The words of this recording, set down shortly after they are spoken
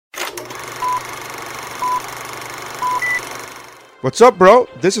What's up, bro?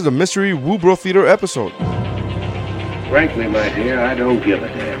 This is a Mystery Woo Bro Theater episode. Frankly, my dear, I don't give a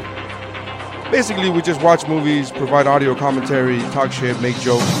damn. Basically, we just watch movies, provide audio commentary, talk shit, make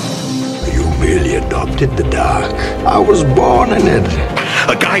jokes. You merely adopted the dark. I was born in it.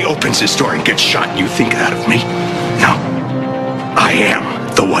 A guy opens his door and gets shot, and you think that of me? No. I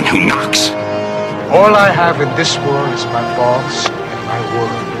am the one who knocks. All I have in this world is my balls and my word.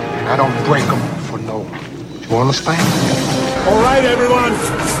 And I don't break them for no one. You understand? All right, everyone,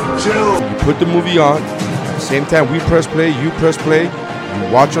 chill. You put the movie on. At the same time, we press play, you press play.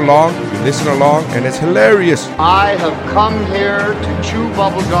 You watch along, you listen along, and it's hilarious. I have come here to chew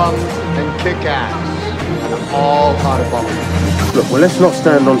bubblegum and kick ass. And I'm all out of bubblegum. Look, well, let's not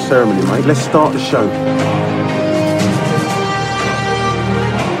stand on ceremony, mate. Let's start the show.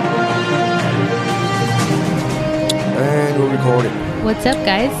 And we're recording. What's up,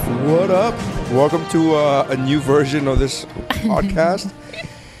 guys? What up? Welcome to a new version of this podcast.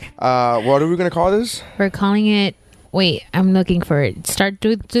 What are we going to call this? We're calling it... Wait, I'm looking for it.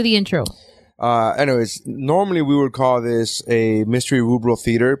 Do the intro. Anyways, normally we would call this a Mystery Woo Bro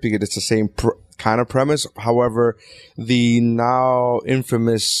Theater because it's the same kind of premise. However, the now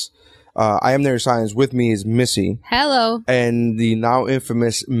infamous I Am Neuroscience with me is Missy. Hello. And the now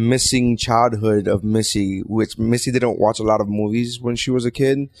infamous missing childhood of Missy, which Missy didn't watch a lot of movies when she was a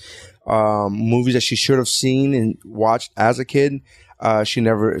kid. Movies that she should have seen and watched as a kid. She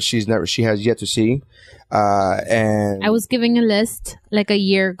has yet to see. And I was giving a list like a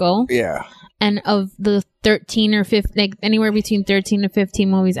year ago. Yeah. And of the 13 or 15, like anywhere between 13 to 15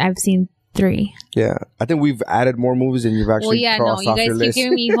 movies, I've seen 3. Yeah. I think we've added more movies than you've actually crossed off your list. You guys keep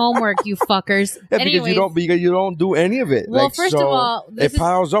giving me homework, you fuckers. Yeah, because you don't do any of it. Well, first of all, it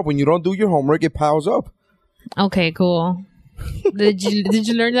piles up. When you don't do your homework, it piles up. Okay, cool. Did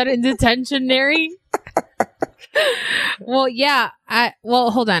you learn that in detention, Nary? Well, yeah.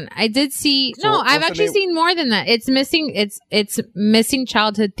 Hold on. I did see. I've actually seen more than that. It's missing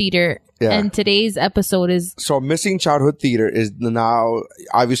childhood theater. Yeah. And today's episode is... So Missing Childhood Theater is now...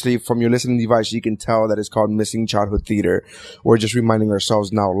 Obviously, from your listening device, you can tell that it's called Missing Childhood Theater. We're just reminding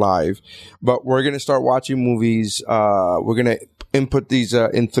ourselves now live. But we're going to start watching movies. We're going to input these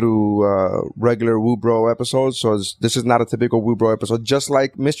in through regular Woo Bro episodes. So this is not a typical Woo Bro episode. Just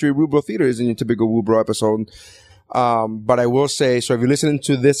like Mystery Woo Bro Theater isn't your typical Woo Bro episode. But I will say, so if you're listening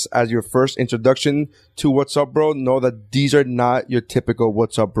to this as your first introduction to What's Up Bro, know that these are not your typical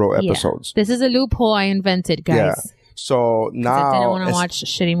What's Up Bro episodes. Yeah. This is a loophole I invented, guys. Yeah. So now... I didn't want to watch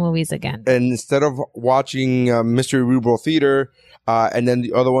shitty movies again. And instead of watching Mystery Woo Bro Theater, and then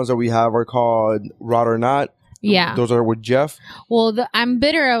the other ones that we have are called Rot or Not. Yeah. Those are with Jeff. Well, I'm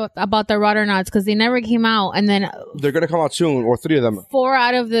bitter about the Rot or Nots because they never came out. And then... They're going to come out soon, or 3 of them. 4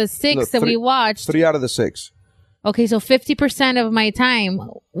 out of the 6 that we watched. 3 out of the 6. Okay, so 50% of my time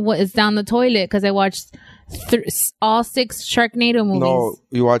is down the toilet because I watched all 6 Sharknado movies. No,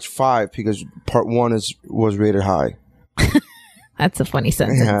 you watched 5 because part 1 was rated high. That's a funny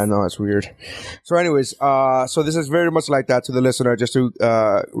sentence. Yeah, I know, it's weird. So anyways, so this is very much like that to the listener, just to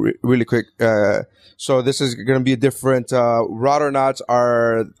really quick. So this is going to be a different, Rot or Nots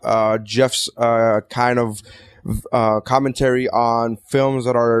are Jeff's kind of commentary on films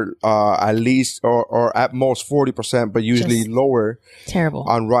that are at least or at most 40%, but usually just lower. Terrible.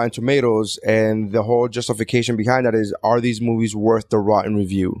 On Rotten Tomatoes. And the whole justification behind that is, are these movies worth the rotten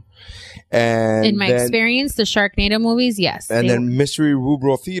review? And in my experience, the Sharknado movies, yes. And then Mystery Woo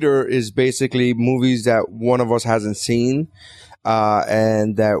Bro Theater is basically movies that one of us hasn't seen.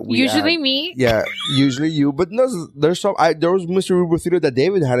 And that we usually me. Yeah, usually you. But there's some. There was Mystery Woo Bro Theater that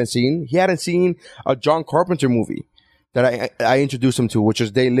David hadn't seen. He hadn't seen a John Carpenter movie that I introduced him to, which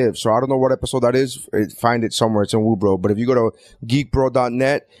is They Live. So I don't know what episode that is. Find it somewhere. It's in Woo Bro. But if you go to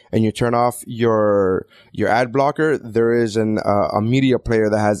geekbro.net and you turn off your ad blocker, there is a media player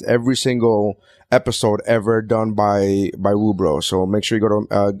that has every single episode ever done by Woo Bro. So make sure you go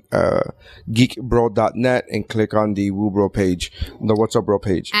to geekbro.net and click on the Woo Bro page, the What's Up Bro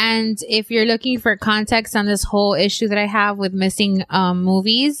page. And if you're looking for context on this whole issue that I have with missing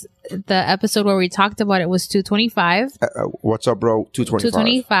movies, the episode where we talked about it was 225. What's Up Bro 225.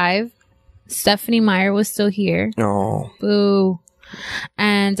 225. Stephanie Meyer was still here. Oh. Boo.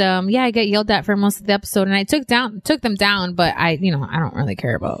 And I get yelled at for most of the episode, and I took them down, but I don't really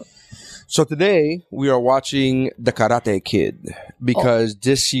care about. So today we are watching The Karate Kid because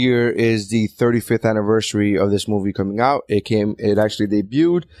this year is the 35th anniversary of this movie coming out. It actually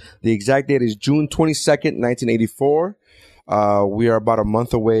debuted. The exact date is June 22nd, 1984. We are about a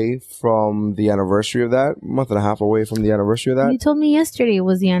month away from the anniversary of that. A month and a half away from the anniversary of that. You told me yesterday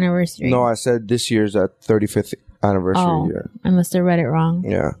was the anniversary. No, I said this year's at 35th anniversary year. I must have read it wrong.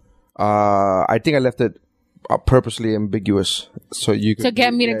 Yeah. I think I left it purposely ambiguous so you could, to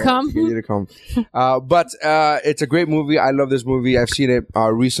get me to come. To get you to come. But it's a great movie. I love this movie. I've seen it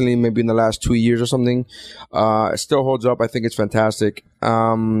recently, maybe in the last 2 years or something. It still holds up. I think it's fantastic.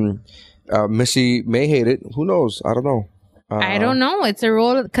 Missy may hate it. Who knows? I don't know. I don't know. It's a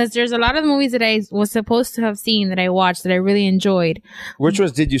role because there's a lot of movies that I was supposed to have seen that I watched that I really enjoyed. Which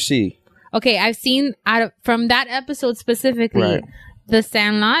ones did you see? Okay, I've seen from that episode specifically, The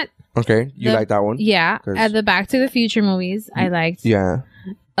Sandlot. Okay, you like that one? Yeah, the Back to the Future movies I liked. Yeah.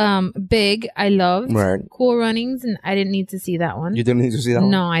 Big, I loved. Right. Cool Runnings, and I didn't need to see that one. You didn't need to see that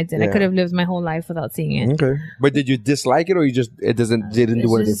one? No, I did. Yeah. I could have lived my whole life without seeing it. Okay. But did you dislike it, or you just didn't do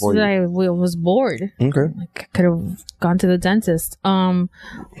anything for you? I was bored. Okay. Like, I could have gone to the dentist. That's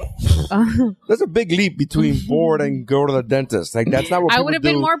a big leap between bored and go to the dentist. Like, that's not what I would have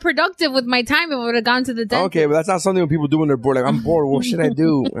been more productive with my time if I would have gone to the dentist. Okay, but that's not something when people do when they're bored. Like, I'm bored. What should I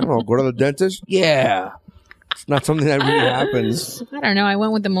do? I don't know. Go to the dentist? Yeah. It's not something that really happens. I don't know. I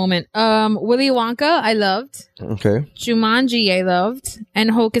went with the moment. Willy Wonka, I loved. Okay. Jumanji, I loved. And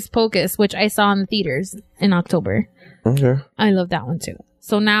Hocus Pocus, which I saw in the theaters in October. Okay. I love that one too.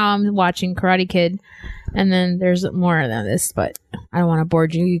 So now I'm watching Karate Kid, and then there's more than this, but I don't want to bore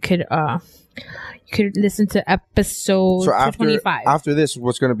you. You could listen to episode 25. After this,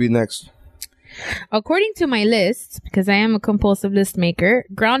 what's going to be next? According to my list, because I am a compulsive list maker,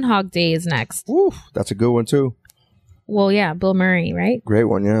 Groundhog Day is next. Ooh, that's a good one too. Well, yeah, Bill Murray, right? Great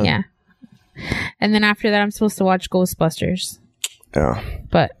one, yeah. Yeah. And then after that, I'm supposed to watch Ghostbusters. Yeah.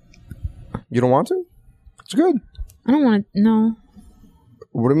 But you don't want to? It's good. I don't want to. No.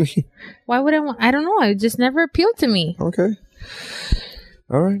 What do you mean? Why would I want? I don't know. It just never appealed to me. Okay.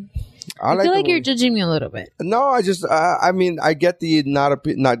 All right. I feel like you're judging me a little bit. No, I mean, I get the not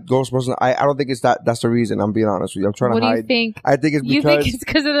Ghostbusters. I don't think it's that's the reason. I'm being honest with you. I'm trying to hide. What do you think? I think it's because... You think it's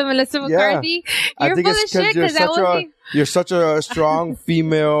because of the Melissa McCarthy? Yeah. You're full of shit because that wasn't... You're such a strong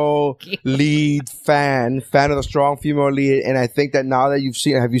female lead fan of the strong female lead, and I think that now that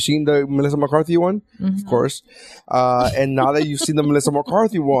have you seen the Melissa McCarthy one? Mm-hmm. Of course. And now that you've seen the Melissa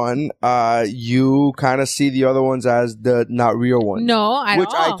McCarthy one, you kind of see the other ones as the not real ones. No, at all.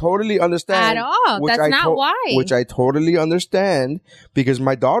 Which I totally understand. At all. That's not why. Which I totally understand because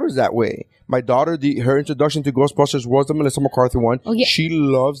my daughter's that way. My daughter, her introduction to Ghostbusters was the Melissa McCarthy one. Oh, yeah. She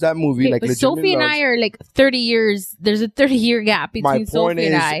loves that movie. Okay, but Sophie and I are like 30 years. There's a 30-year gap between Sophie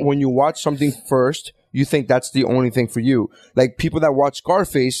and I. My point is, when you watch something first, you think that's the only thing for you. Like people that watch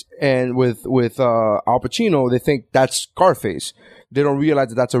Scarface and with Al Pacino, they think that's Scarface. They don't realize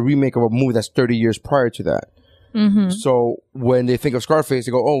that that's a remake of a movie that's 30 years prior to that. Mm-hmm. So when they think of Scarface,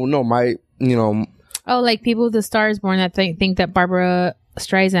 they go, "Oh no, Oh, like people with the Star is Born that think that Barbara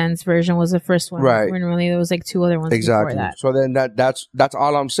Streisand's version was the first one, right? When really there was like two other ones exactly. before that. So then that's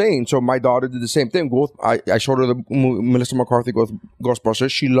all I'm saying. So my daughter did the same thing. I showed her the Melissa McCarthy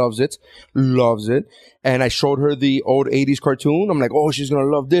Ghostbusters. She loves it, and I showed her the old '80s cartoon. I'm like, oh, she's gonna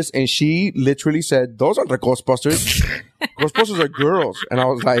love this, and she literally said, "Those aren't the Ghostbusters. Ghostbusters are girls." And I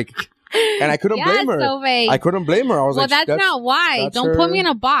was like. And I couldn't blame her. I couldn't blame her. I was like, that's not why. Don't put me in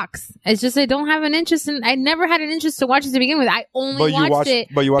a box. It's just I don't have an interest in. I never had an interest to watch it to begin with. I only watched it.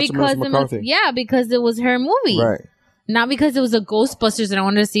 But you watched Melissa McCarthy. Because it was her movie. Right. Not because it was a Ghostbusters and I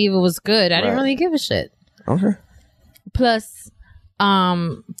wanted to see if it was good. I didn't really give a shit. Okay. Plus,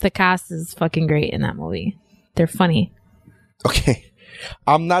 the cast is fucking great in that movie. They're funny. Okay.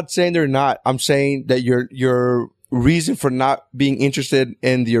 I'm not saying they're not. I'm saying that you're reason for not being interested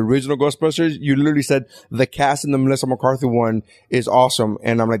in the original Ghostbusters, you literally said the cast in the Melissa McCarthy one is awesome,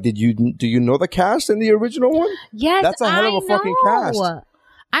 and I'm like, do you know the cast in the original one? Yes, that's a hell of a fucking cast.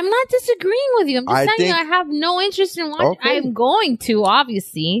 I'm not disagreeing with you. I'm just telling you I have no interest in watching. Okay. I'm going to,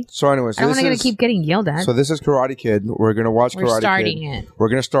 obviously. So anyways, I don't want to keep getting yelled at. So this is Karate Kid. We're gonna watch Karate Kid. We're starting it. We're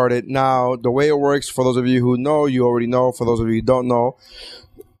gonna start it now. The way it works, for those of you who know, you already know. For those of you who don't know.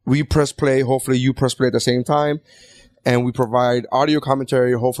 We press play. Hopefully you press play at the same time. And we provide audio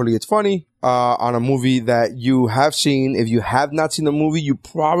commentary. Hopefully it's funny, on a movie that you have seen. If you have not seen the movie, you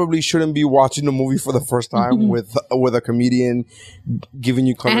probably shouldn't be watching the movie for the first time with a comedian giving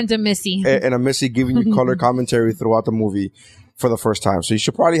you color. And a Missy. And a Missy giving you color commentary throughout the movie for the first time. So you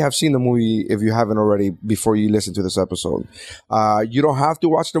should probably have seen the movie if you haven't already before you listen to this episode. You don't have to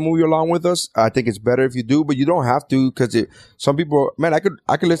watch the movie along with us. I think it's better if you do, but you don't have to because some people, man, I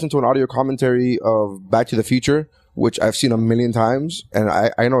could listen to an audio commentary of Back to the Future, which I've seen a million times, and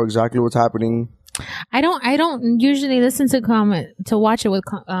I know exactly what's happening. I don't usually listen to watch it with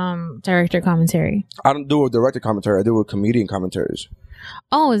director commentary. I don't do a director commentary. I do a comedian commentaries.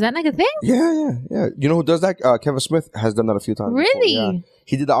 Oh, is that like a thing? Yeah. You know who does that? Kevin Smith has done that a few times. Really? Before, yeah.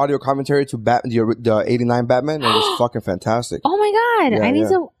 He did the audio commentary to the 89 Batman, and it was fucking fantastic. Oh my god!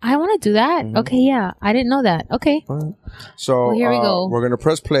 Yeah, I want to do that. Mm-hmm. Okay, yeah, I didn't know that. Okay. Right. So Well, here we go. We're gonna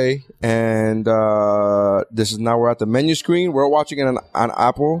press play, and this is now we're at the menu screen. We're watching it on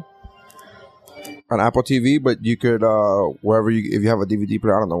Apple TV, but you could wherever if you have a DVD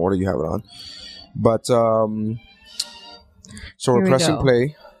player, I don't know what you have it on, but so we're Here we pressing go.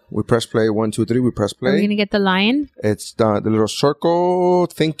 play. We press play. 1, 2, 3. We press play. Are we gonna get the lion? It's the little circle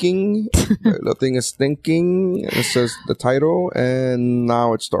thinking. The little thing is thinking. And it says the title, and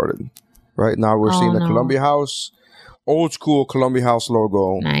now it started. Right now we're seeing the no. Columbia House, old school Columbia House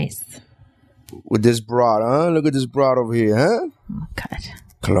logo Nice. with this broad. Huh? Look at this broad over here, huh? Oh god.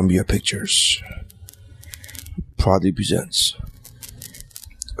 Columbia Pictures proudly presents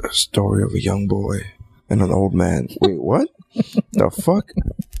a story of a young boy and an old man. Wait, what? The fuck?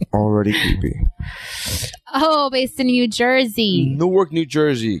 Already creepy. Oh, based in New Jersey. Newark, New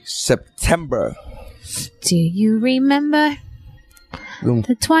Jersey, September. Do you remember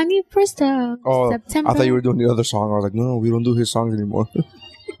the 21st of September? I thought you were doing the other song. I was like, no, we don't do his songs anymore.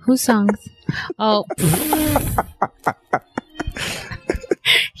 Whose songs? Oh.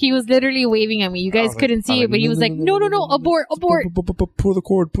 He was literally waving at me. You guys couldn't see it, but he was like, no, abort. Pull the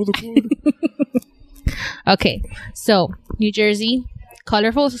cord. Okay, so New Jersey,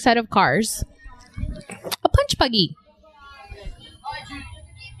 colorful set of cars, a punch buggy.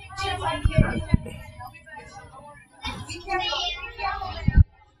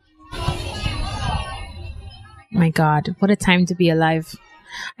 My God, what a time to be alive!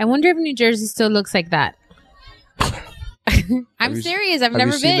 I wonder if New Jersey still looks like that. I'm serious. I've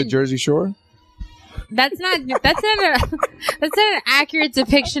never Have you seen been. the Jersey Shore? That's not an accurate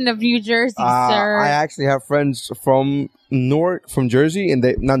depiction of New Jersey, sir. I actually have friends from Newark, from Jersey, and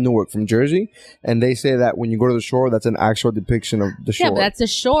from Jersey, and they say that when you go to the shore, that's an actual depiction of the shore. Yeah, but that's a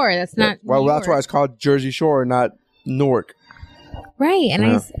shore. That's not. Well, New that's why York. it's called Jersey Shore, not Newark. Right, and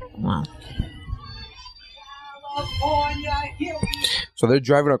Yeah. wow. So they're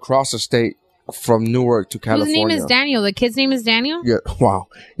driving across the state from Newark to California. Whose name is Daniel? The kid's name is Daniel? Yeah. Wow.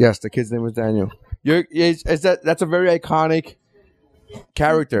 Yes, the kid's name is Daniel. That's a very iconic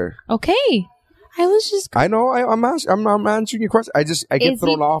character. Okay. I was just. I know. I'm answering your question. I get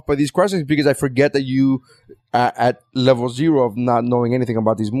thrown off by these questions because I forget that you at level 0 of not knowing anything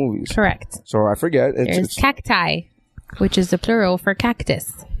about these movies. Correct. So I forget. There's cacti, which is the plural for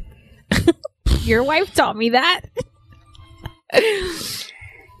cactus. Your wife taught me that.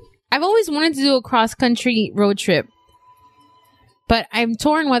 I've always wanted to do a cross-country road trip, but I'm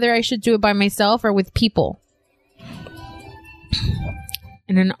torn whether I should do it by myself or with people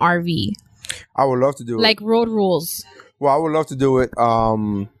in an RV. I would love to do it. Like road rules. Well, I would love to do it.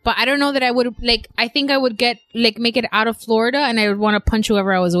 But I don't know that I would, I think I would make it out of Florida and I would want to punch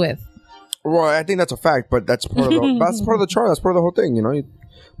whoever I was with. Well, I think that's a fact, but that's part of the charm. That's part of the whole thing, you know.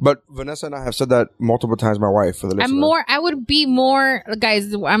 But Vanessa and I have said that multiple times. My wife, for the listener. I would be more,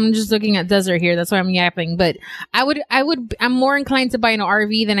 guys. I'm just looking at desert here. That's why I'm yapping. But I'm more inclined to buy an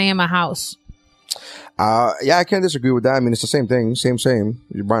RV than I am a house. Yeah, I can't disagree with that. I mean, it's the same thing. Same.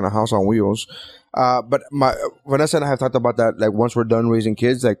 You're buying a house on wheels. But Vanessa and I have talked about that. Like once we're done raising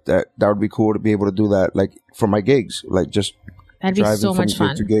kids, like that would be cool to be able to do that. Like for my gigs, like just that'd be so much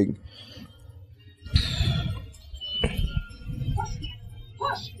fun. To gig.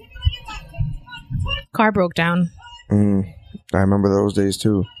 Car broke down. I remember those days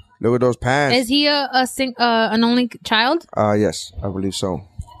too. Look at those pants. Is he an only child? Yes, I believe so.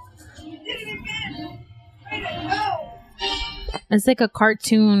 It's like a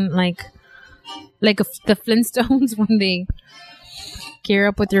cartoon, like the Flintstones when they gear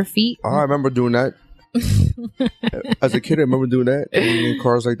up with their feet. Oh, I remember doing that. As a kid, I remember doing that. In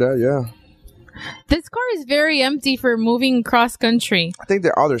cars like that, yeah. This car is very empty for moving cross country. I think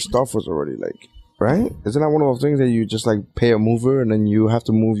the other stuff was already like, right? Isn't that one of those things that you just like pay a mover and then you have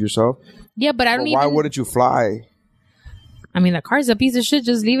to move yourself? Yeah, but I don't Why wouldn't you fly? I mean, the car's a piece of shit.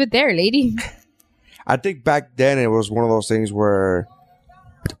 Just leave it there, lady. I think back then it was one of those things where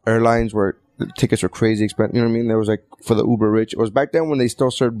airlines were the tickets were crazy expensive. You know what I mean? There was like for the uber rich. It was back then when they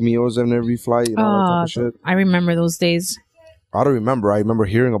still served meals in every flight. You know, that type of shit. I remember those days. I don't remember. I remember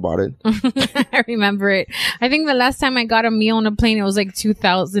hearing about it. I remember it. I think the last time I got a meal on a plane, it was like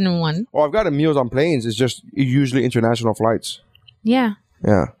 2001. Oh, I've gotten meals on planes. It's just usually international flights. Yeah.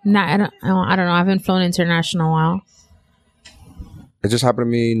 Yeah. Nah, I don't know. I haven't flown international in a while. It just happened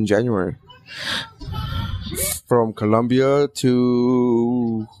to me in January. From Colombia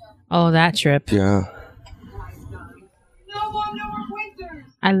to... Oh, that trip. Yeah.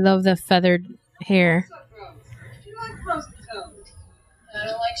 I love the feathered hair. Do you like roasted toast? I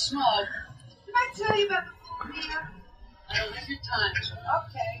don't like smoke. Did I tell you about the food here? I don't have your time.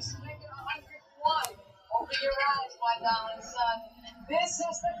 Okay, so make it 101. Open your eyes, my darling son. This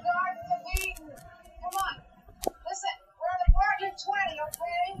is the Garden of Eden. Come on. Listen, we're at apartment 20,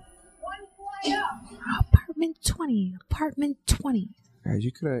 okay? One flight up. Apartment 20. Apartment 20. Yeah,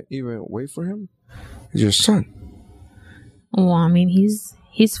 you couldn't even wait for him? He's your son. Well, I mean,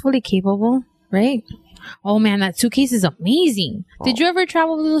 he's fully capable, right? Oh, man, that suitcase is amazing. Did you ever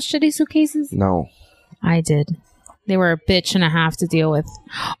travel with those shitty suitcases? No. I did. They were a bitch and a half to deal with.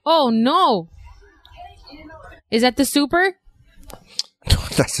 Oh, no. Is that the super?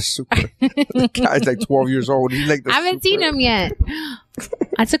 That's a super. The guy's like 12 years old. He's like the I haven't seen him yet.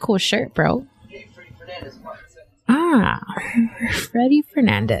 That's a cool shirt, bro. Ah, Freddie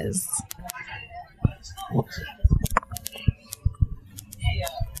Fernandez.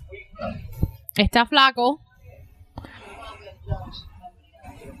 Está flaco.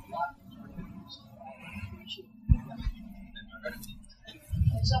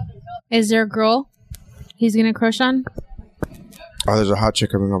 Is there a girl he's gonna crush on? Oh, there's a hot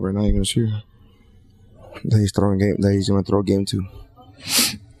chick coming up right now. You're gonna see her. That he's gonna throw a game to.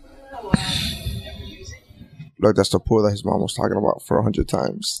 Look, that's the pool that his mom was talking about for 100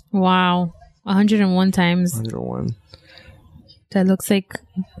 times. Wow, 101 times. 101. That looks like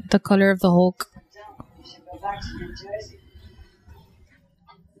the color of the Hulk.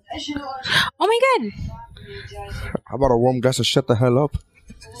 Oh my god! How about a warm glass of shut the hell up?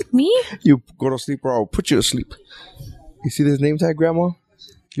 Me? You go to sleep or I'll put you to sleep. You see this name tag, Grandma?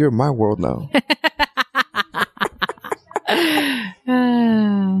 You're in my world now.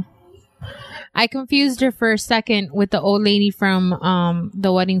 I confused her for a second with the old lady from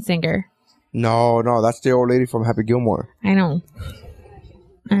The Wedding Singer. No, that's the old lady from Happy Gilmore. I know.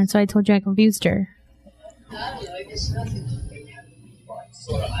 And so I told you I confused her.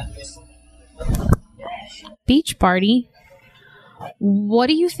 Beach party? What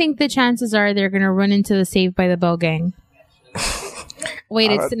do you think the chances are they're going to run into the Saved by the Bell gang?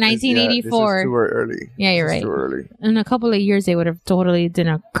 Wait, it's 1984. This is too early. Yeah, you're right. Too early. In a couple of years, they would have totally done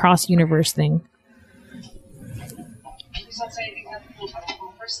a cross-universe thing.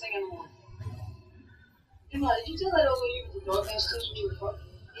 First thing in the morning. Come on, did you tell that old lady with the dog downstairs when you were fucking?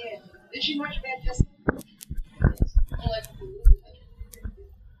 Yeah. Did she march bad this?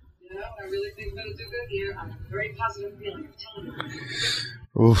 You know, I really think we're going to do good here. I'm very positive feeling. I'm telling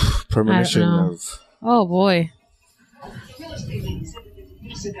you. Oof, premonition of... Oh, boy. The real estate lady said that there's a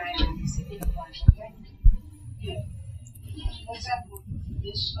pizza guy in the city of Flash, okay? Yeah. What's happening?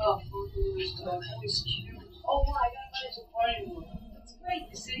 This always cute. Oh, wow, I got invited to a party tomorrow. That's great,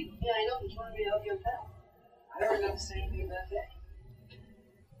 you see? Yeah, I know, but you wanted me to help you with that. I don't remember saying anything about that.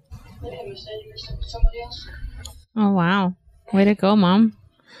 Maybe I'm saying you're with somebody else? Oh, wow. Way to go, Mom.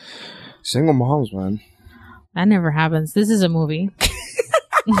 Single moms, man. That never happens. This is a movie.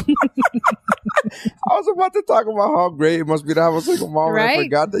 I was about to talk about how great it must be to have a single mom. Right? And I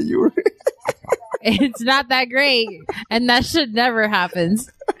forgot that you were... It's not that great. And that shit never happens.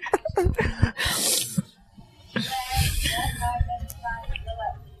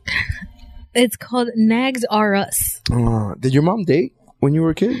 It's called Nags R Us. Did your mom date when you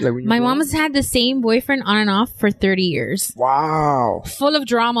were a kid? Like when you My mom has had the same boyfriend on and off for 30 years. Wow. Full of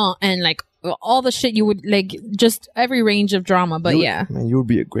drama and like all the shit you would like, just every range of drama. But yeah. Man, you would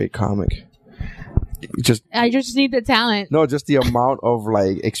be a great comic. I just need the talent. No, just the amount of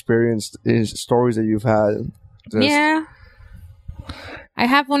like experienced stories that you've had. Yeah. I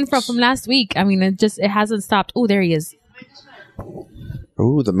have one from last week. I mean, it hasn't stopped. Oh, there he is.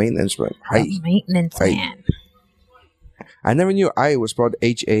 Oh, the maintenance man. Hi. The maintenance man. I never knew I was spelled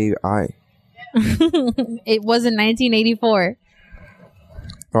H-A-I. It was in 1984.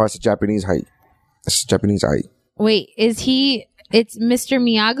 Oh, it's a Japanese height. It's a Japanese I. Wait, it's Mr.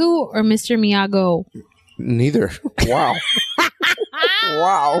 Miyagi or Mr. Miyago? Neither. Wow.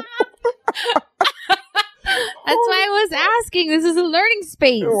 Wow. That's why I was asking. This is a learning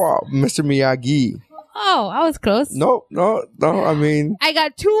space. Wow. Mr. Miyagi. Oh, I was close. No. I mean, I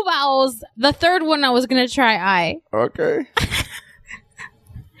got 2 vowels. The third one I was going to try I. Okay.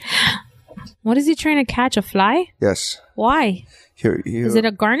 What is he trying to catch? A fly? Yes. Why? Is it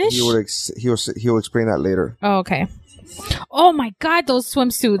a garnish? He'll explain that later. Oh, okay. Oh my God, those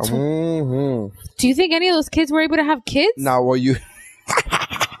swimsuits. Mm-hmm. Do you think any of those kids were able to have kids? Now, what you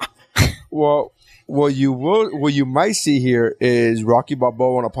might see here is Rocky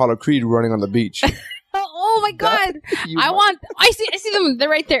Balboa and Apollo Creed running on the beach. Oh my God. I see them. They're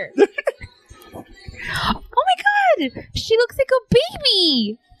right there. Oh my god! She looks like a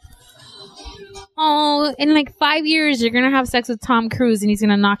baby! Oh, in like 5 years, you're gonna have sex with Tom Cruise and he's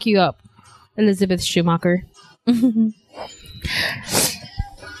gonna knock you up. Elizabeth Schumacher.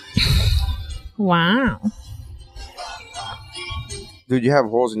 Wow. Dude, you have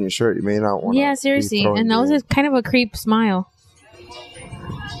holes in your shirt. You may not want to. Yeah, seriously. And that was kind of a creep smile.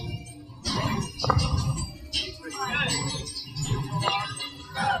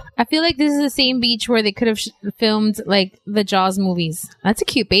 I feel like this is the same beach where they could have filmed like the Jaws movies. That's a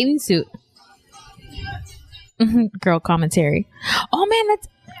cute bathing suit. Girl commentary. Oh man, that's...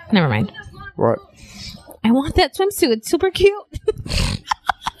 Never mind. What? I want that swimsuit. It's super cute.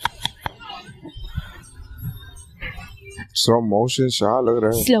 Slow motion shot. Look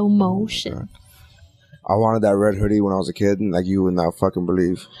at that. Slow motion. I wanted that red hoodie when I was a kid, and like you would not fucking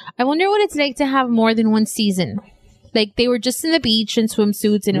believe. I wonder what it's like to have more than one season. Like they were just in the beach in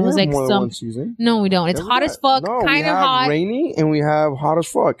swimsuits, and it was like more than some. one season. No, we don't. It's hot as fuck. No, kind of hot. Rainy, and we have hot as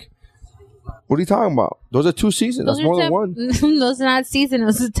fuck. What are you talking about? Those are 2 seasons. That's more than one. Those are not season.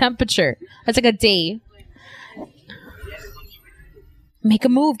 Those is temperature. That's like a day. Make a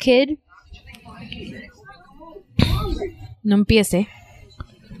move, kid. No empiece.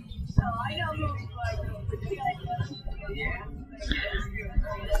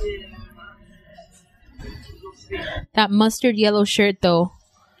 That mustard yellow shirt, though,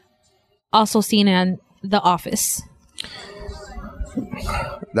 also seen in The Office.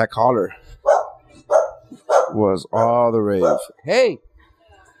 That collar was all the rave. Hey!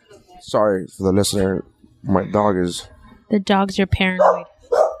 Sorry for the listener. My dog is... The dogs are paranoid.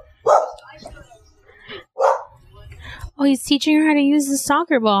 Oh, he's teaching her how to use the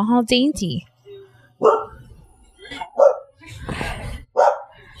soccer ball. How dainty.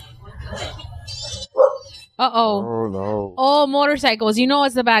 Uh-oh. Oh, no. Oh, motorcycles. You know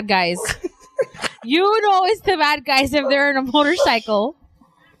it's the bad guys. You know it's the bad guys if they're in a motorcycle.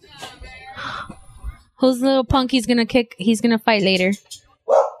 Whose little punk he's gonna kick? He's gonna fight later.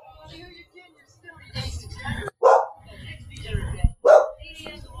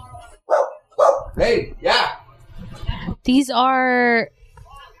 Hey, yeah. These are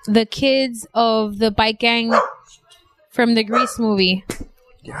the kids of the bike gang from the Grease movie.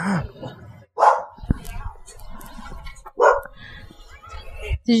 Yeah.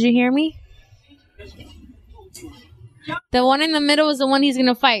 Did you hear me? The one in the middle is the one he's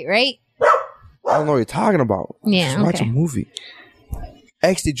gonna fight, right? I don't know what you're talking about. Yeah, Just watch okay. a movie.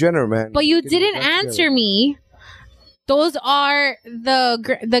 X DeGenerate, man. But you didn't answer me. Those are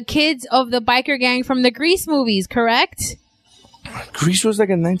the kids of the biker gang from the Grease movies, correct? Grease was like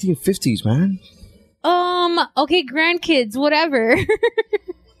in 1950s, man. Okay, grandkids, whatever.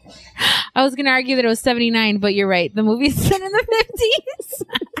 I was gonna argue that it was 79, but you're right. The movie's set in the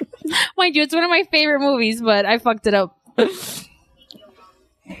 50s. Mind you, it's one of my favorite movies, but I fucked it up.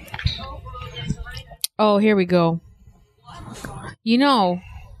 Oh, here we go. You know,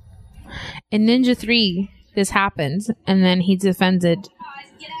 in Ninja 3, this happened, and then he defended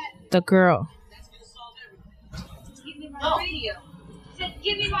the girl. Give me my radio. Said,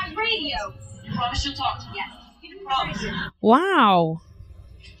 give me my radio. Promise you'll talk to me. Yes. Give me my radio. Wow.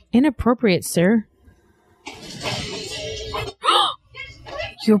 Inappropriate, sir.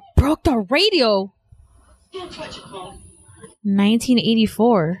 You broke the radio.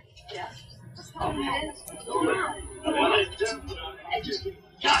 1984.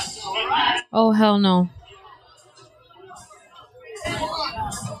 Oh, hell no.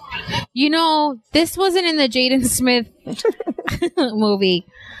 You know, this wasn't in the Jaden Smith movie.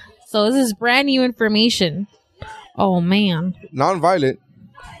 So this is brand new information. Oh, man. Non-violent.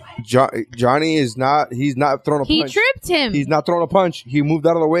 Johnny is not... He's not throwing a punch. He tripped him. He's not throwing a punch. He moved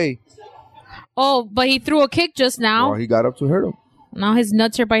out of the way. Oh, but he threw a kick just now. Well, he got up to hurt him. Now his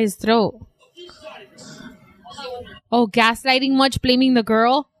nuts are by his throat. Oh, gaslighting much, blaming the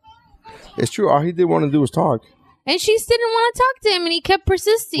girl. It's true. All he did want to do was talk. And she didn't want to talk to him, and he kept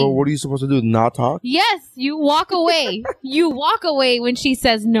persisting. Well, what are you supposed to do? Not talk? Yes, you walk away. You walk away when she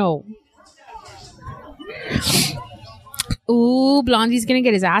says no. Ooh, Blondie's gonna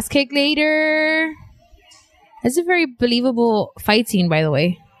get his ass kicked later. That's a very believable fight scene, by the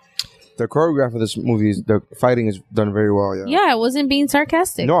way. The choreography of this movie, the fighting is done very well, yeah. Yeah, I wasn't being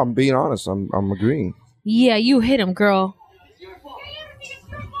sarcastic. No, I'm being honest. I'm agreeing. Yeah, you hit him, girl.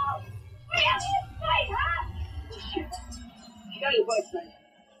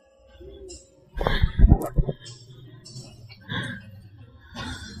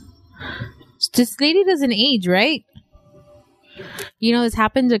 This lady doesn't age, right? You know, this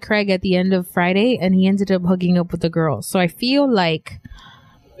happened to Craig at the end of Friday, and he ended up hooking up with the girl. So I feel like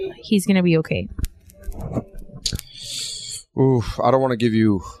he's gonna be okay. Oof, I don't want to give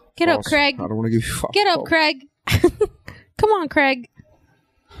you. Get up, Craig. I don't want to give you. False Get up, hope. Craig. Come on, Craig.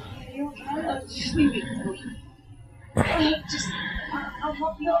 Just leave me. I'll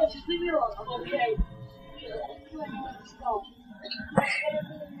help you out. Just leave me alone. I'm okay.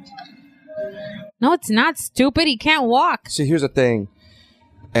 No, it's not stupid. He can't walk. See, here's the thing,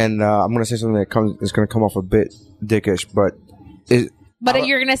 and I'm gonna say something that is gonna come off a bit dickish, but But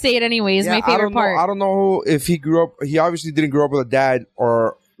you're gonna say it anyways. My favorite part. I don't know if he grew up. He obviously didn't grow up with a dad,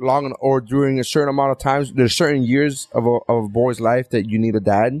 or during a certain amount of times. There's certain years of a boy's life that you need a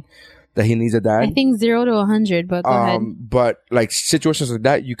dad, that he needs a dad. I think 0 to 100. But go ahead. But like situations like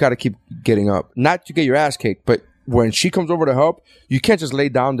that, you gotta keep getting up, not to get your ass kicked, but when she comes over to help, you can't just lay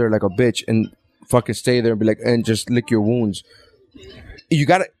down there like a bitch and fucking stay there and be like, and just lick your wounds. You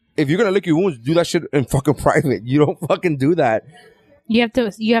gotta, if you're gonna lick your wounds, do that shit in fucking private. You don't fucking do that. You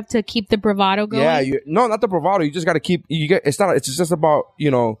have to keep the bravado going. Yeah, no, not the bravado. You just gotta keep. It's just about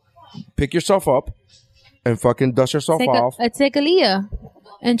pick yourself up and fucking dust yourself off. Take a Leah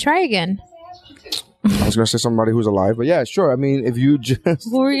and try again. I was gonna say somebody who's alive, but yeah, sure. I mean, if you just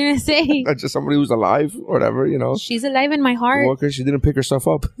what were you gonna say? Just somebody who's alive or whatever, She's alive in my heart. Well, because she didn't pick herself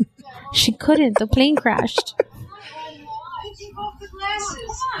up. She couldn't. The plane crashed. Take off the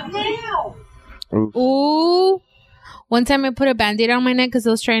glasses. Now. Ooh. One time I put a Band-Aid on my neck because I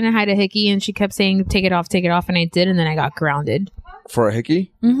was trying to hide a hickey, and she kept saying, take it off, and I did, and then I got grounded. For a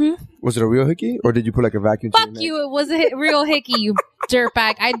hickey? Mm-hmm. Was it a real hickey, or did you put like a vacuum? Fuck you, it was a real hickey, you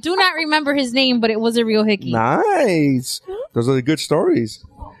dirtbag. I do not remember his name, but it was a real hickey. Nice. Those are the good stories.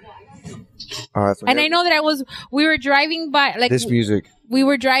 All right, and I know that we were driving by, like this music. We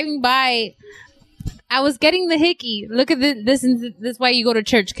were driving by. I was getting the hickey. Look at this is why you go to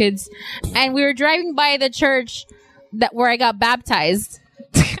church, kids. And we were driving by the church where I got baptized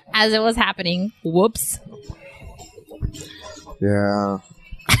as it was happening. Whoops. Yeah.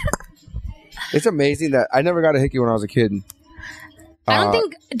 It's amazing that I never got a hickey when I was a kid. I don't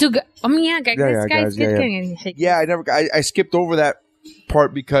think. Guys get getting a hickey. Yeah, I skipped over that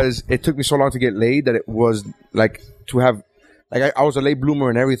part because it took me so long to get laid that it was like to have, like I was a late bloomer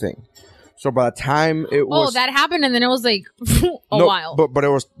and everything. So by the time it was... Oh, that happened and then it was like a while. But it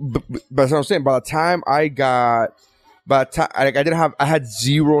was... But that's what I'm saying. By the time I got... By the time... Like, I had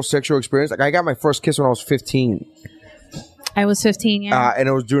zero sexual experience. Like, I got my first kiss when I was 15. I was 15, yeah. And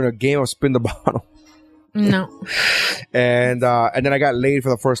it was during a game of Spin the Bottle. No. And then I got laid for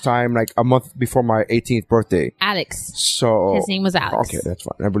the first time like a month before my 18th birthday. Alex. So his name was Alex. Okay, that's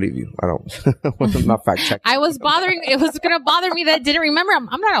fine. I believe you. I don't. I'm not fact checking. It was gonna bother me that I didn't remember.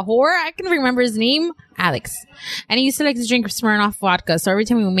 I'm not a whore. I can remember his name, Alex. And he used to like to drink Smirnoff vodka. So every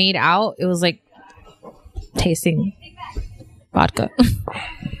time we made out, it was like tasting vodka.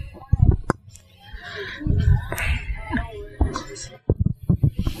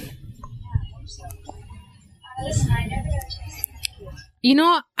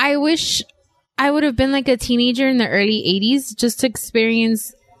 I wish I would have been like a teenager in the early 80s just to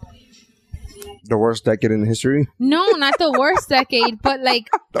experience the worst decade in history. No, not the worst decade, but like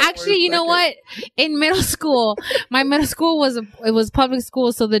actually, you know what? In middle school, my middle school was public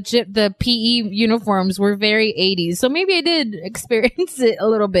school, so the PE uniforms were very 80s. So maybe I did experience it a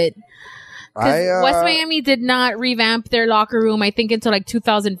little bit. Because West Miami did not revamp their locker room, I think, until like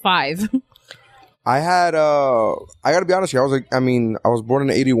 2005. I gotta be honest with you. I was born in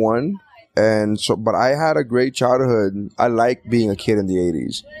 81, but I had a great childhood. I like being a kid in the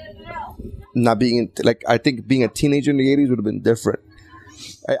 80s. Not being I think being a teenager in the 80s would have been different.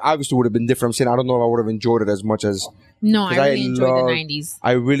 I obviously would have been different. I'm saying I don't know if I would have enjoyed it as much as. No, I really enjoyed the 90s.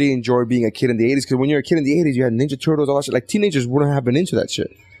 I really enjoyed being a kid in the 80s because when you're a kid in the 80s, you had Ninja Turtles, all that shit. Like teenagers wouldn't have been into that shit.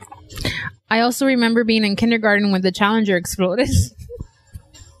 I also remember being in kindergarten when the Challenger exploded.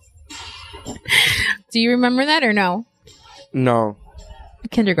 Do you remember that or no? No.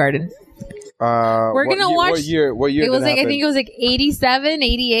 Kindergarten. We're going to watch. What year? It was I think it was 87,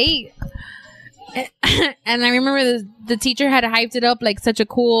 88. And I remember the teacher had hyped it up like such a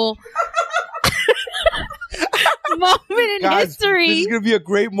cool moment in history. This is going to be a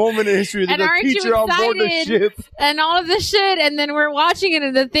great moment in history. And the aren't teacher you on board the ship. And all of this shit. And then we're watching it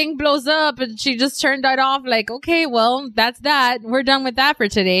and the thing blows up and she just turned that off like, okay, well, that's that. We're done with that for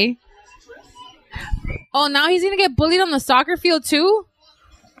today. Oh, now he's going to get bullied on the soccer field too?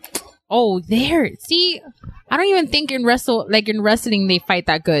 Oh, there. See, I don't even think in wrestling they fight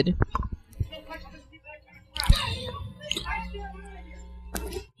that good.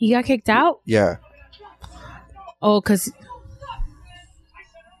 He got kicked out? Yeah. Oh, because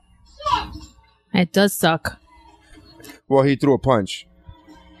it does suck. Well, he threw a punch.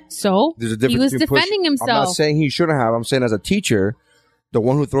 So There's a difference he was between push- defending I'm not himself. saying he shouldn't have. I'm saying as a teacher, the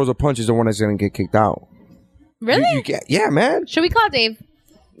one who throws a punch is the one that's going to get kicked out. Really? You get, yeah, man. Should we call Dave?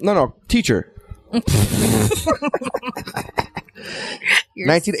 No, teacher.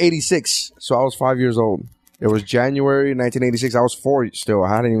 1986. So I was 5 years old. It was January 1986. I was 4 still.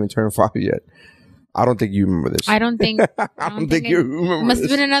 I hadn't even turned 5 yet. I don't think you remember this. I don't think. I don't think you remember Must this.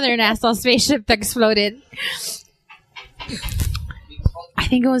 have been another NASA spaceship that exploded. I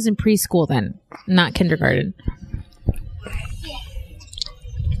think it was in preschool then, not kindergarten.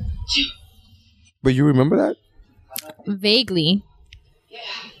 But you remember that? Vaguely.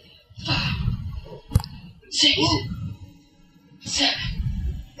 6, 7,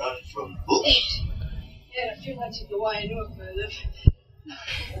 8. Yeah, I feel like the way I know where I live.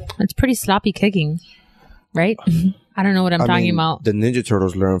 It's pretty sloppy kicking, right? I don't know what I'm talking about. The Ninja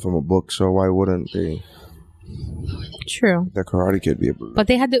Turtles learned from a book, so why wouldn't they? True. The Karate Kid be able to. But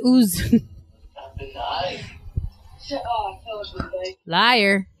they had the ooze. Oh, I fell asleep.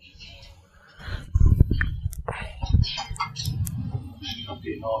 Liar. I'm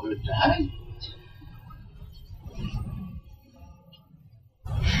getting all the time.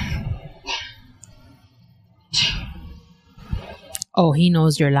 Oh, he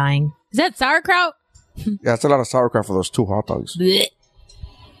knows you're lying. Is that sauerkraut? Yeah, it's a lot of sauerkraut for those 2 hot dogs. Blech.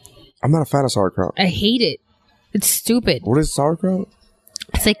 I'm not a fan of sauerkraut. I hate it. It's stupid. What is sauerkraut?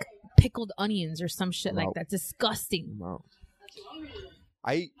 It's like pickled onions or some shit like that. Disgusting. Wow.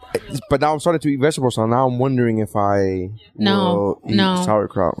 But now I'm starting to eat vegetables, so now I'm wondering if I will eat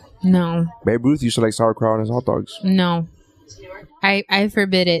sauerkraut. No. Babe Ruth used to like sauerkraut on his hot dogs. No. I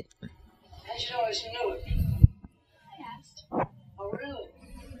forbid it. Oh, really?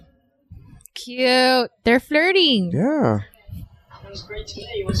 Cute. They're flirting. Yeah. That was great today.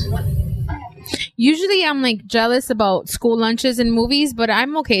 You want some lunch? Usually I'm like jealous about school lunches and movies, but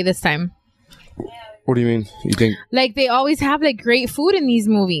I'm okay this time. What do you mean? You think? Like they always have like great food in these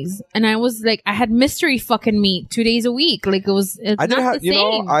movies, and I was like, I had mystery fucking meat 2 days a week. Like it's I didn't not have. the You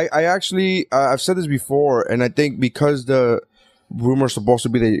same. know, I actually I've said this before, and I think because the rumor's supposed to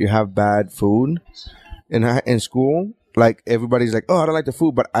be that you have bad food in school. Like everybody's like, oh, I don't like the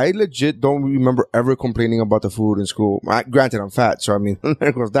food, but I legit don't remember ever complaining about the food in school. Granted, I'm fat, so I mean,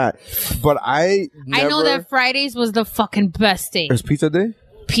 there goes that. But I know that Fridays was the fucking best day. It's pizza day.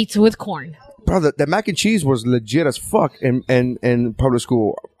 Pizza with corn. Bro, the mac and cheese was legit as fuck in public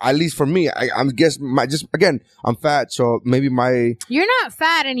school. At least for me, I'm guess again, I'm fat, so maybe my. You're not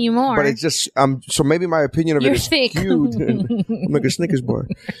fat anymore. But it's just so maybe my opinion of You're it is thick. skewed. I'm like a Snickers bar.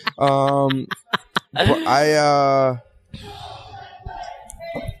 But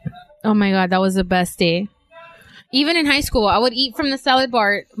Oh my God, that was the best day. Even in high school, I would eat from the salad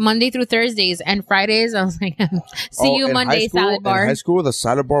bar Monday through Thursdays, and Fridays I was like, see you in Monday, high school, salad bar. In high school, the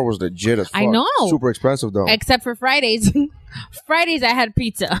salad bar was legit as fuck. I know. Super expensive though. Except for Fridays. Fridays I had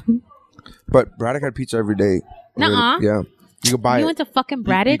pizza. But Braddock had pizza every day. Nuh-uh. Yeah. You could buy You it. went to fucking You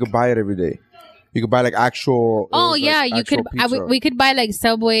Braddock? could buy it every day. You could buy like actual. Oh like, yeah, you could. actual We could buy like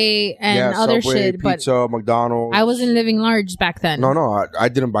Subway and other Subway, shit, pizza, McDonald's. but I wasn't living large back then. No, I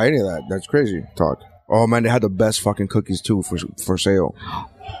didn't buy any of that. That's crazy talk. Oh man, they had the best fucking cookies too for sale.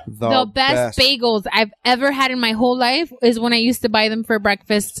 The best bagels I've ever had in my whole life is when I used to buy them for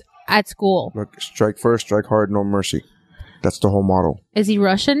breakfast at school. Look, strike first, strike hard, no mercy. That's the whole motto. Is he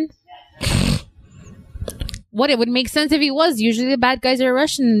Russian? What? It would make sense if he was. Usually the bad guys are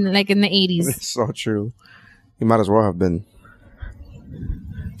Russian, like in the 80s. It's so true. He might as well have been.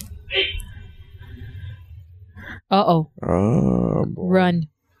 Uh-oh. Oh, boy. Run.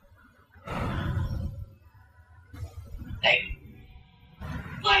 Hey.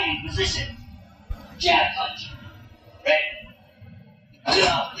 Lying position. Jab punch. Ready.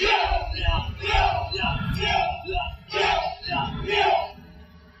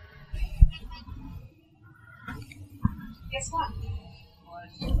 Guess what?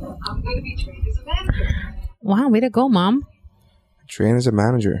 I'm going to be trained as a manager. Wow, way to go, Mom. Train as a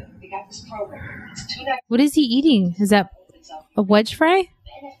manager. We got this program. It's 2 nights. What is he eating? Is that a wedge fry?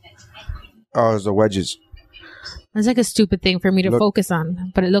 Oh, it's the wedges. That's like a stupid thing for me to Look- focus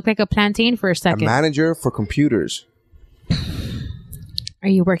on, but it looked like a plantain for a A second. manager for computers. Are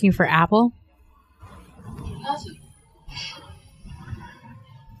you working for Apple? Nothing.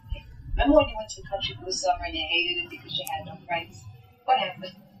 Remember when you went to the country for the summer and you hated it because you had no friends? What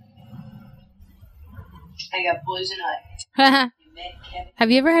happened? I got poison ivy. You met Kevin.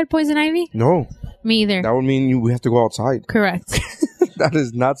 Have you ever had poison ivy? No, Me either. that would mean you have to go outside. Correct. That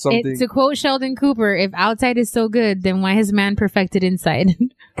is not something. To quote Sheldon Cooper, if outside is so good, then why has man perfected inside?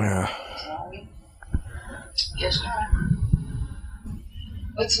 Guess not.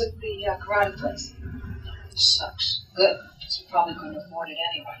 What's with the karate place? Sucks. Good. Because we probably couldn't afford it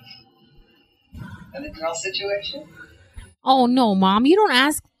anyway. And the girl situation? Oh no, Mom! You don't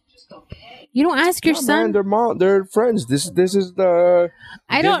ask. You don't ask your son. Man, they're friends. This is the.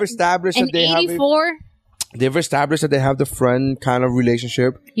 They've established in that they 84? They've established that they have the friend kind of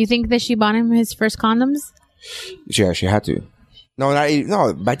relationship. You think that she bought him his first condoms? Yeah, she had to.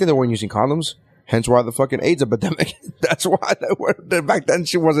 No, back then they weren't using condoms. Hence why the fucking AIDS epidemic. That's why back then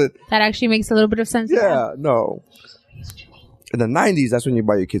she wasn't. That actually makes a little bit of sense. Yeah, no. In the 90s, that's when you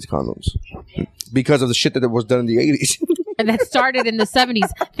buy your kids condoms. Because of the shit that was done in the 80s. And that started in the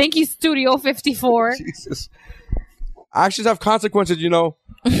 70s. Thank you, Studio 54. Jesus. Actions have consequences, you know.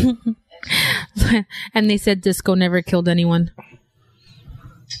 And they said disco never killed anyone.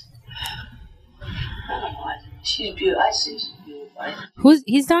 She's beautiful. I see she's beautiful.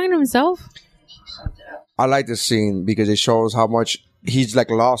 He's talking to himself? I like this scene because it shows how much he's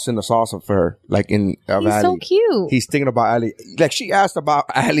like lost in the sauce for her. Like in He's Allie. so cute. He's thinking about Allie. Like she asked about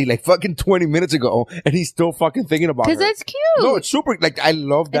Allie like fucking 20 minutes ago and he's still fucking thinking about her. Because that's cute. No, it's super. Like I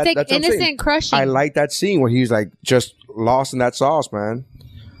love that. It's like that's what I'm saying. innocent crushing. I like that scene where he's like just lost in that sauce, man.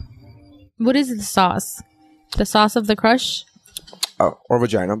 What is the sauce? The sauce of the crush? Oh, or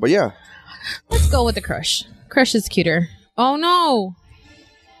vagina, but yeah. Let's go with the crush. Crush is cuter. Oh no.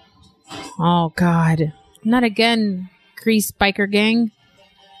 Oh God. Not again, Grease biker gang.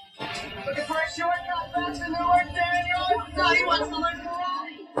 Looking for a shortcut back to Newark, Daniel? No, he wants to learn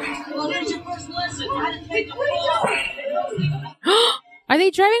karate. Well, here's your first lesson. How to take the ball. Are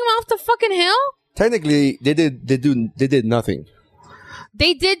they driving him off the fucking hill? Technically, they did nothing.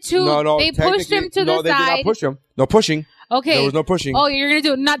 They did too. No, they pushed him to the No, they side. did not push him. No pushing. Okay. There was no pushing. Oh, you're gonna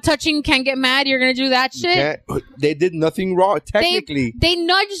do not touching, can't get mad. You're gonna do that shit. They did nothing wrong. Technically, they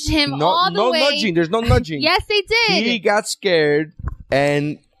nudged him all the way. No nudging. There's no nudging. Yes, they did. He got scared,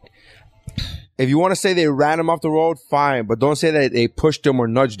 and if you want to say they ran him off the road, fine. But don't say that they pushed him or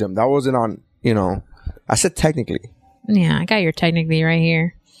nudged him. That wasn't on. You know, I said technically. Yeah, I got your technically right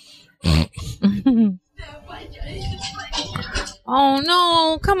here. Oh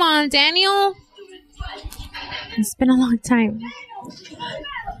no! Come on, Daniel. It's been a long time.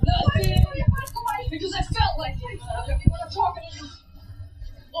 Because I felt like it. When I'm talking to you.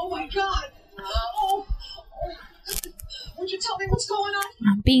 Oh my God. Oh. Would you tell me what's going on?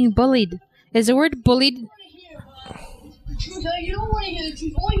 I'm being bullied. Is the word bullied? No, you don't want to hear the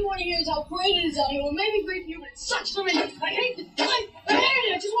truth. All you want to hear is how great it is out here. Well, maybe great for you, but it sucks for me. I hate the time. I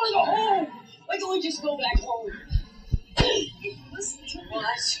hate it. I just want to go home. Why don't we just go back home? Listen to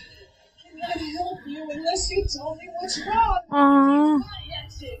us. I can't help you unless you tell me what's wrong. Aww.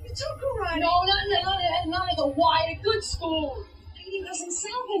 It's all karate. No, not at the Y, a good school. Eating doesn't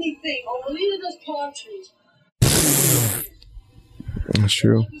sound anything. Oh, well, neither does palm trees. That's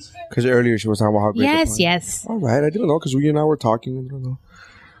true. Because earlier she was talking about how great. Yes. All right, I didn't know because we and I were talking. I don't know.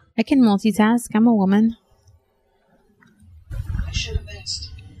 I can multitask. I'm a woman. I should have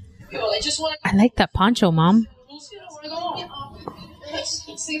asked. Well, I just want to. I like that poncho, Mom. Let's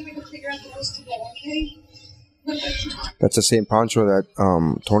see if we can figure out the rest together, okay? That's the same poncho that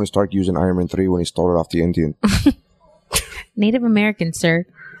Tony Stark used in Iron Man 3 when he stole it off the Indian. Native American, sir.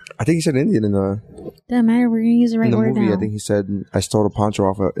 I think he said Indian in the Doesn't matter. We're gonna use the right in the word movie. now. I think he said I stole a poncho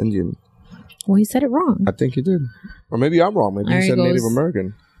off an Indian. Well, he said it wrong. I think he did, or maybe I'm wrong. Maybe There he he said Native goes.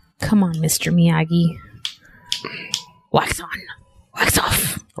 American. Come on, Mr. Miyagi. Wax on, wax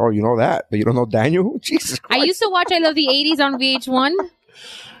off. Oh, you know that, but you don't know Daniel? Jesus Christ. I used to watch I Love the 80s on VH1.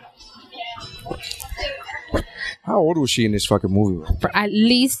 How old was she in this fucking movie? For at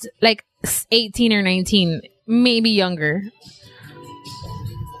least like 18 or 19, maybe younger.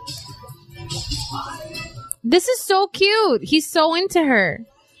 This is so cute. He's so into her.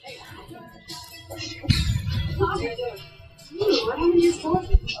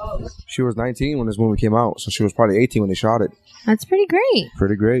 She was 19 when this movie came out, so she was probably 18 when they shot it. That's pretty great.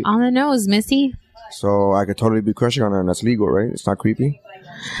 Pretty great. On the nose, Missy. So I could totally be crushing on her, and that's legal, right? It's not creepy.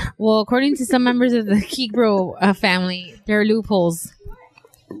 Well, according to some members of the Kegro family, there are loopholes.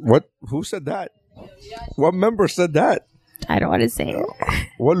 What? Who said that? What member said that? I don't want to say it.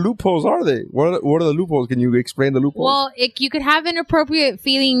 What loopholes are they? What are the loopholes? Can you explain the loopholes? Well, you could have inappropriate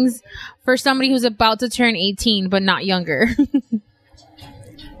feelings for somebody who's about to turn 18, but not younger.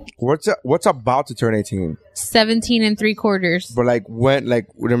 What's about to turn 18? 17 and 3/4. But like when, like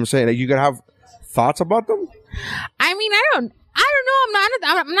what I'm saying, like you could have thoughts about them. I mean, I don't know.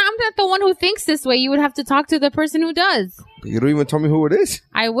 I'm not the one who thinks this way. You would have to talk to the person who does. You don't even tell me who it is.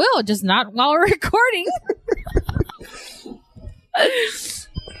 I will, just not while we're recording.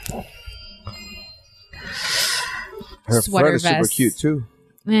 Her Sweater friend is super vest. cute too.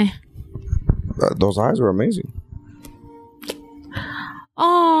 Those eyes were amazing.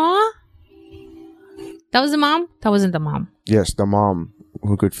 Aww. That was the mom? That wasn't the mom. Yes, the mom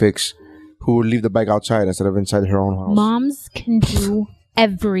who would leave the bag outside instead of inside her own house. Moms can do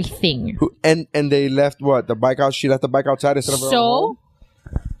everything. And they left what? The bike out? She left the bike outside instead of her own home?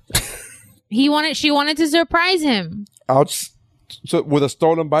 She wanted to surprise him. So with a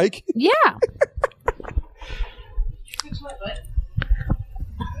stolen bike? Yeah.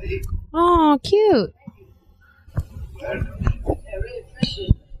 Oh, cute. I really appreciate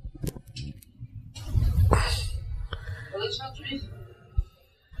it. Well, it's not reason.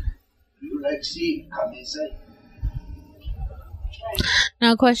 You like see, come inside.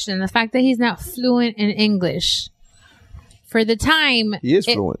 Now, question: the fact that he's not fluent in English for the time he is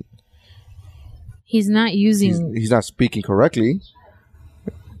fluent. He's not using. He's not speaking correctly.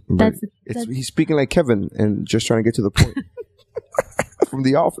 He's speaking like Kevin and just trying to get to the point. From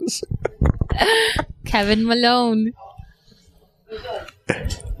The Office. Kevin Malone.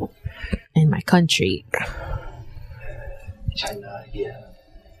 In my country. China here.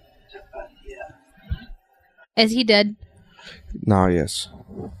 Japan here. Is he dead? No, yes.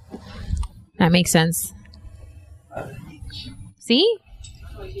 That makes sense. See?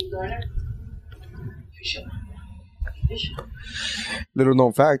 Little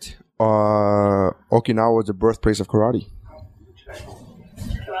known fact, Okinawa was the birthplace of karate.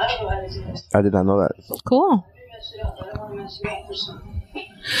 I did not know that. Cool.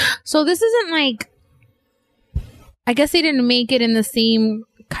 So this isn't like, I guess they didn't make it in the same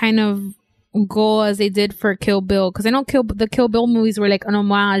kind of goal as they did for Kill Bill, because I know the Kill Bill movies were like an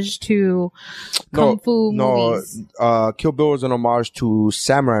homage to kung fu movies. Kill Bill was an homage to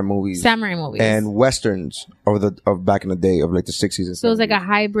samurai movies and westerns of back in the day of like the 60s and 70s. So it was like a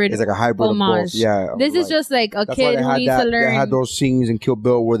hybrid. It's like a hybrid homage. Of both. Yeah. This is just like a kid who needs to learn. They had those scenes in Kill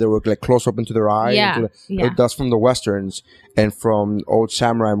Bill where they were like close up into their eye. Yeah. That's from the westerns and from old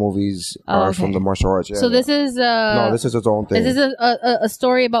samurai movies from the martial arts. Yeah, so this is this is its own thing. This is a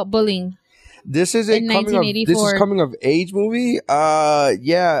story about bullying. This is coming of age movie.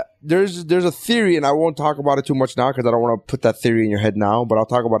 Yeah, there's a theory, and I won't talk about it too much now because I don't want to put that theory in your head now. But I'll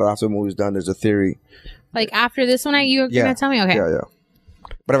talk about it after the movie's done. There's a theory. Like after this one, you're gonna tell me, okay? Yeah.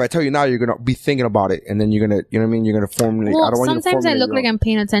 But if I tell you now, you're gonna be thinking about it, and then you're gonna, you know what I mean? You're gonna formulate. Well, I don't want sometimes I look like I'm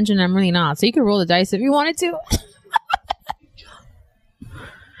paying attention, and I'm really not. So you can roll the dice if you wanted to.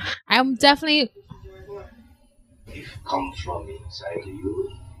 I'm definitely. Come from inside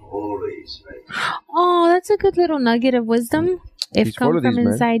you. Always right. Oh, that's a good little nugget of wisdom. If come from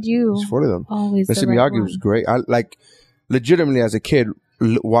inside you. He's full of them. Always. Mr. Miyagi was great. I like, legitimately as a kid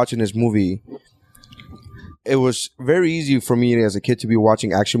watching this movie. It was very easy for me as a kid to be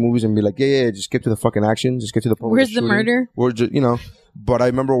watching action movies and be like, yeah, just get to the fucking action, just get to the point. Where's the murder? Or just, you know. But I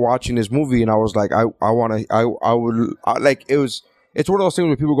remember watching this movie and I was like, it's one of those things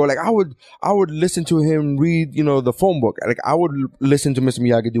where people go like, I would listen to him read, you know, the phone book. Like I would listen to Mr.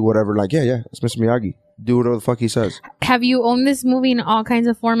 Miyagi do whatever. Like, yeah, it's Mr. Miyagi. Do whatever the fuck he says. Have you owned this movie in all kinds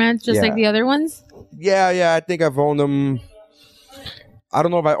of formats, just like the other ones? Yeah. I think I've owned them. I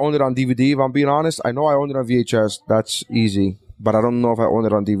don't know if I owned it on DVD, if I'm being honest. I know I owned it on VHS. That's easy. But I don't know if I owned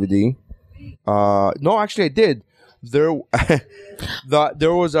it on DVD. No, actually I did. There was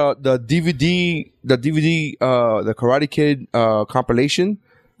the DVD, the Karate Kid compilation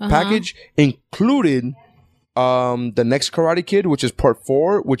package included the next Karate Kid, which is part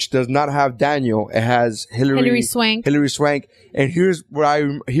 4, which does not have Daniel. It has Hilary Swank. And here's why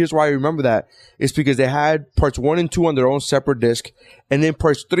I remember that. It's because they had parts 1 and 2 on their own separate disc, and then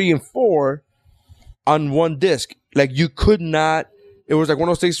parts 3 and 4 on one disc. Like you could not. It was like one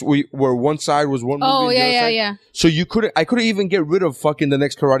of those things where one side was one movie. Oh, yeah. So I couldn't even get rid of fucking the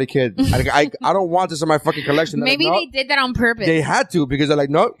next Karate Kid. I don't want this in my fucking collection. Maybe they did that on purpose. They had to, because they're like,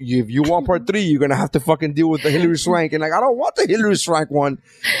 no, if you want part 3, you're going to have to fucking deal with the Hilary Swank. And like, I don't want the Hilary Swank one.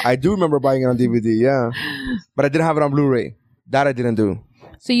 I do remember buying it on DVD, yeah. But I didn't have it on Blu-ray. That I didn't do.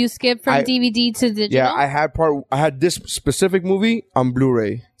 So you skipped from DVD to digital? Yeah, I had this specific movie on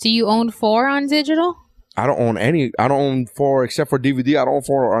Blu-ray. So you owned 4 on digital? I don't own any. I don't own 4 except for DVD. I don't own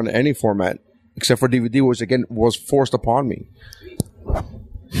 4 on any format except for DVD, which again was forced upon me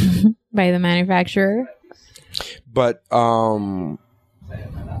by the manufacturer. But part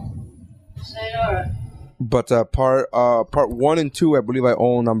 1 and 2, I believe I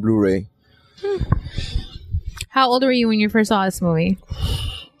own on Blu-ray. How old were you when you first saw this movie?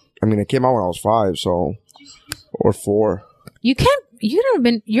 I mean, it came out when I was 5, or 4. You're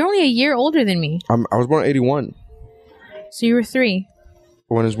only a year older than me. I was born in 81. So you were 3.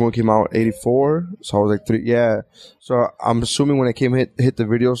 when this movie came out, 84. So I was like 3. Yeah. So I'm assuming when it hit the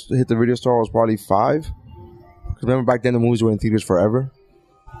video store, I was probably 5. 'Cause remember back then the movies were in theaters forever.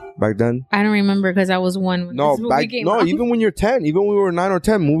 Back then. I don't remember because I was 1 when this movie came out. Even when you're 10, even when we were 9 or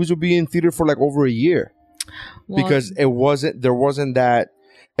 10, movies would be in theater for like over a year. Well, because there wasn't that.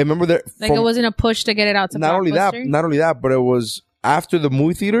 I remember that. Like it wasn't a push to get it out to not only that, but it was after the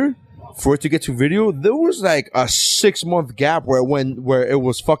movie theater for it to get to video. There was like a 6-month gap where it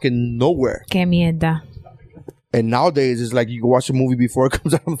was fucking nowhere. Que mierda. And nowadays it's like you can watch a movie before it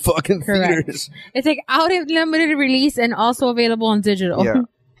comes out in fucking theaters. It's like out of limited release and also available on digital. Yeah.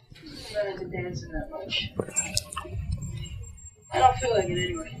 I don't feel like it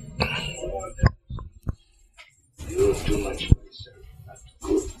anyway. You look too much for yourself.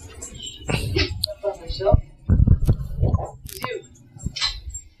 About myself? It's you.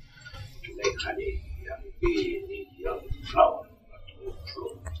 To make honey, young bee need young flower.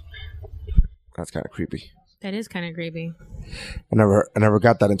 That's kind of creepy. That is kind of creepy. I never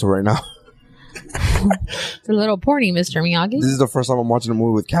got that until right now. It's a little porny, Mr. Miyagi. This is the first time I'm watching a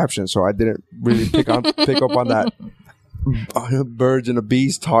movie with captions, so I didn't really pick up on that birds and the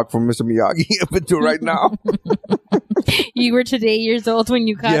bees talk from Mr. Miyagi up until right now. You were today years old when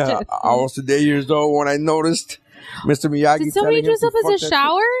you caught it. I was today years old when I noticed Mr. Miyagi. Did somebody dress up as a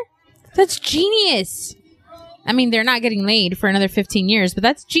shower? That's genius. I mean, they're not getting laid for another 15 years, but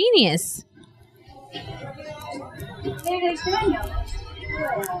that's genius. Hey, there's Daniel.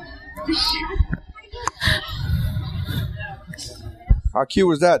 How cute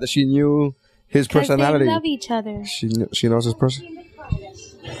was that she knew his personality? They love each other. She knows his person.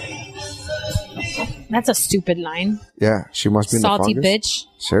 That's a stupid line. Yeah, she must be in Salty the fungus. bitch.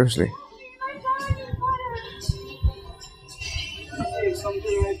 Seriously.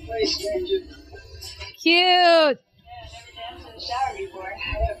 Cute. Shower before. I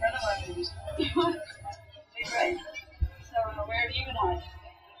had a friend of mine who's big red. So where have you been hiding?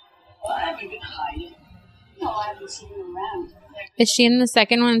 Well, I haven't been hiding. No, I haven't seen you around. Is she in the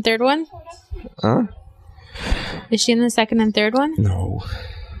second one and third one? Huh? Is she in the second and third one? No.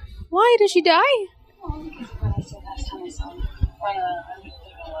 Why? Did she die? Oh, because what I said last time I saw you. I didn't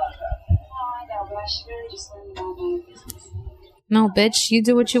think a lot about it. Oh, I know, but I should really just learn about my business. No, bitch. You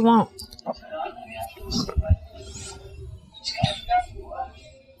do what you want.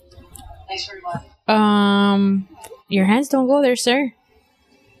 Thanks for reminding. Your hands don't go there, sir.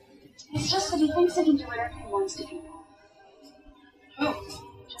 It's just that he thinks he can do whatever he wants to do. Who?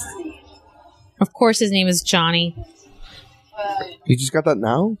 Johnny. Of course his name is Johnny. You just got that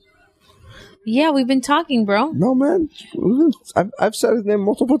now? Yeah, we've been talking, bro. No, man. I've said his name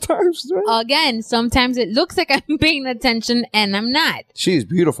multiple times. Right? Again, sometimes it looks like I'm paying attention and I'm not. She's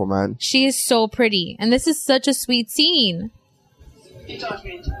beautiful, man. She is so pretty. And this is such a sweet scene. You talked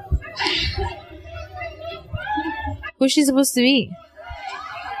me into Who's she supposed to be?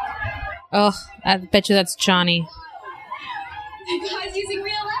 Oh, I bet you that's Johnny. The guy's using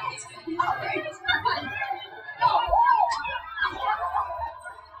real legs.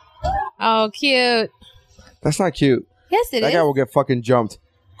 Oh, cute. That's not cute. Yes, it is. That guy will get fucking jumped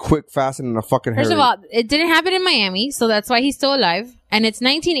quick, fast, and in a fucking hurry. First of all, it didn't happen in Miami, so that's why he's still alive. And it's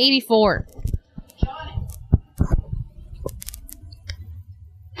 1984.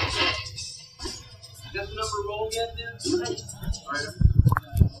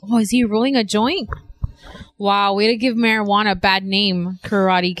 Oh, is he rolling a joint? Wow, way to give marijuana a bad name,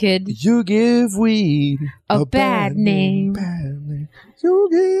 Karate Kid. You give weed a bad name. Bad name. You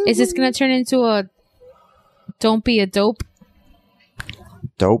give Is this going to turn into a Don't Be a Dope?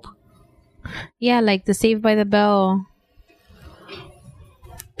 Dope? Yeah, like the Saved by the Bell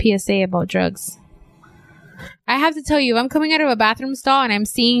PSA about drugs. I have to tell you, if I'm coming out of a bathroom stall and I'm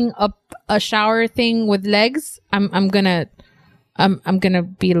seeing a shower thing with legs, I'm gonna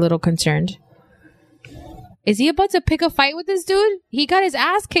be a little concerned. Is he about to pick a fight with this dude? He got his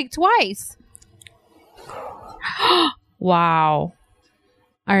ass kicked twice. Wow.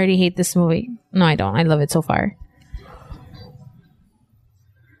 I already hate this movie. No, I don't. I love it so far.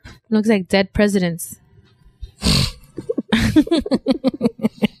 Looks like dead presidents.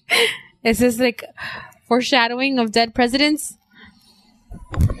 Is this like foreshadowing of dead presidents?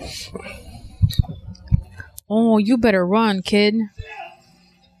 Oh, you better run, kid.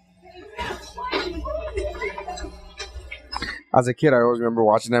 As a kid, I always remember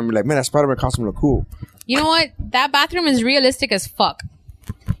watching them and be like, man, that Spider-Man costume look cool. You know what? That bathroom is realistic as fuck.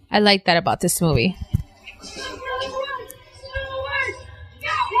 I like that about this movie.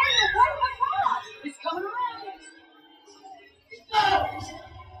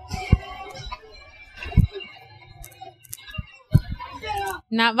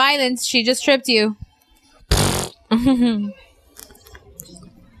 Not violence. She just tripped you.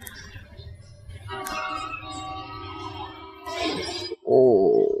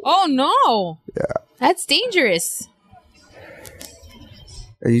 Oh no. Yeah. That's dangerous.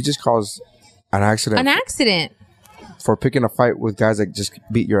 You just caused an accident. An accident. For picking a fight with guys that just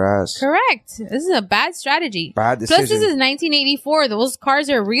beat your ass. Correct. This is a bad strategy. Bad decision. Plus, this is 1984. Those cars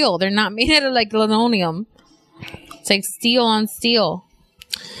are real. They're not made out of like linoleum. It's like steel on steel.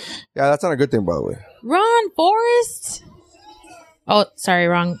 Yeah, that's not a good thing, by the way. Run, Forrest. Oh, sorry,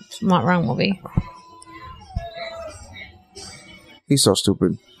 wrong movie. He's so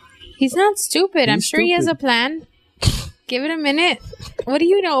stupid. He's not stupid. I'm He's sure he has a stupid. plan. Give it a minute. What do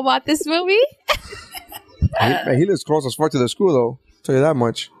you know about this movie? He lives close as fuck to the school, though. Tell you that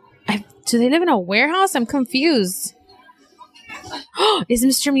much. Do they live in a warehouse? I'm confused. Is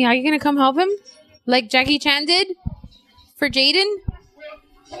Mr. Miyagi gonna come help him? Like Jackie Chan did? For Jaden?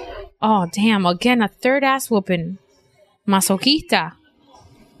 Oh, damn. Again, a third ass whooping. Masoquista.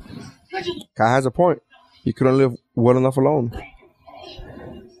 Guy has a point. You couldn't live well enough alone.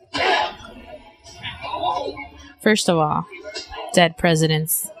 First of all, dead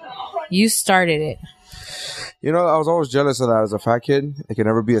presidents. You started it. You know, I was always jealous of that as a fat kid. I could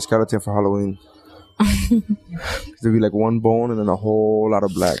never be a skeleton for Halloween. There'd be like one bone and then a whole lot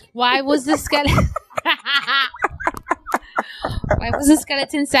of black. Why was the skeleton... Why was the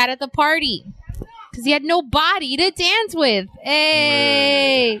skeleton sad at the party? Because he had no body to dance with.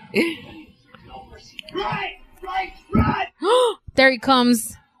 Hey! There he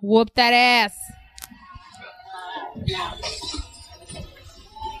comes. Whoop that ass.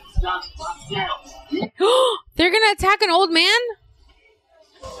 They're gonna attack an old man?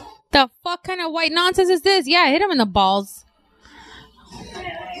 The fuck kind of white nonsense is this? Yeah, hit him in the balls.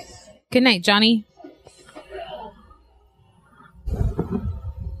 Good night, Johnny.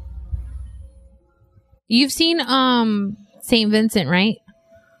 You've seen St. Vincent, right?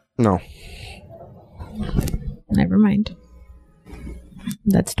 No. Never mind.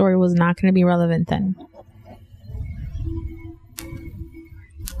 That story was not going to be relevant then.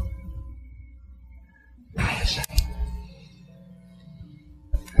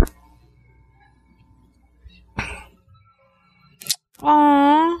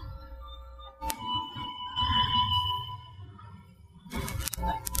 Aww.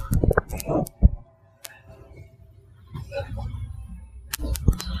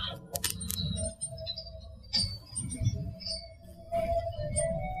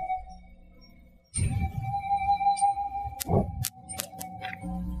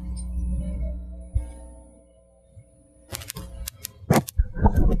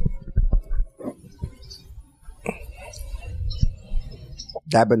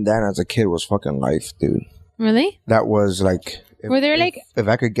 That bandana as a kid was fucking life, dude. Really? That was like... Were there like... If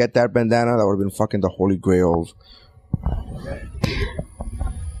I could get that bandana, that would have been fucking the holy grail.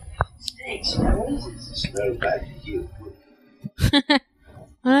 Thanks. What is it? It's very bad to you.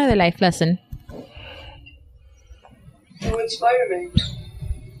 Another life lesson. Oh, it's Spider-Man.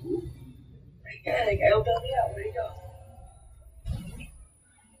 Mechanic, help me out. Where'd he go?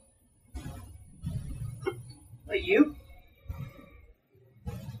 But you?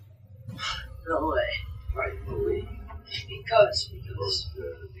 No way. Right, no way. Because. Because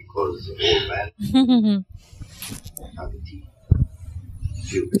the old man have the teeth.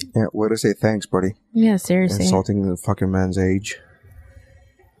 Yeah, way to say thanks, buddy. Yeah, seriously. Insulting the fucking man's age.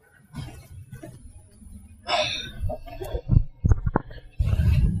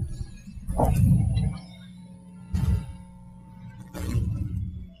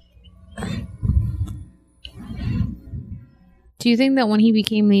 Do you think that when he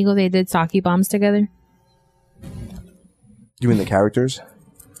became legal, they did sake bombs together? You mean the characters?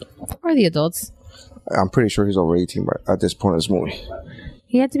 Or the adults? I'm pretty sure he's over 18 at this point in this movie.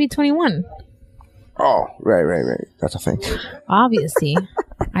 He had to be 21. Oh, right. That's a thing. Obviously.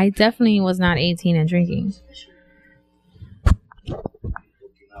 I definitely was not 18 and drinking.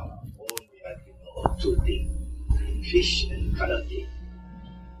 Two things: fish and karate.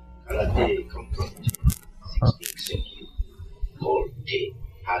 Karate comes from 16th century, called te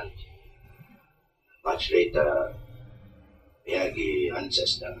harite. Much later, Miyagi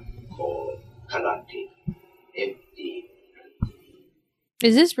ancestor called karate, empty.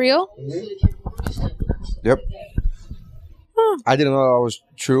 Is this real? Yep. I didn't know that was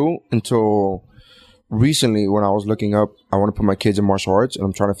true until recently when I was looking up. I want to put my kids in martial arts, and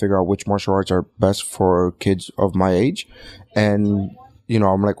I'm trying to figure out which martial arts are best for kids of my age. And, you know,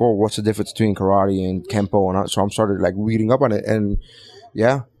 I'm like, oh, what's the difference between karate and kempo? And so I'm started like reading up on it. And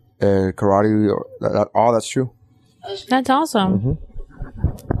yeah, karate, all that's true. That's awesome. Mm-hmm.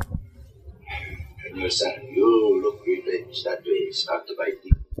 Your son, you look revenge that way. Start to bite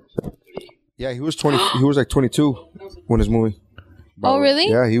deep. Yeah, he was 20. He was like 22 when his movie. Oh, really?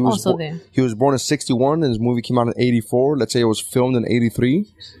 Yeah, he was. Also there. He was born in 61, and his movie came out in 84. Let's say it was filmed in 83.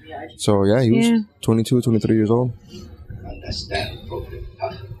 So yeah, he was 22, 23 years old. Understand problem,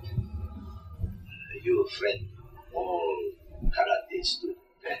 huh? You friend all karate student,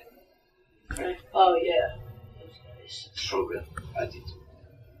 eh? Oh, yeah. Program attitude.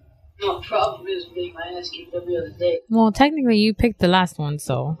 No problem is getting my ass kicked every other day. Well, technically, you picked the last one,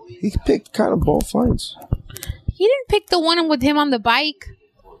 so. He picked kind of both fights. He didn't pick the one with him on the bike.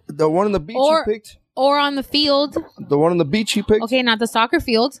 The one on the beach Or- he picked. Or on the field. The one on the beach he picked. Okay, not the soccer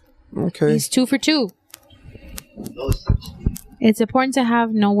field. Okay. He's 2 for 2. No such thing. It's important to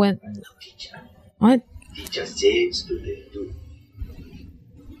have no win. What? Teacher says student do.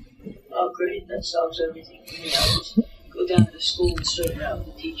 Oh, great. That solves everything for me. I'll just go down to the school and straighten out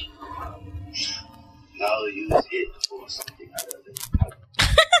the teacher. Now use it for something other than I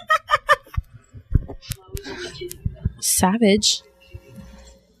was only kidding. Savage.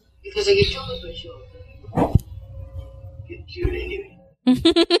 Because I get killed if I show up. get killed anyway.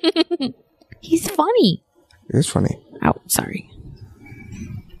 He's funny. It's funny. Oh, sorry.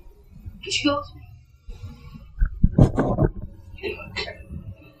 Did you go with me?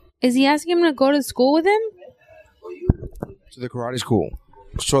 Is he asking him to go to school with him? To the karate school.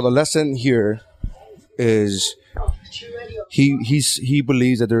 So the lesson here is he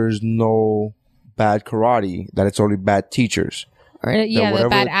believes that there is no bad karate, that it's only bad teachers. Yeah, the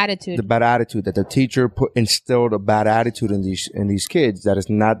bad attitude. The bad attitude that the teacher instilled a bad attitude in these kids. That it's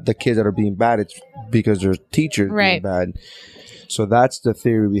not the kids that are being bad; it's because their teachers being bad. So that's the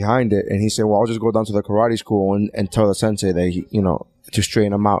theory behind it. And he said, "Well, I'll just go down to the karate school and tell the sensei that he, to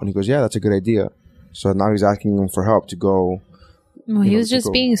straighten him out." And he goes, "Yeah, that's a good idea." So now he's asking him for help to go. Well, he was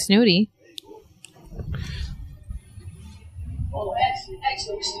just being snooty. Oh,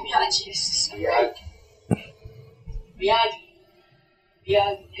 excellent, Mr. Miyagi. This is great. Miyagi.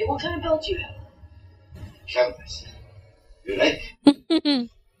 Hey, what kind of belt do you have? Canvas. You like?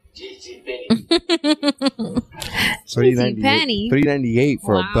 JC Penny. $398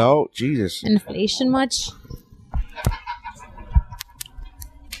 for a belt. Jesus. Inflation much?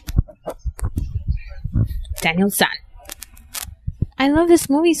 Daniel's son. I love this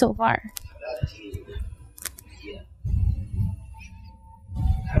movie so far.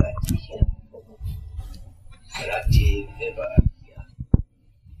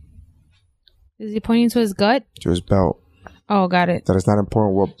 Is he pointing to his gut? To his belt. Oh, got it. That it's not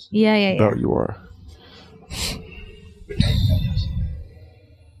important what belt you are.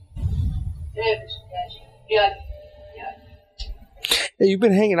 Hey, you've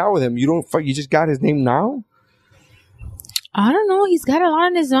been hanging out with him. You just got his name now? I don't know. He's got a lot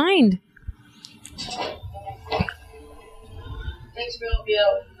on his mind. Thanks for helping me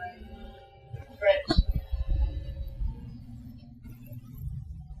out with my friends.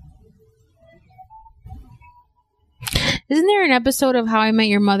 Isn't there an episode of How I Met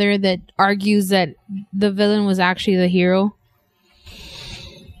Your Mother that argues that the villain was actually the hero?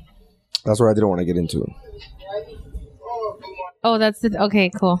 That's what I didn't want to get into. Oh, that's the... Okay,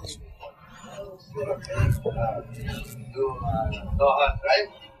 cool.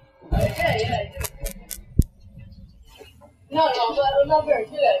 Yeah. No, I'm not very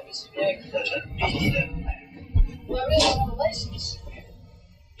good at it, Mr. Big. Well, I really don't have a license.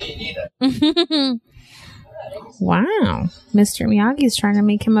 Wow. Mr. Miyagi's trying to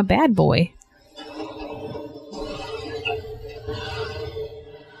make him a bad boy.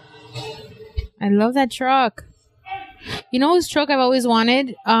 I love that truck. You know whose truck I've always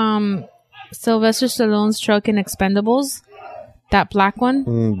wanted? Sylvester Stallone's truck in Expendables. That black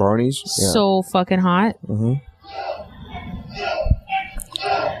one. Barney's. Yeah. So fucking hot. Mm-hmm.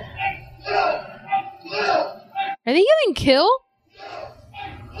 Are they giving kill?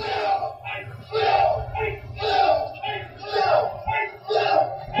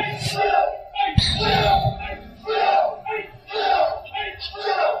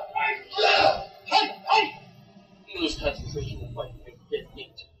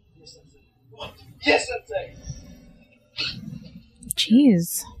 Yes, Sensei.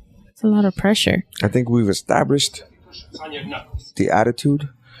 Jeez. It's a lot of pressure. I think we've established the attitude.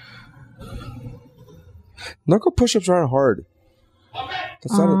 Knuckle push-ups aren't hard.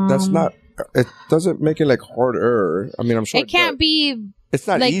 That's not. It doesn't make it like harder. I mean, I'm sure it can't be. It's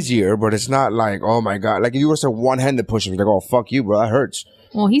not like, easier, but it's not like, oh my god. Like if you were to say one-handed push-ups, you're like, oh fuck you, bro, that hurts.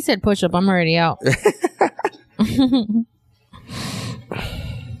 Well, he said push-up. I'm already out.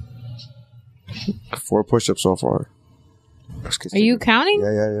 4 push-ups so far. Are you counting?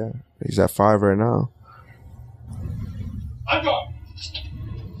 Yeah. He's at 5 right now. I'm going.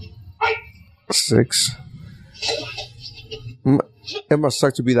 6. It must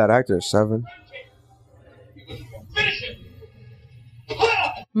suck to be that actor. 7.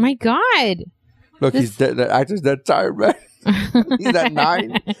 My God. Look, he's dead. That actor's dead tired, man. He's at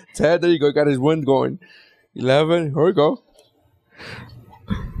 9. 10. There you go. Got his wind going. 11. Here we go.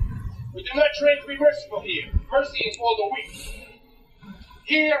 We do not train to be merciful here. Mercy is for the weak.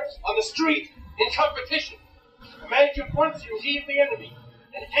 Here, on the street, in competition, a man confronts you, he is the enemy.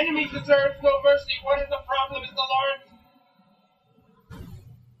 An enemy deserves no mercy. What is the problem, Mr. Lawrence?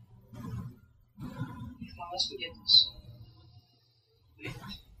 Now let's forget this. Wait.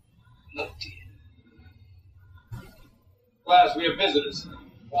 Look, dear. Class, we have visitors.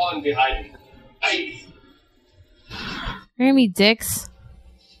 One behind me. Hey! They're gonna be dicks.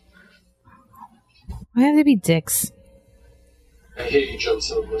 Why have they be dicks? I hear you jumped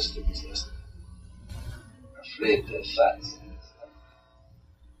some of my students yesterday. Afraid they're fast.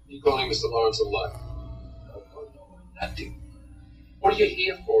 You calling Mr. Lawrence a liar? No, nothing. What are you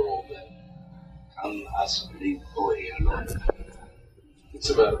here for, old man? Come ask the boy alone. What's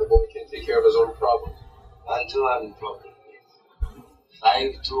the matter? The boy can't take care of his own problems. 1-to-1 problem.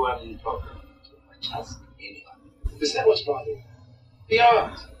 5-to-1 problem. Too much ask anyone. Is that what's bothering you? The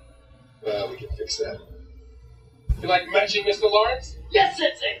odds. Well, we can fix that. You like matching, Mr. Lawrence? Yes,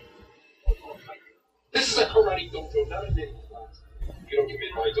 Sensei! This is a karate dojo, not a knitting class. You don't come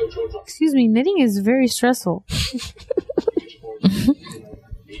in my dojo drunk. Excuse me, knitting is very stressful.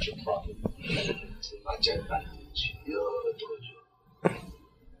 Major problem. Too much advantage. Your dojo.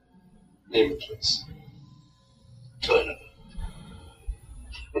 Name it, please. Tournament.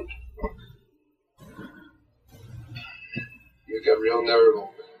 You got real nerve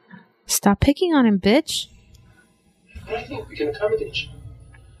over there. Stop picking on him, bitch. But I think we can accommodate you.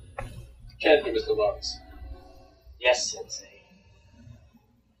 Can't we, Mr. Lawrence? Yes, Sensei.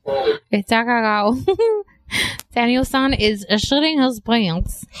 Well, Está cagado. Daniel-san is shooting his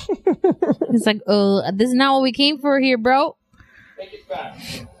pants. He's like, this is not what we came for here, bro. make it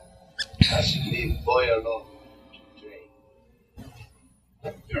fast. I should leave boy alone to train.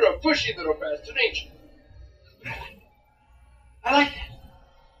 You're a pushy little bastard, ain't you? I like that.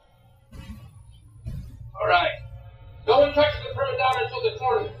 All right. No one touches the Paradon until the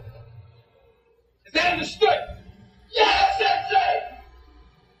tournament. Is that understood? Yes, Sensei!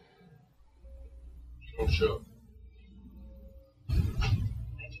 Oh, sure.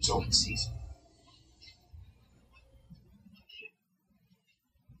 It's open season.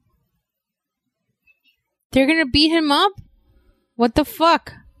 They're gonna beat him up? What the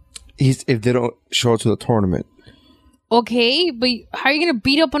fuck? If they don't show up to the tournament. Okay, but how are you gonna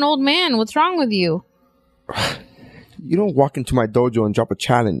beat up an old man? What's wrong with you? You don't walk into my dojo and drop a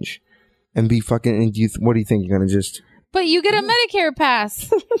challenge and be fucking. And what do you think? You're gonna just. But you get a Medicare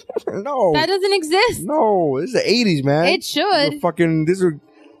pass. No. That doesn't exist. No, this is the 80s, man. It should.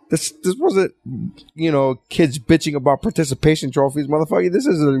 This wasn't, kids bitching about participation trophies, motherfucker. This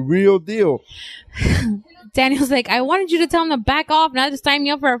is a real deal. Daniel's like, I wanted you to tell him to back off, not to sign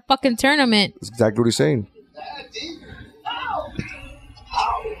me up for a fucking tournament. That's exactly what he's saying. Ow!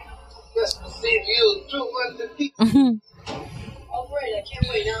 Ow! Must have saved you 200 people. Oh, great. I can't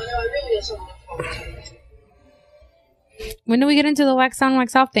wait. Now I really have something to look forward to. When do we get into the wax on,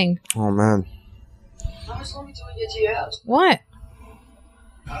 wax off thing? Oh, man. How much longer till we get to your house? What?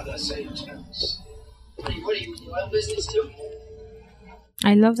 Other same chance. What are you in your own business too?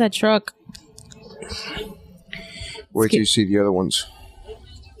 I love that truck. Wait till you see the other ones.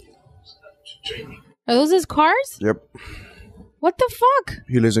 Are those his cars? Yep. What the fuck?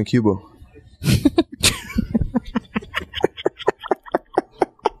 He lives in Cuba.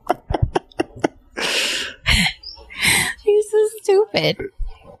 He's so stupid.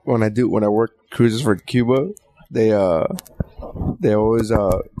 When I work cruises for Cuba, they always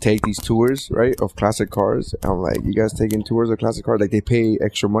take these tours, right, of classic cars. And I'm like, you guys taking tours of classic cars? Like, they pay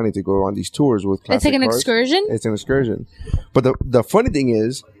extra money to go on these tours with classic It's like an cars. excursion? It's an excursion. But the funny thing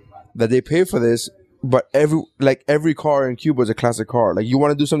is that they pay for this, but every car in Cuba is a classic car. Like, you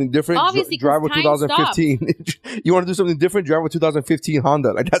want to do something different? Obviously, drive with time 2015. You want to do something different? Drive with 2015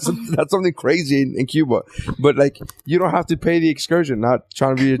 Honda. Like, that's something crazy in Cuba. But like, you don't have to pay the excursion. Not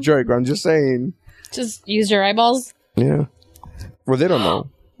trying to be a jerk. I'm just saying. Just use your eyeballs. Yeah. Well, they don't know.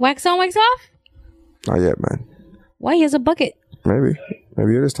 Wax on, wax off? Not yet, man. Why? He has a bucket. Maybe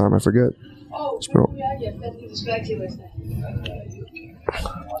it is time. I forget. Oh, Spell. yeah, I forgot to distract you last night.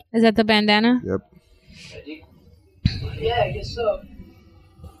 Is that the bandana? Yep. Yeah, I guess so.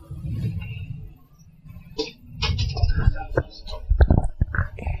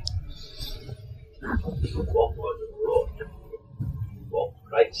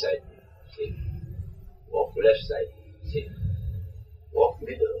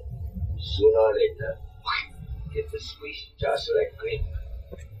 Sooner or later, get the squish just like grape.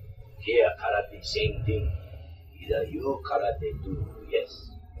 Here, karate, same thing. Either you karate do yes,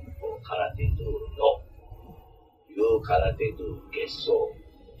 or karate do no. You karate do guess so.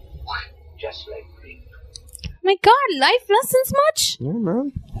 Just like grape. My God, life lessons much? Yeah,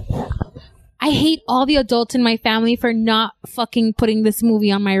 man. I hate all the adults in my family for not fucking putting this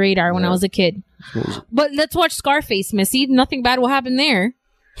movie on my radar when I was a kid. But let's watch Scarface, Missy. Nothing bad will happen there.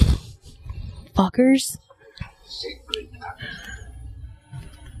 Fuckers. Sacred act.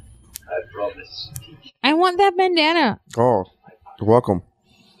 I promise. I want that bandana. Oh, you're welcome.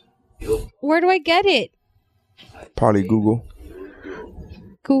 Where do I get it? Probably Google.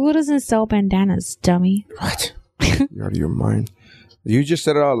 Google doesn't sell bandanas, dummy. What? You're out of your mind. You just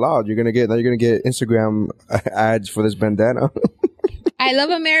said it out loud. You're gonna get Instagram ads for this bandana. I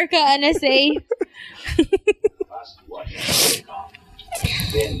love America, NSA.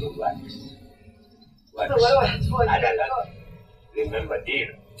 Then the wax. Remember, dear,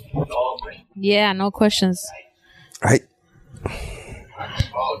 no question. Yeah, no questions. Right.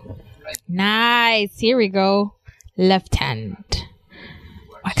 Nice. Here we go. Left hand.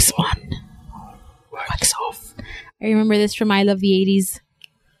 Wax on. Wax off. I remember this from I Love the 80s.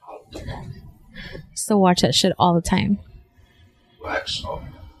 Still watch that shit all the time. Wax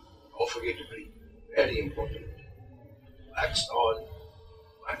on. Don't forget to breathe. Very important. Wax on.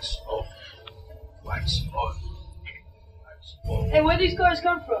 Wax off. Wax on. Wax off. Hey, where these cars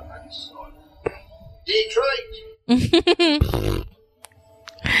come from? Wax on. Detroit.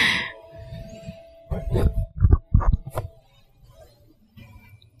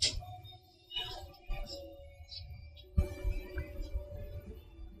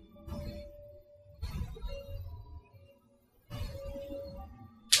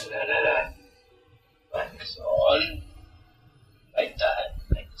 Wax on. Like that.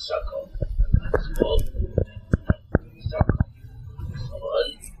 Like a circle. Wax off. Circle. Wax on.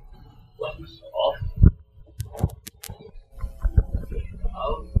 Wax off.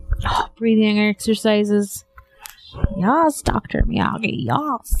 Oh, breathing exercises. Yes, Dr. Miyagi.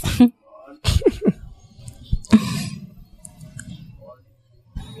 Yes.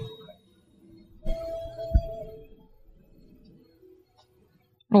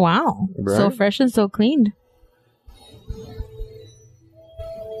 Wow. Right? So fresh and so clean.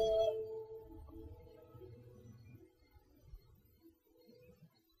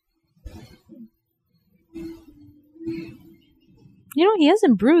 You know, he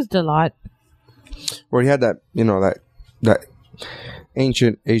hasn't bruised a lot. Where he had that, that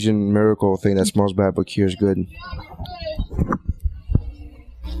ancient Asian miracle thing that smells bad but cures good.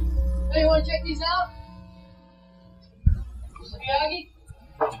 Hey, you want to check these out? Mr. Miyagi?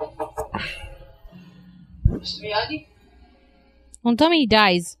 Mr. Miyagi? Don't tell me he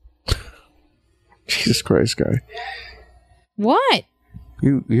dies. Jesus Christ, guy. What?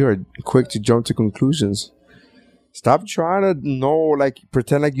 You are quick to jump to conclusions. Stop trying to know,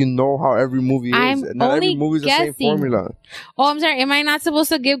 pretend like you know how every movie is. I'm Not only every movie is the same guessing. formula. Oh, I'm sorry. Am I not supposed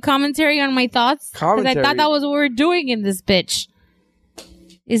to give commentary on my thoughts? Because I Commentary? thought that was what we were doing in this bitch.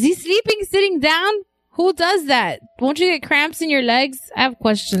 Is he sleeping sitting down? Who does that? Won't you get cramps in your legs? I have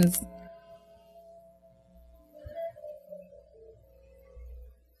questions.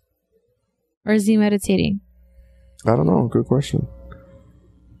 Or is he meditating? I don't know. Good question.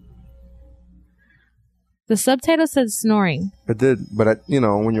 The subtitle said snoring. It did, but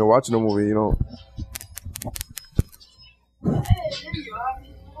when you're watching a movie, Hey, there you are.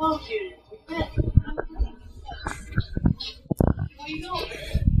 Hello, kid. Where you going?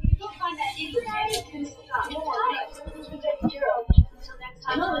 Go find that idiot. He's gonna stop. Don't worry. We'll take care of him. Until next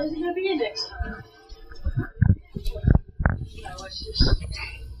time. No, there's gonna be a next time. Now, what's this?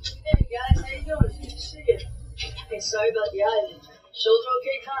 Hey, guys. How you doing? It's good to see you. Hey, sorry about the island. Shoulder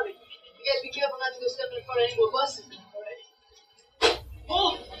okay, Tommy? You guys be careful not to go step in front of any more buses. All right?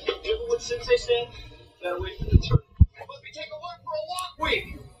 Oh! Remember what Sensei said? Gotta wait for the turn. Must be taking a walk for a walk week!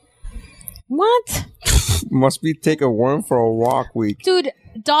 What? must be take a worm for a walk week. Dude,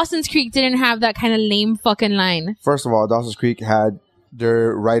 Dawson's Creek didn't have that kind of lame fucking line. First of all, Dawson's Creek had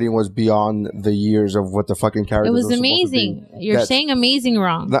their writing was beyond the years of what the fucking characters It was were supposed to amazing. be. You're saying amazing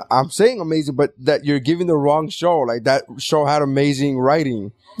wrong. I'm saying amazing, but that you're giving the wrong show. Like that show had amazing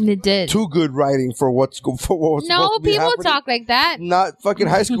writing. It did. Too good writing for what was No, supposed to be people happening. talk like that. Not fucking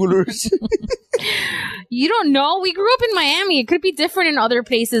high schoolers. You don't know. We grew up in Miami. It could be different in other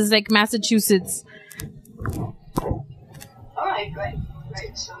places like Massachusetts. All right, great.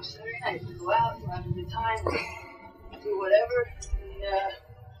 Great. So Saturday night, we go out, we're having a good time, do whatever.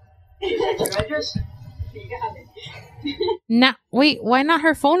 And, is that your address? You got it. Wait, why not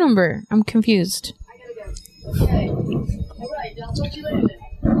her phone number? I'm confused. I gotta go. Okay. All right, I'll talk to you later then.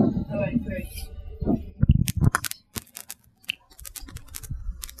 All right, great.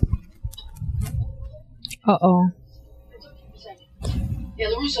 Uh-oh. Yeah,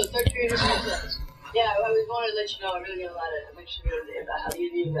 LaRusso, third period history class. Yeah, I wanted to let you know I really got a lot of information today about how the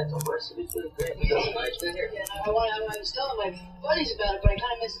Indian got the horse. It was really great. Yeah, I was telling my buddies about it, but I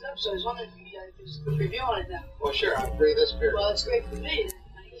kind of messed it up, so I was wondering if you could just put a review on it now. Well, sure, I'm free this period. Well, it's great for me.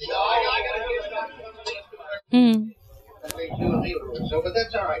 No, I gotta give it up. That made you a leader, so, but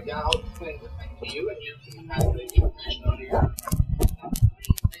that's all right. Now I'll explain the thing to you, and you can have the information on here.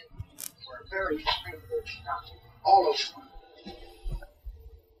 We're very all over.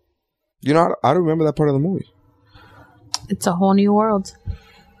 You know, I don't remember that part of the movie. It's a whole new world.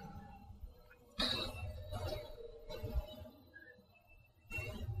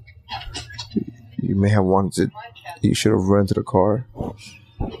 You may have wanted it. You should have rented a car.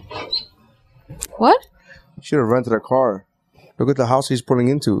 What? You should have rented a car. Look at the house he's pulling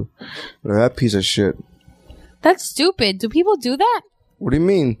into. Look at that piece of shit. That's stupid. Do people do that? What do you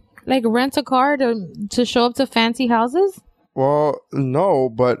mean? Like rent a car to show up to fancy houses? Well, no,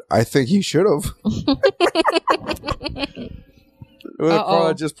 but I think he should have. Look at the car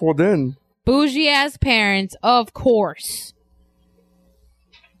that just pulled in. Bougie ass parents, of course.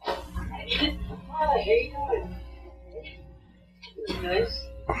 Hi, how you doing? Nice.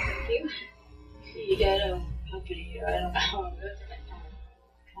 Thank you. You got a company here. I don't know.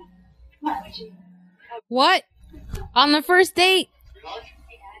 Come on, What? On the first date?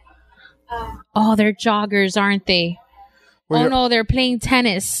 Oh, they're joggers, aren't they? Well, oh no, they're playing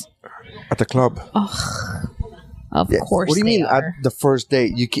tennis. At the club. Ugh. Of course What do you they mean are. at the first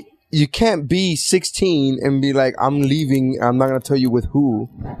date? You can't be 16 and be like, I'm leaving. I'm not going to tell you with who.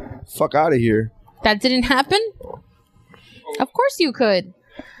 Fuck out of here. That didn't happen? Of course you could.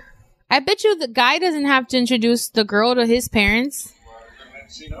 I bet you the guy doesn't have to introduce the girl to his parents.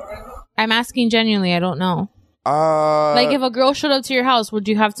 I'm asking genuinely. I don't know. Like if a girl showed up to your house, would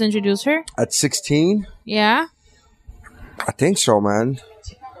you have to introduce her? At 16? Yeah? I think so, man.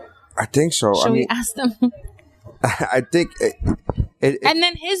 I think so. Should we ask them? I think and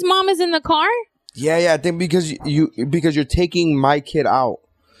then his mom is in the car? Yeah. I think because you're taking my kid out.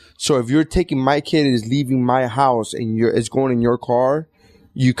 So if you're taking my kid and is leaving my house and it's going in your car,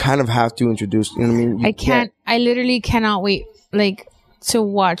 you kind of have to introduce. You know what I mean? You I can't. I literally cannot wait. Like to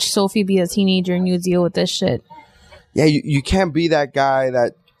watch Sophie be a teenager and you deal with this shit. Yeah, you can't be that guy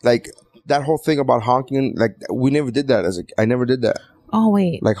that like that whole thing about honking. Like we never did that I never did that. Oh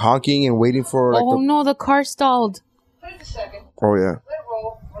wait. Like honking and waiting for like. Oh no, the car stalled. Wait a second. Oh yeah. Let it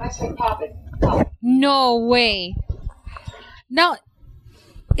roll. When I say pop it, pop it. No way. Now,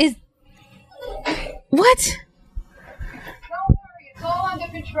 what? Don't worry, it's all under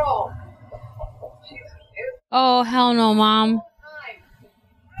control. Oh hell no, Mom.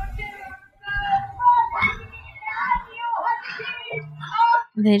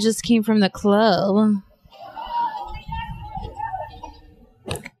 They just came from the club.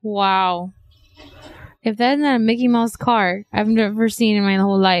 Wow. If that's not a Mickey Mouse car I've never seen in my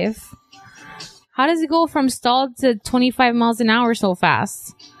whole life. How does it go from stalled to 25 miles an hour so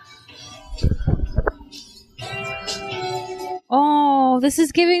fast? Oh, this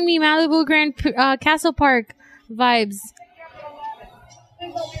is giving me Malibu Grand Castle Park vibes.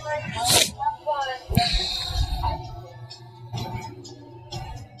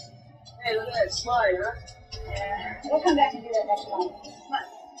 Hey, look at that slide, huh? Yeah. We'll come back and do that next time. Come on.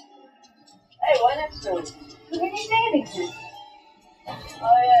 Hey, why next to it? Look at these bathing suits.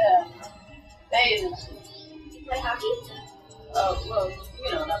 Oh, yeah. Bathing suits. Play hockey? Oh,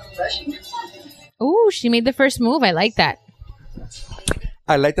 well, not professional. Ooh, she made the first move. I like that.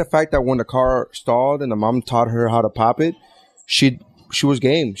 I like the fact that when the car stalled and the mom taught her how to pop it, she was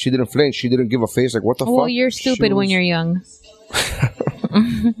game. She didn't flinch. She didn't give a face like, what the fuck? Well, you're stupid when you're young.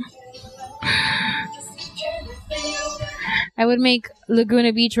 I would make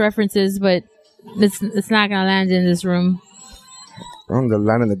Laguna Beach references, but it's not gonna land in this room. I'm gonna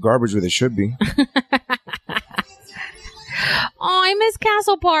land in the garbage where they should be. Oh, I miss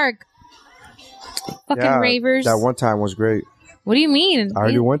Castle Park. Fucking ravers. That one time was great. What do you mean? I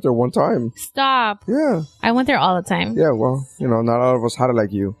already went there one time. Stop. Yeah. I went there all the time. Yeah, well, not all of us had it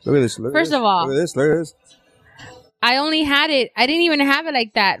like you. Look at this. First of all, look at this. I only had it. I didn't even have it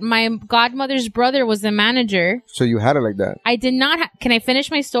like that. My godmother's brother was the manager. So you had it like that? I did not. Can I finish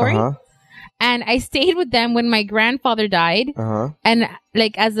my story? Uh-huh. And I stayed with them when my grandfather died. Uh-huh. And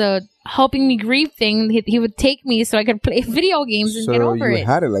like as a helping me grieve thing, he would take me so I could play video games and get over it. So you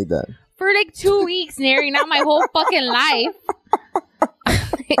had it like that? For like 2 weeks, narrating out my whole fucking life.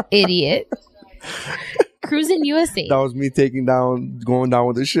 Idiot. Cruising USA. That was me going down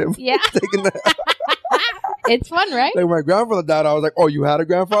with the ship. Yeah. It's fun, right? Like my grandfather died, I was like, oh, you had a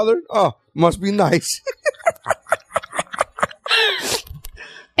grandfather? Oh, must be nice.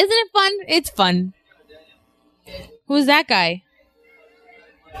 Isn't it fun? It's fun. Who's that guy?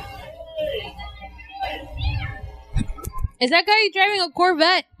 Is that guy driving a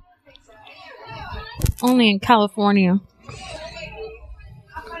Corvette? Only in California.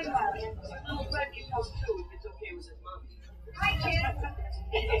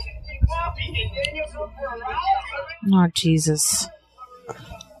 Oh, Jesus.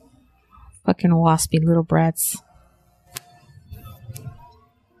 Fucking waspy little brats.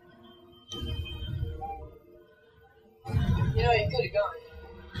 You know, you could have gone.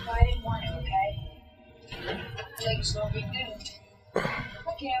 I didn't want to, okay? Like, it's no big deal.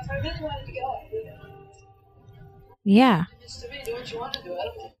 Okay, if I really wanted to go, I would have. Yeah. It's to me, do what you want to do. I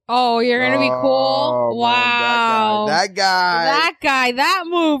don't care. Oh, you're going to be cool? Wow. Man, that guy. That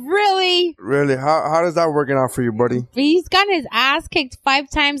move. Really? Really? How does that working out for you, buddy? He's gotten his ass kicked 5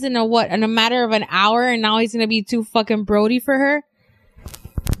 times in a matter of an hour, and now he's going to be too fucking Brody for her?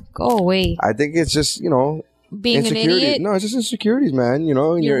 Go away. I think it's just, Being an idiot? No, it's just insecurities, man.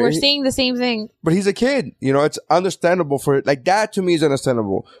 We're saying the same thing. But he's a kid. It's understandable for it. Like that to me is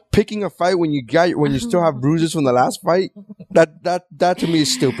understandable. Picking a fight when you still have bruises from the last fight, that to me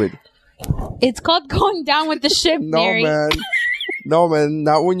is stupid. It's called going down with the ship, Mary. No, man.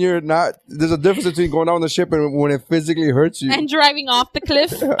 Not when you're not. There's a difference between going down on the ship and when it physically hurts you. And driving off the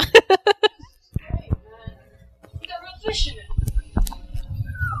cliff. You got real fish in it.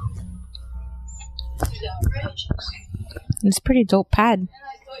 It's outrageous. It's a pretty dope pad. And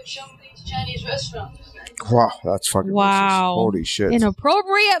I thought Shumping's Chinese restaurant. Wow, that's fucking wow. Racist. Holy shit.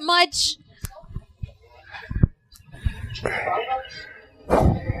 Inappropriate much.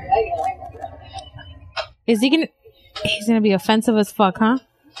 He's gonna be offensive as fuck, huh?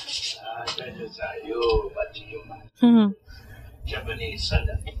 Japanese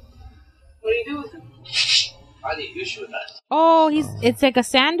Sunday. What do you do with him? Honey, you should not. Oh, it's like a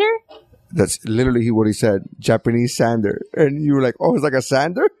sander? That's literally what he said. Japanese sander. And you were like, oh, it's like a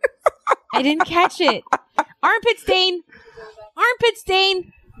sander? I didn't catch it. Armpit stain. Armpit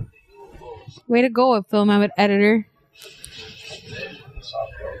stain. Way to go, film editor.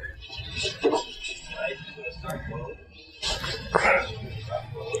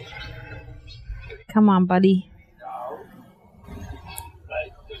 Come on, buddy.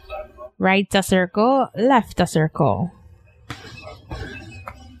 Right a circle, left a circle.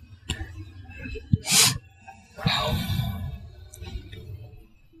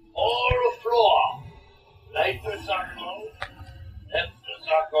 All floor. Right a circle, left a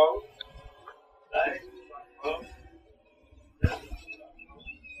circle, right a circle.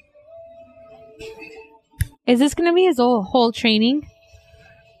 Is this going to be his whole training?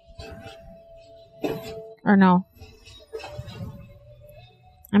 Or no?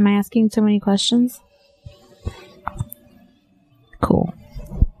 Am I asking too many questions? Cool.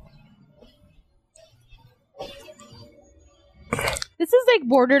 This is like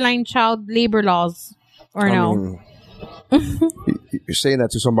borderline child labor laws, or no? You're saying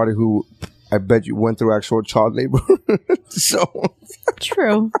that to somebody who I bet you went through actual child labor. So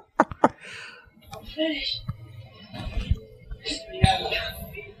true. I'm finished.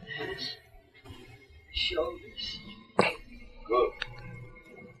 Shoulders. Good.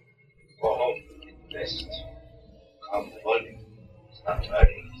 Go home. Rest. Come morning. It's not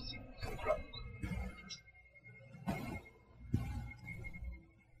very easy to drop.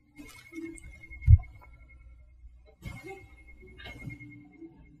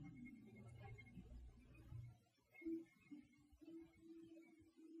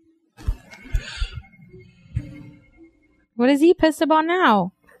 What is he pissed about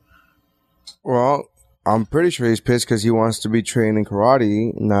now? Well, I'm pretty sure he's pissed because he wants to be trained in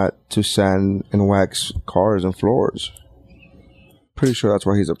karate, not to sand and wax cars and floors. Pretty sure that's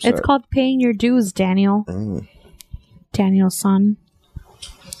why he's upset. It's called paying your dues, Daniel. Daniel's son.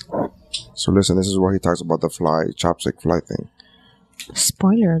 So listen, this is where he talks about the chopstick fly thing.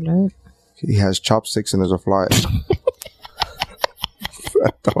 Spoiler alert. He has chopsticks and there's a fly.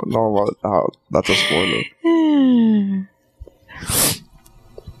 I don't know about how that's a spoiler.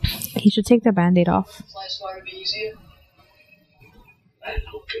 He should take the Band-Aid off. Fly's far to be easier. Man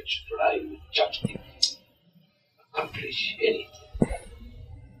who can fly with chopstick accomplish anything.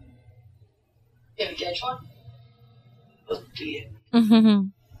 You ever catch one? Not yet. Mm-hmm.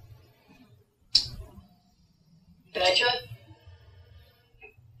 Can I try?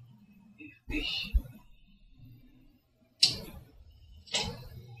 Fish.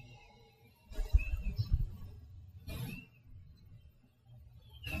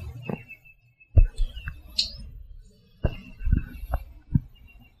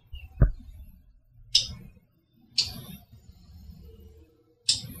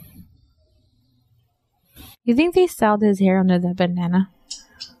 You think they styled his hair under the bandana?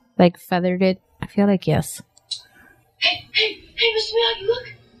 Like feathered it? I feel like yes. Hey, Mr. Miyagi, look.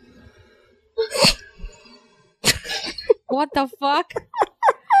 What the fuck?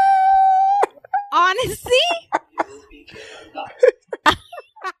 Honestly?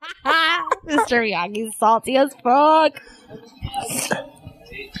 Mr. Miyagi's salty as fuck.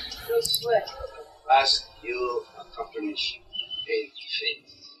 No sweat. Last, you accomplish a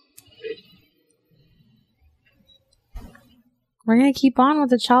defense. We're gonna keep on with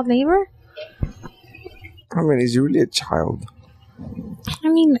the child labor? I mean, is he really a child? I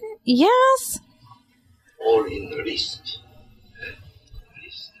mean, yes. All in the wrist.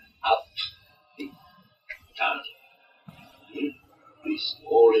 Wrist up, down. Wrist,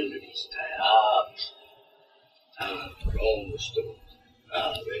 all in the wrist. Up, down, long stroke.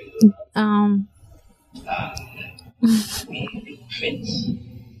 Very good. Big fence.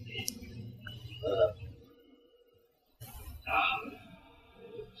 Up, down.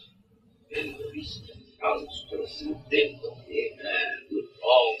 In the wrist. Down stroke. Then the good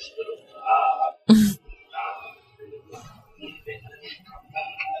long stroke. Up, down.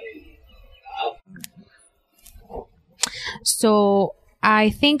 So I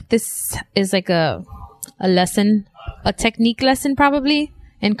think this is like a lesson, a technique lesson probably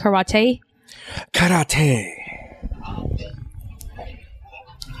in karate. Karate.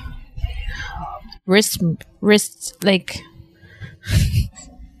 Wrist, like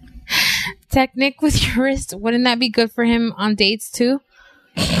technique with your wrist. Wouldn't that be good for him on dates too?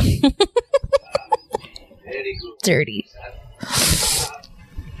 Dirty.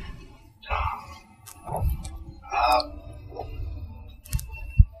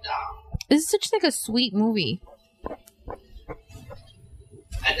 This is such like a sweet movie.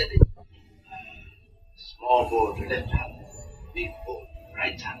 And then small ball to left hand, big ball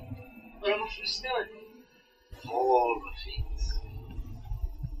right hand. What am I supposed to do? All the feet.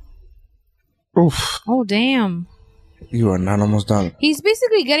 Oof. Oh damn. You are not almost done. He's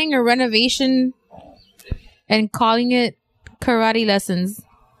basically getting a renovation and calling it karate lessons.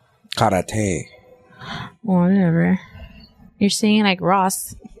 Karate. Whatever. You're saying like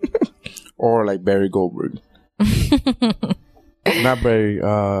Ross. Or like Barry Goldberg. Not Barry,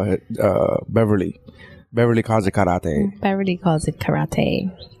 Beverly. Beverly calls it karate. Beverly calls it karate.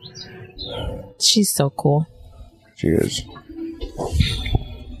 She's so cool. She is.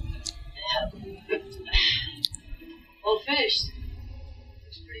 All finished.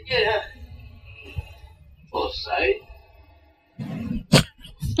 Looks pretty good, huh? Both sides.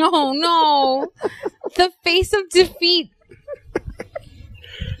 Oh no. The face of defeat.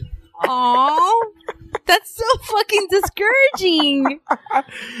 Aww. That's so fucking discouraging.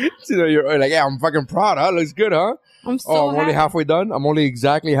 You know, you're like, yeah, I'm fucking proud, huh? Looks good, huh? I'm so I'm only halfway done. I'm only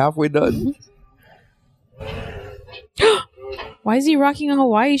exactly halfway done. Why is he rocking a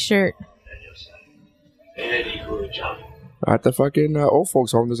Hawaii shirt? Very good job. At the fucking old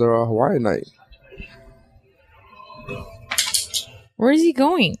folks' home, there's a Hawaiian night. Where is he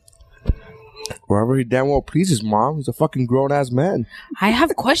going? Wherever he damn well pleases, Mom. He's a fucking grown-ass man. I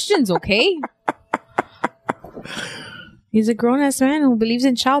have questions, okay? He's a grown-ass man who believes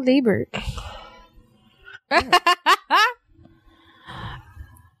in child labor.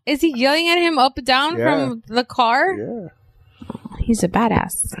 Is he yelling at him up and down from the car? Yeah. He's a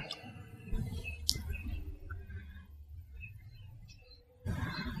badass.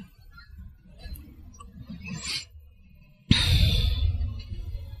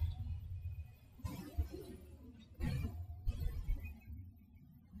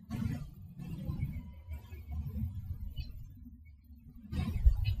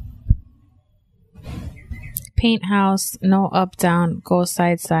 Paint house, no up down, go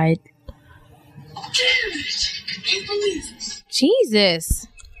side side. Can't believe it. Jesus.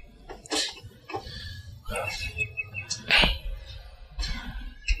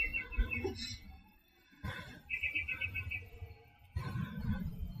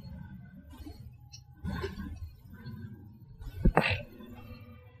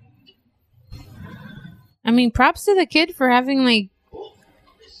 I mean, props to the kid for having like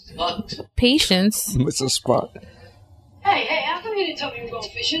patience. It's a spot. Hey, how come you didn't tell me you were going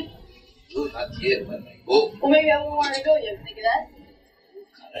fishing? You're not here when I go. Well, maybe I won't want to go. You ever think of that?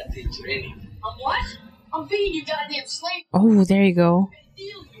 Karate training. I'm what? I'm being you goddamn slave. Oh, there you go.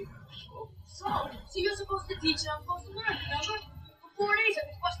 Deal here. So you're supposed to teach and I'm supposed to learn, remember? For 4 days I've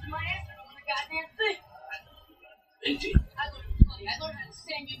been busting my ass and over the goddamn thing. Indeed. I learned plenty. I learned how to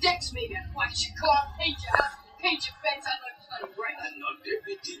sand your decks, maybe. I wash your car, paint your house, paint your fence. I learned plenty, right? And not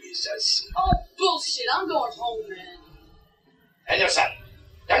everything is as... Oh, bullshit. I'm going home, man. Daniel-san!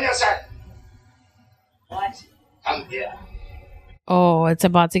 Daniel-san! What? Come here. Oh, it's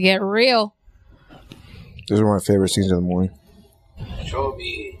about to get real. This is one of my favorite scenes of the movie. Show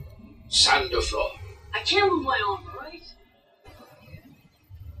me sand the floor. I can't move my arm, all right?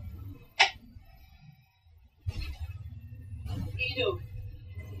 What are you doing?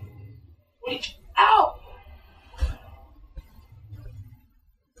 What are you... Ow!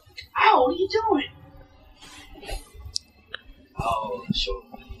 Ow, what are you doing? Oh, show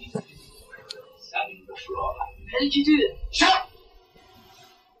me sand the floor. How did you do that? Shut up!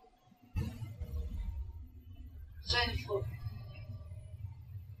 Sand the floor.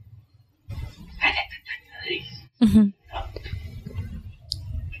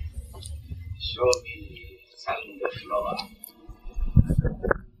 Show me sand the floor.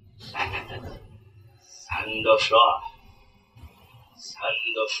 Sand the floor. Sand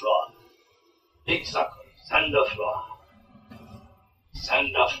the floor. Big circle. Sand the floor. Sand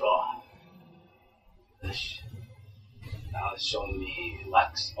the floor. Yes. Now show me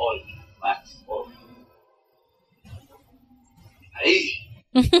wax on, wax off. Hey.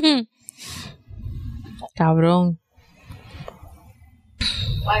 Cabrón.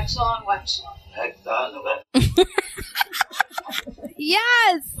 Wax on, wax off. Wax on, wax.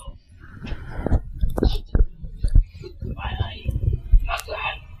 Yes. My eye. Not the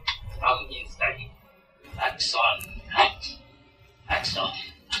hand. From inside. Wax on, wax. Wax off.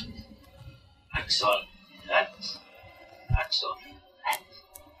 Wax on, wax. Wax off, wax.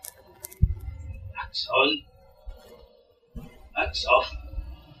 Wax on. Wax off.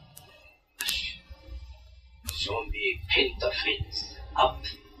 Show me paint the fence. Up,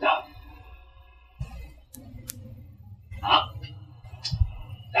 down. Up,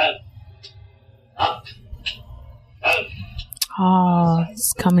 down. Up, down. Oh,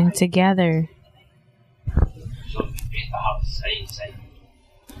 it's coming together. Show me paint the house inside.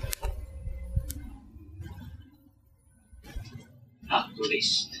 Not to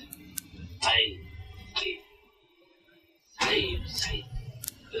list. Side.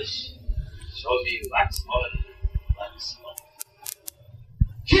 Yes. Show me wax on, wax off.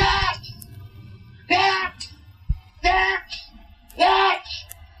 That!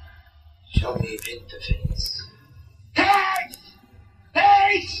 Show me paint the fence. That!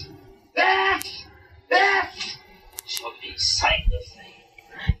 Show me side the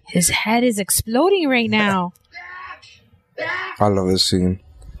thing. His head is exploding right now. I love this scene.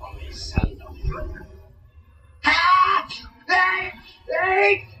 Show me sand the floor.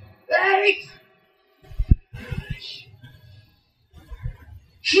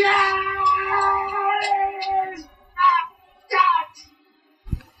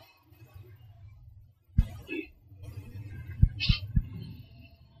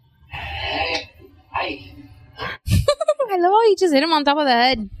 I love how he just hit him on top of the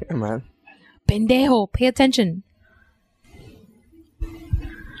head. Yeah, man. Pendejo, pay attention.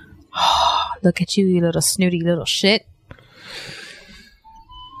 Look at you, you little snooty little shit.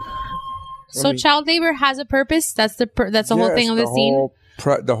 So child labor has a purpose. That's the whole thing of the scene.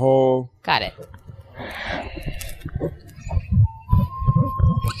 The whole. Got it.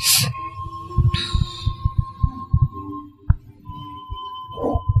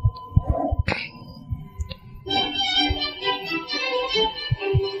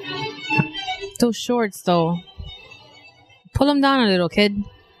 Those shorts, though. Pull them down a little, kid.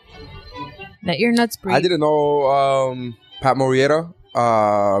 Let your nuts breathe. I didn't know Pat Morita,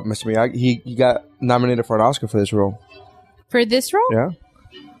 Mr. Miyagi, he got nominated for an Oscar for this role. For this role? Yeah.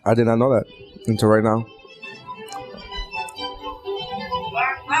 I did not know that until right now.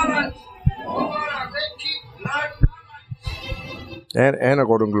 And a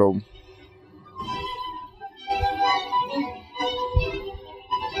Golden Globe.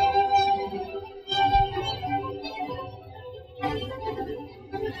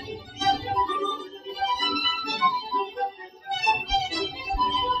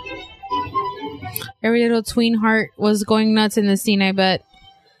 Every little tween heart was going nuts in the scene, I bet.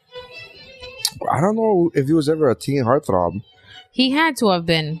 I don't know if he was ever a teen heartthrob. He had to have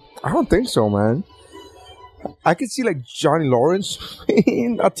been. I don't think so, man. I could see like Johnny Lawrence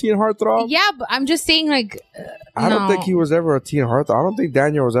being a teen heartthrob. Yeah, but I'm just saying, like, I don't think he was ever a teen heartthrob. I don't think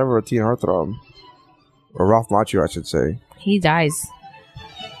Daniel was ever a teen heartthrob. Or Ralph Macchio, I should say. He dies.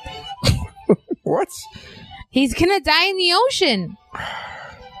 What? He's gonna die in the ocean.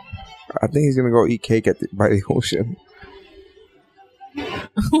 I think he's gonna go eat cake by the ocean.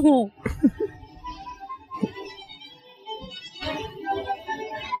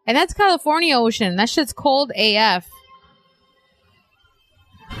 And that's California Ocean. That shit's cold AF.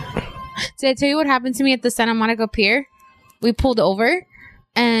 Did I tell you what happened to me at the Santa Monica Pier? We pulled over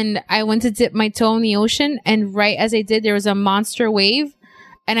and I went to dip my toe in the ocean, and right as I did, there was a monster wave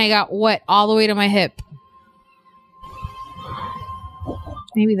and I got wet all the way to my hip.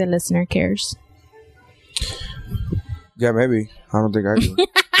 Maybe the listener cares. Yeah, maybe. I don't think I do.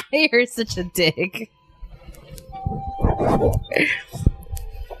 You're such a dick.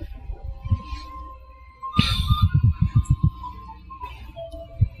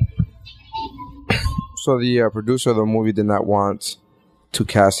 So the producer of the movie did not want to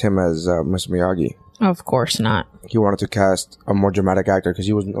cast him as Mr. Miyagi. Of course not. He wanted to cast a more dramatic actor because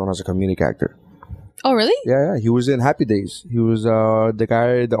he was known as a comedic actor. Oh, really? Yeah. He was in Happy Days. He was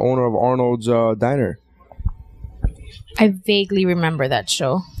the owner of Arnold's Diner. I vaguely remember that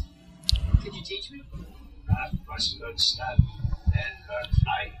show. Could you teach me? I must learn stand and learn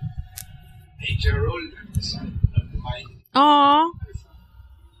fly. Nature rule inside of the mind. Aww.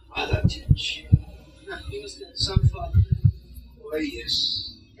 Father teach. You must have some fun. Oh,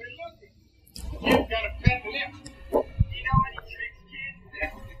 yes. You've got a pet lip. You know any tricks,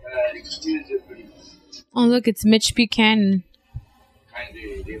 kid? Excuse me, please. Oh, look, it's Mitch Buchanan.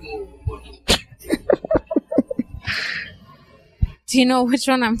 Kindly remove bottle. Do you know which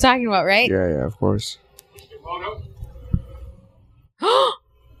one I'm talking about, right? Yeah, of course.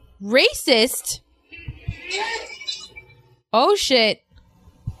 Racist? Oh, shit.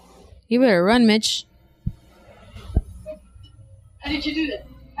 You better run, Mitch. How did you do that?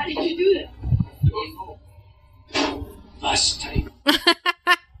 How did you do that? Don't know. Last time.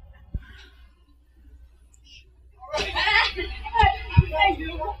 Thank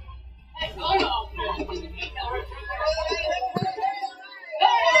you. Oh, no.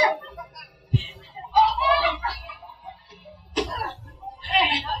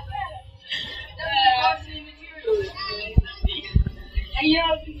 Hey, you know,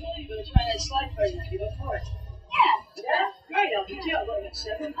 I've been told you to try that slide fight with you before. Yeah. Yeah? Great, I'll be jail. What, at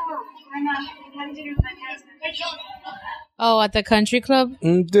 7? Oh, I'm having dinner with my cousin. Oh, at the country club?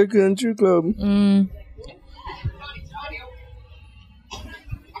 The country club. What's the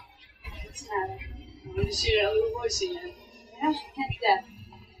matter? I want to see that little voice again. Yeah, can't do that.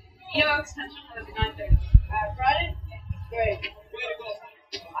 Yo, extension for the 9:30. Friday? Great.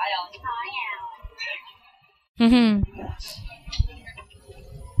 Mm-hmm.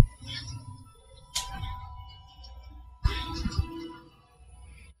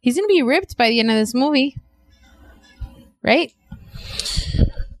 He's gonna be ripped by the end of this movie. Right?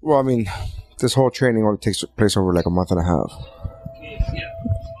 Well, I mean, this whole training only takes place over like a month and a half.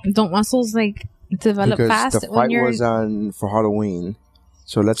 Don't muscles like develop Because fast the when fight you're was on for Halloween.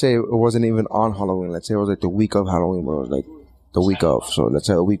 So let's say it wasn't even on Halloween. Let's say it was like the week of Halloween, where it was like the week of. So let's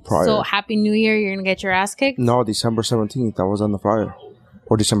say a week prior. So Happy New Year, you're gonna get your ass kicked? No, December 17th. That was on the flyer.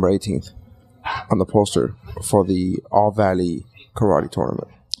 Or December 18th. On the poster for the All Valley Karate Tournament.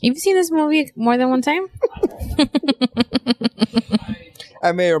 You've seen this movie more than one time?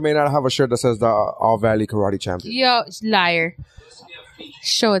 I may or may not have a shirt that says the All Valley Karate Champion. Yo, liar.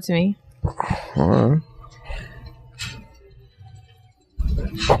 Show it to me. Alright.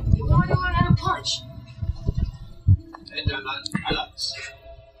 You want to learn how to punch? And balance.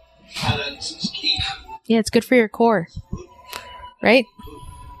 Balance is key. Yeah, it's good for your core. Right?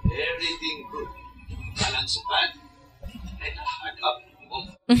 Everything good. Balance bad. And hack up.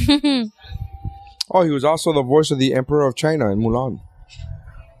 Oh, he was also the voice of the Emperor of China in Mulan.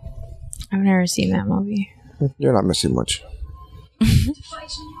 I've never seen that movie. You're not missing much.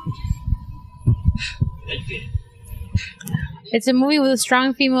 It's a movie with a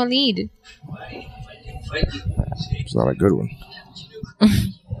strong female lead. It's not a good one.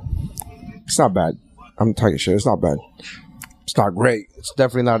 It's not bad. I'm talking shit. It's not bad. It's not great. It's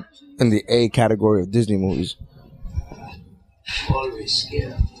definitely not in the A category of Disney movies. Always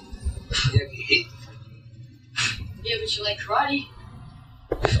scared. Yeah, but you like karate.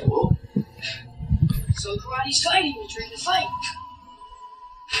 Oh, So karate's fighting. You train to fight.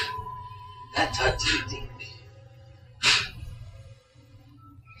 that's what you think.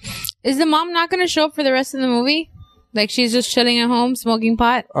 Is the mom not going to show up for the rest of the movie? Like she's just chilling at home smoking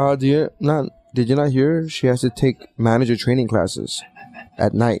pot? Did you not hear? She has to take manager training classes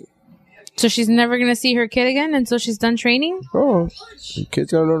at night. So she's never going to see her kid again until she's done training? Oh, the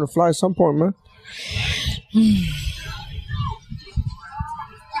kids gotta learn to fly at some point, man.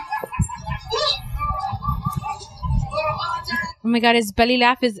 Oh my god, his belly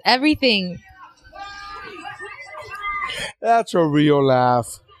laugh is everything. That's a real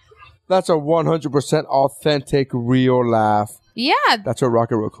laugh. That's a 100% authentic real laugh. Yeah. That's what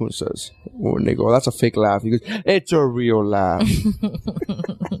Rocket Raccoon says when they go, that's a fake laugh. He goes, it's a real laugh.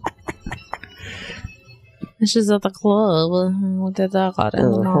 She's at the club with the dog.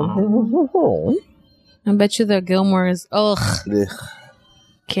 I bet you the Gilmore is. Ugh.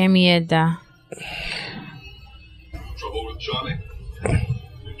 Que mierda. Trouble with Johnny?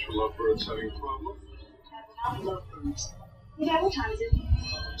 Your lovebirds having a problem? Have lovebirds. Yeah, what time is it?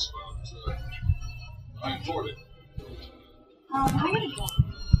 It's about 9:40. I gotta go.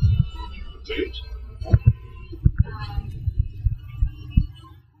 A date?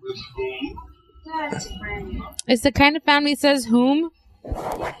 With whom? That's a friend. It's the kind of family says whom?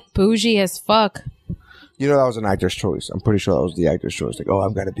 Bougie as fuck. You know that was an actor's choice. I'm pretty sure that was the actor's choice. Like, oh,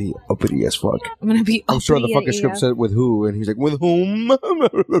 I'm gonna be uppity as fuck. I'm gonna be I'm sure the uppity fucking AF. script said with who, and he's like, with whom?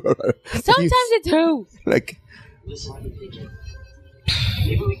 Sometimes it's who. Like, Listen, I've been thinking.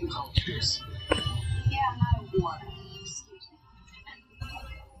 Maybe we can call it this. Yeah, I'm not a war. Excuse me.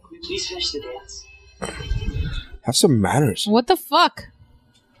 Could we please finish the dance? have some manners. What the fuck?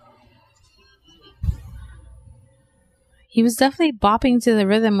 He was definitely bopping to the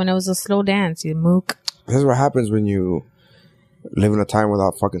rhythm when it was a slow dance, you mook. This is what happens when you live in a time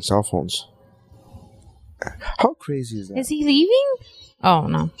without fucking cell phones. How crazy is that? Is he leaving? Oh,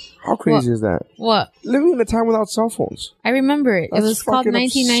 no. How crazy What? is that? What? Living in a time without cell phones. I remember it. That's it was called fucking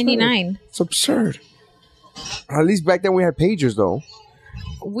 1999. absurd. It's absurd. At least back then we had pagers, though.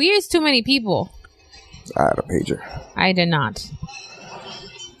 We is too many people. I had a pager. I did not.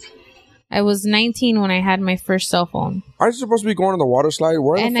 I was 19 when I had my first cell phone. Aren't you supposed to be going on the water slide?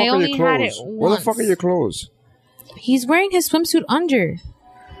 Where And the I fuck are only your had it clothes? Where the fuck are once. your clothes? He's wearing his swimsuit under.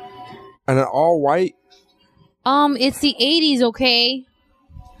 And an all white. It's the 80s, okay?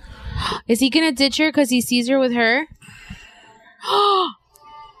 Is he gonna ditch her because he sees her with her?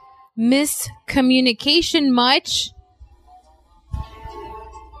 Miscommunication much?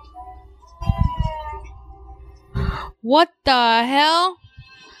 What the hell?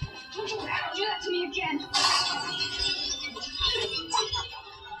 Don't you ever do that to me again.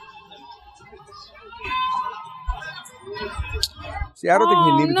 See, I don't think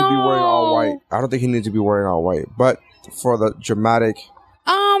he needed to be wearing all white. I don't think he needed to be wearing all white. But for the dramatic...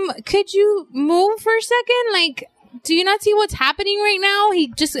 Could you move for a second? Like, do you not see what's happening right now? He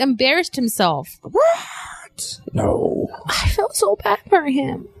just embarrassed himself. What? No. I felt so bad for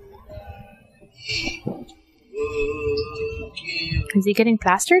him. Is he getting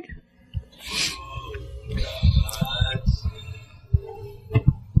plastered?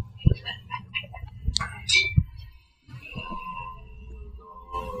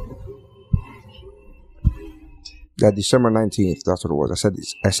 Yeah, December 19th. That's what it was.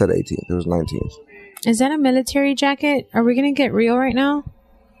 I said 18th. It was 19th. Is that a military jacket? Are we gonna get real right now?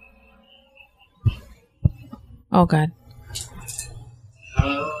 Oh god. I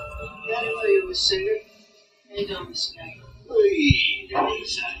didn't know you were a singer. How you doing, Miss Guy?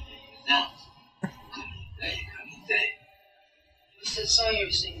 What's that song you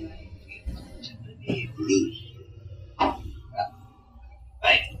were singing? Blues.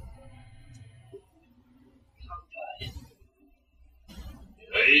 Right?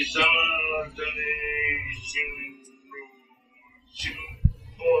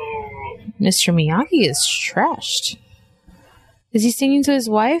 Mr. Miyagi is trashed. Is he singing to his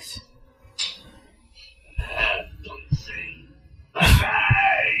wife?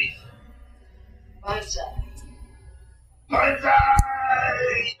 Banzai. Banzai!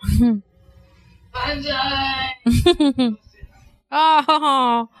 Banzai!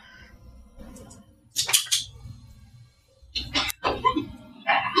 Oh.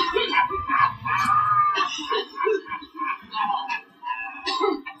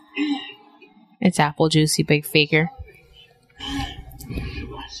 It's apple juice, you big faker.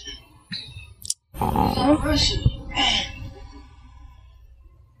 Oh, Russian.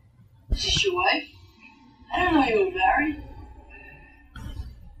 Is this your wife? I don't know you were married.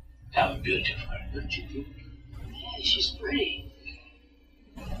 How beautiful, don't you think? Yeah, she's pretty.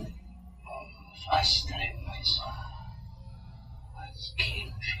 First time I saw her was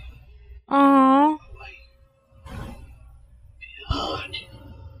King. Aww.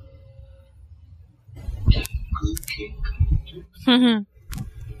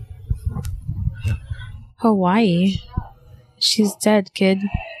 Hawaii. She's dead, kid.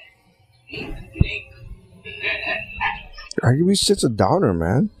 Arguably, shit's a downer,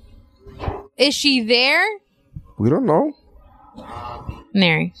 man. Is she there? We don't know.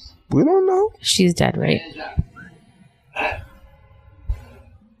 Nary. We don't know. She's dead, right?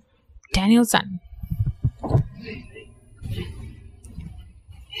 Daniel-san.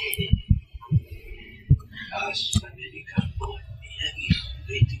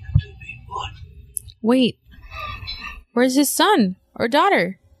 Wait, where's his son or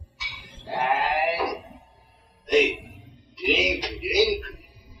daughter?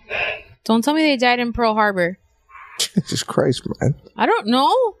 Don't tell me they died in Pearl Harbor. Jesus Christ, man. I don't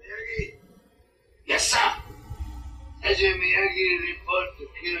know. Yes, sir. Agent Miyagi report to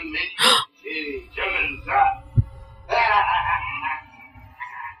kill many Germans.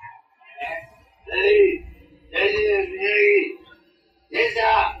 Hey, Agent Miyagi. Yes,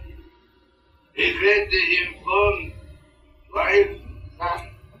 sir. Regret to inform wife, son.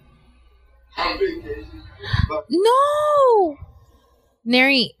 No!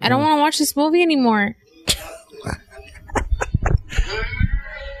 Neri, I don't want to watch this movie anymore.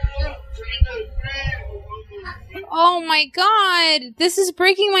 Oh my god, this is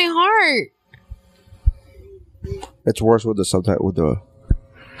breaking my heart. It's worse with the subtitle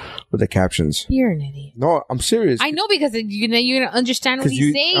with the captions. You're an idiot. No, I'm serious. I know because you're gonna understand what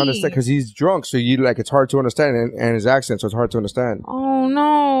he's saying. Understand because he's drunk, so you like it's hard to understand, and his accent, so it's hard to understand. Oh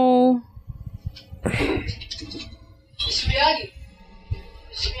no. Mr. Miyagi.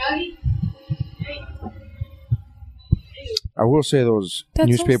 Mr. Miyagi. I will say those That's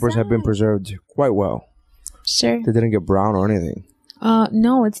newspapers so have been sad. preserved quite well. Sure. They didn't get brown or anything.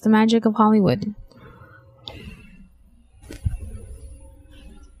 No, it's the magic of Hollywood.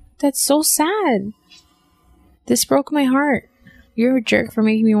 That's so sad. This broke my heart. You're a jerk for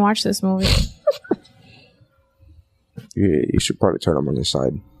making me watch this movie. You should probably turn him on his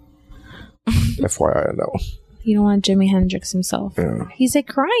side. FYI, I know. You don't want Jimi Hendrix himself. Yeah. He's like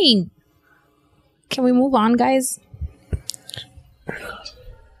crying. Can we move on, guys?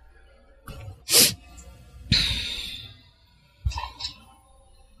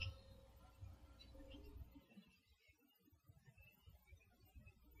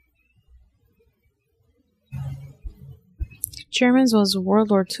 Germans was World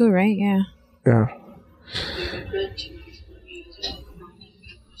War II, right? Yeah. Yeah.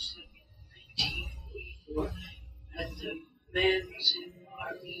 At the Men's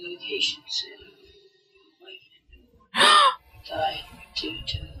Army Location Center, died due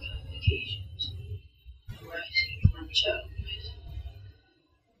to complications arising from childbirth.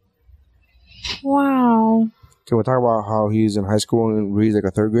 Wow. Can we talk about how he's in high school and he's like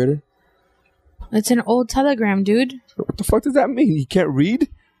a third grader? It's an old telegram, dude. What the fuck does that mean? He can't read?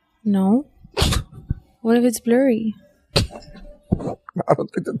 No. What if it's blurry? I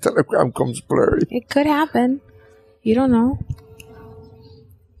don't think the telegram comes blurry. It could happen. You don't know.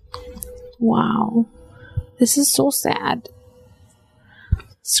 Wow. This is so sad.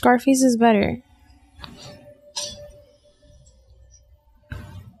 Scarface is better.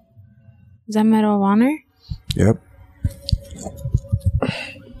 Is that Medal of Honor? Yep.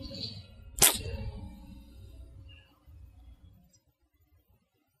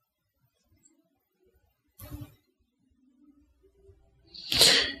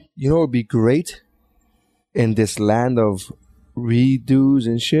 You know what would be great in this land of redos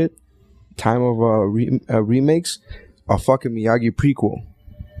and shit? Time of remakes? A fucking Miyagi prequel.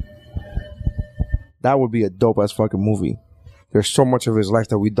 That would be a dope ass fucking movie. There's so much of his life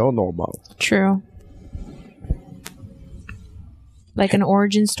that we don't know about. True. Like an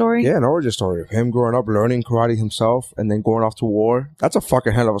origin story? Yeah, an origin story of him growing up, learning karate himself, and then going off to war. That's a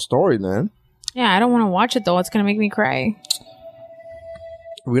fucking hell of a story, man. Yeah, I don't want to watch it though. It's going to make me cry.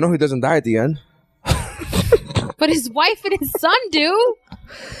 We know he doesn't die at the end. But his wife and his son do.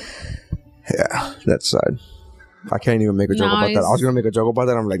 Yeah, that's sad. I can't even make a joke about that. I was going to make a joke about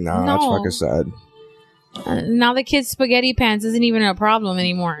that. I'm like, nah, that's fucking sad. Now the kid's spaghetti pants isn't even a problem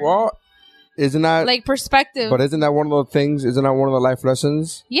anymore. Well, isn't that... like perspective. But isn't that one of the things? Isn't that one of the life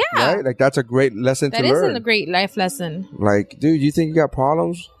lessons? Yeah. Right? Like, that's a great lesson to That learn. isn't a great life lesson. Like, dude, you think you got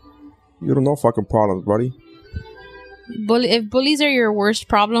problems? You don't know fucking problems, buddy. If bullies are your worst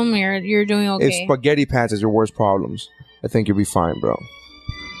problem, you're doing okay. If spaghetti pants is your worst problems, I think you'll be fine, bro.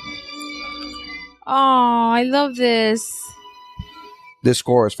 Oh, I love this. This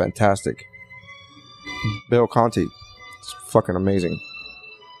score is fantastic. Bill Conti. It's fucking amazing.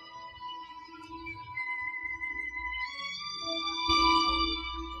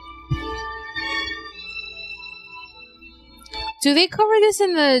 Do they cover this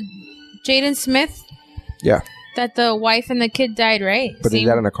in the Jaden Smith? Yeah. That the wife and the kid died, right? But he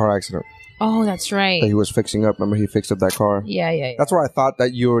died in a car accident Oh, that's right. that he was fixing up. Remember, he fixed up that car? Yeah. That's what I thought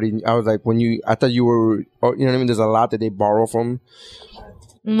that you already... I was like, I thought you were... Oh, you know what I mean? There's a lot that they borrow from.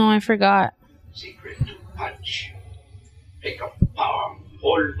 No, I forgot. Secret to punch. Pick up power,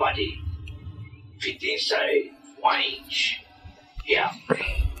 whole body, fit inside 1 inch. Here.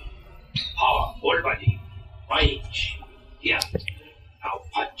 Power, whole body. 1 inch. Here. Now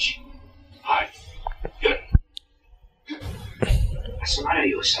punch. Hard. Good. Are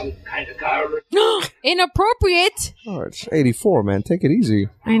you some kind of girl? Inappropriate. Oh, it's 84, man. Take it easy.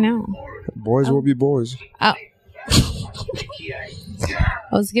 I know. Boys will be boys. Oh.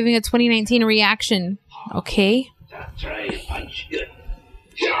 I was giving a 2019 reaction. Okay. Try punch. Good.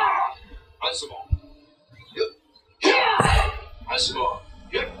 Once more. Good. Once more.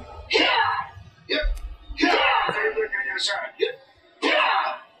 Good. Good. Very good on your side. Good.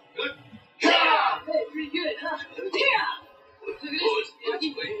 Good. Hey, pretty good, huh?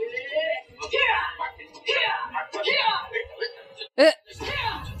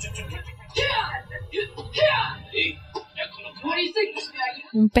 What do you think, Mr. Miyagi?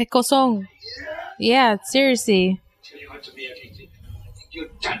 Un pecozón. Yeah, seriously. Tell you what to be anything. I think you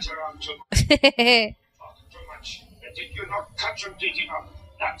dance around too much. Talking too much. I think you're not concentrating enough.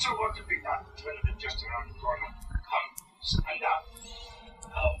 That's what to be done. Tournament just around the corner. Come, stand up.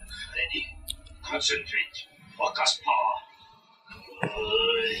 Now, ready. Concentrate. Focus power.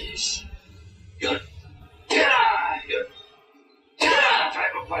 Nice. Good. Good. Try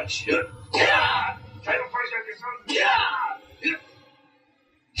to punch. Good. Try to punch like this one. Good.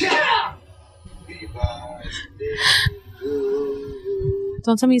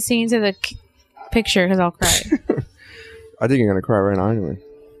 Don't tell me singing to the picture because I'll cry. I think you're going to cry right now anyway.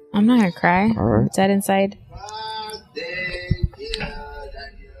 I'm not going to cry. All right. I'm dead inside.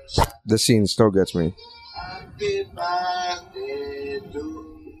 This scene still gets me.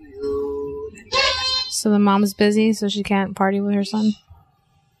 So the mom's busy, so she can't party with her son.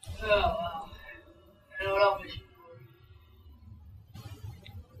 Oh, wow. I know what I'll wish for.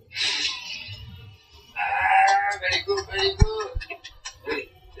 Very good, very good. Hey,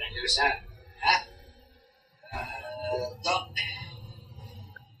 dangerous hand. Huh? Top.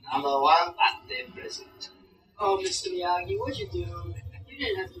 Number 1 birthday present. Oh, Mr. Miyagi, what'd you do? You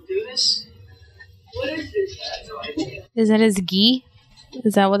didn't have to do this. What is this? I have no idea. Is that his gi?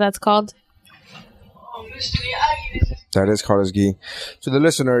 Is that what that's called? Oh, Mr. Miyagi, this is... That is called his gi. To the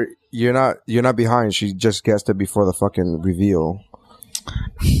listener, you're not behind. She just guessed it before the fucking reveal.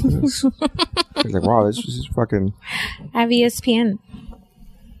 It's like, wow, this is fucking... I have ESPN.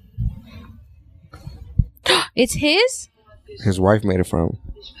 It's his? His wife made it for him.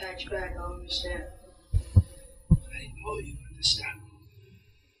 This patch back, I'll understand. I know you understand.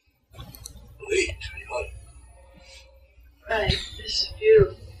 Wait, hold. Right, this is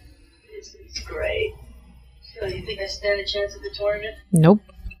beautiful. It's great. So, you think I stand a chance at the tournament? Nope.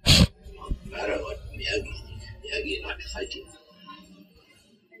 No matter what, Miyagi not fighting.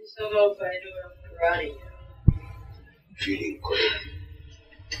 I just don't know if I do enough karate. Feeling cold.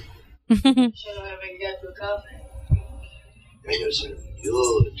 Should I have got to a coffee? Yourself,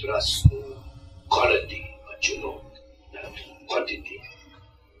 you trust quality, but you know, not quantity.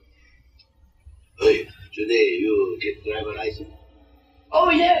 Hey, today you get driver license? Oh,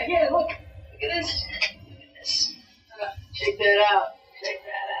 yeah, look. Look at this. Check that out.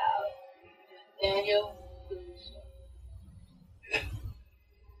 Daniel.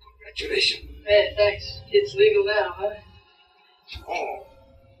 Congratulations. Hey, thanks. It's legal now, huh? Oh,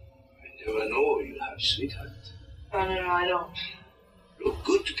 I never know you have sweetheart. No, I don't. Look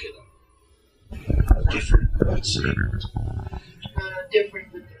good together. Different, but same. Different,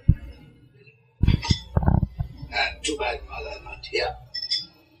 but different. Too bad mother not here.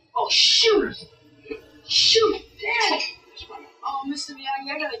 Oh, shoot! Dad! Oh, Mr. Miyagi,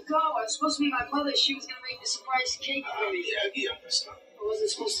 I gotta go. I was supposed to meet my mother. She was gonna make a surprise cake for me. Miyagi understand. I wasn't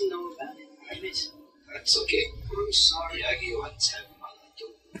supposed to know about it. I miss. That's okay. I'm sorry. Miyagi wants to have mother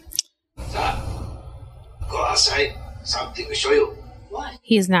too. So, go outside. Something to show you. What?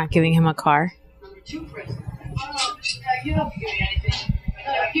 He is not giving him a car. Number 2 present. Oh, you don't have to give me anything.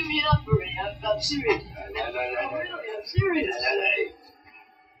 Give me enough already. I'm serious. No. Really, I'm serious.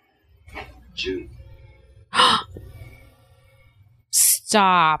 June.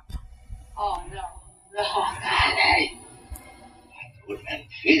 Stop. Oh, no. Hey. Good man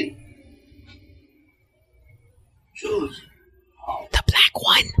feel. Choose. The black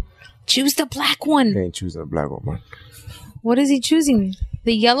one. Choose the black one. He ain't choose that black one, man. What is he choosing?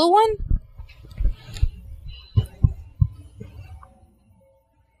 The yellow one?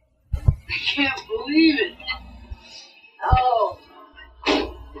 I can't believe it. Oh.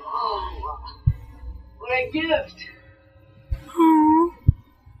 What a gift. Aww.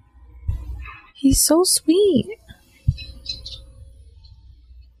 He's so sweet.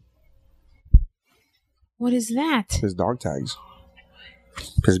 What is that? His dog tags.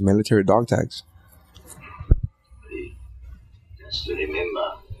 His military dog tags.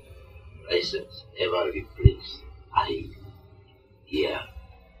 License never replaced. I here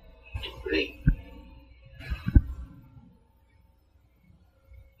to bring.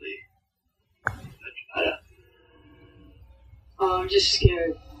 Oh, I'm just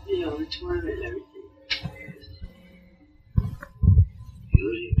scared. You know, the tournament and everything. You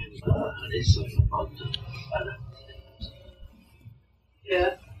remember a lesson about the balance?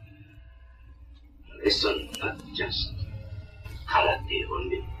 Yeah. A lesson not just karate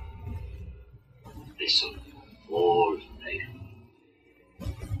only. Lesson all life.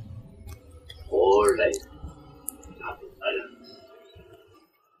 All life. Not balance.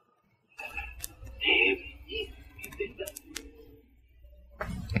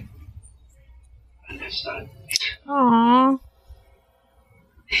 Understand? Aww.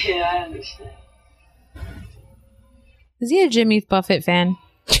 Yeah, I understand. Is he a Jimmy Buffett fan?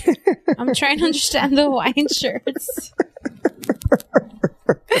 I'm trying to understand the Hawaiian shirts.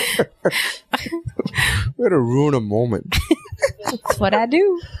 Way to ruin a moment. That's what I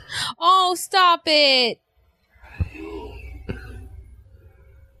do. Oh, stop it.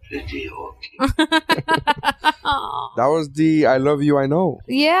 That was the I love you, I know.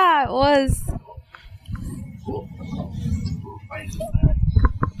 Yeah, it was.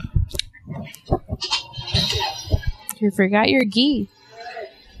 You forgot your gi.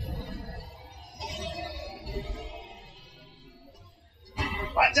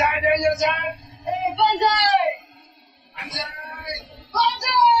 Banzai, there's your time! Hey, Banzai! Banzai!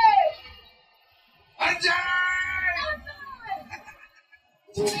 Banzai!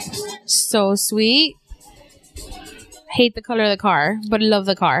 So sweet. Hate the color of the car, but love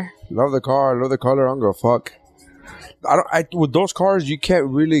the car. Love the car, love the color. I don't give a fuck. With those cars, you can't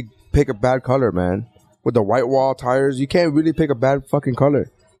really pick a bad color, man. With the white wall tires, you can't really pick a bad fucking color.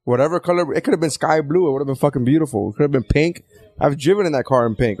 Whatever color, it could have been sky blue. It would have been fucking beautiful. It could have been pink. I've driven in that car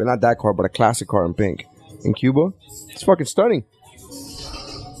in pink. But not that car, but a classic car in pink. In Cuba. It's fucking stunning.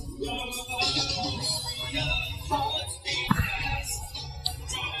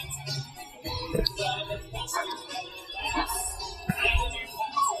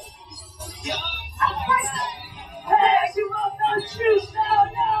 Hey, you will not shoot! No!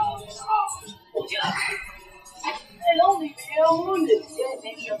 Hey, don't leave me. I'm wounded. Yeah,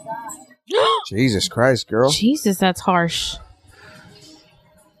 maybe you'll die. Jesus Christ, girl. Jesus, that's harsh. I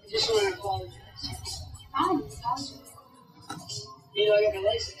just want to apologize. You know, I got my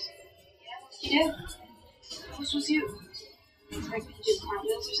license. Yeah? You did? This was you. Expected you just Hot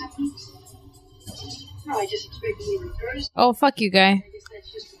Wheels or something? No, I just expected you reversed. Oh, fuck you, guy. I guess that's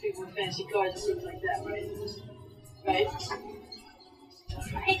just for people with fancy cars and things like that, right? Right?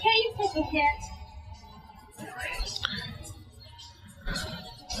 Hey, can you take a hit?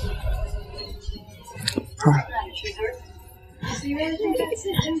 So you really think that's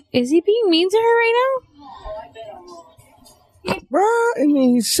it? Is he being mean to her right Oh, I bet I'm wrong. Well, I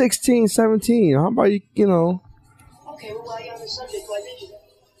mean, he's 16, 17. How about you know? Okay, well, while you're on the subject, why did you?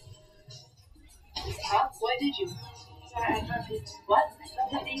 Huh? Why did you? Sorry, I thought you... What? I thought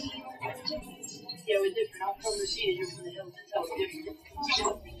that maybe you were different. Yeah, we're different. I'm from Reseda, you're from the hills. That's how we're different. So,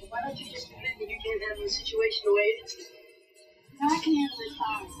 why don't you just admit that you can't handle the situation the way it is? No, I can handle it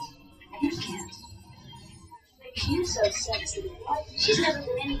fine. You can't. Like, you're so sexy. What? She's never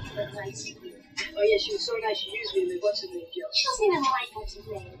been anything but nice to you. Oh, yeah, she was so nice she used me in the what's her name joke. She doesn't even like what's his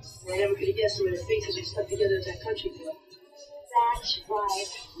name. I never could have guessed the way their faces were stuck together at that country club. That's right.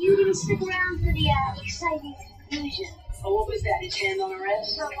 You didn't stick around for the exciting conclusion. Oh, what was that? His hand on her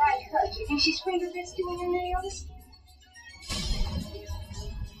ass? So why cook? You think she's fingerprints doing her nails?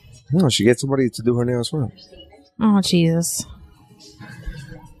 No, she gets somebody to do her nails for her. now? Oh, Jesus.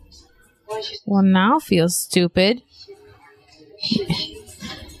 Well, now feels stupid.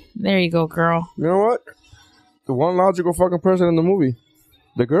 There you go, girl. You know what? The one logical fucking person in the movie.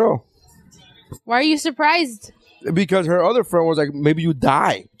 The girl. Why are you surprised? Because her other friend was like, maybe you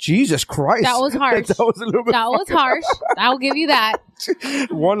die. Jesus Christ. That was harsh. That was a little bit That was harsh. I'll give you that.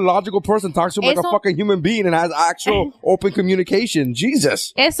 One logical person talks to him like a fucking human being and has actual open communication.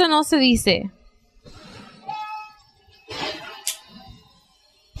 Jesus. Eso no se dice.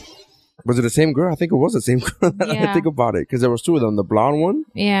 Was it the same girl? I think it was the same girl. I Yeah. think about it. Because there was two of them. The blonde one.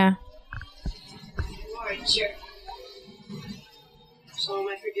 Yeah. Alright, sure. So am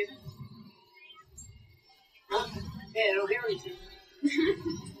I forgiven? Huh? Hey, I don't hear anything.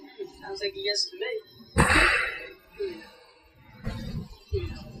 Sounds like a yes to me.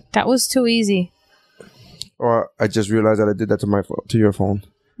 That was too easy. Or I just realized that I did that to my to your phone.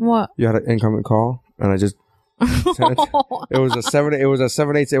 What? You had an incoming call, and I just sent it. It was a 7. It was a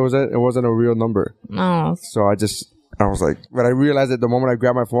 7/8. It wasn't a real number. No. So I I was like, but I realized that the moment I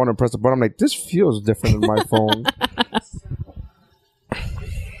grabbed my phone and pressed the button, I'm like, this feels different than my phone. I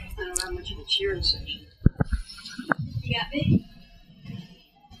don't have much of a cheering section. You got me?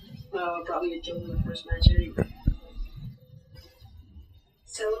 I'll probably get killed in the first match anyway.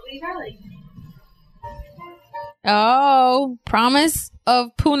 So will we rally. Oh, promise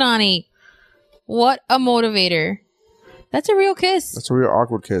of Punani. What a motivator. That's a real kiss. That's a real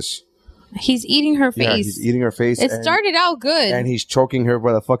awkward kiss. He's eating her face. Yeah, he's eating her face. It started out good. And he's choking her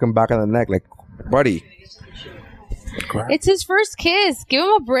by the fucking back of the neck. Like, buddy. It's his first kiss. Give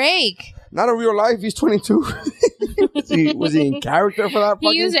him a break. Not in real life. He's 22. was he in character for that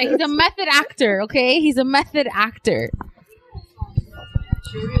fucking He's a method actor, okay? He's a method actor.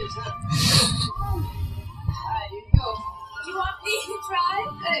 Sure is, huh? Alright, here you go. You want me to try?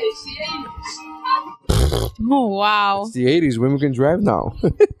 Hey, it's the 80s. Oh, wow. It's the 80s. Women can drive now.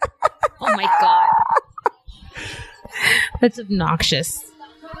 Oh, my God. That's obnoxious.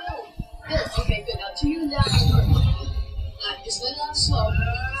 Good. Okay, good. Now 2 you down slow. Now just let it out slow.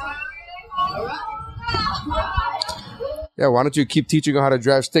 Alright? Yeah, why don't you keep teaching her how to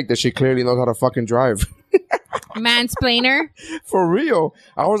drive stick that she clearly knows how to fucking drive? Mansplainer. For real.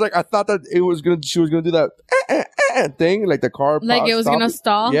 I was like, I thought that she was gonna do that thing, like the car. Like it was gonna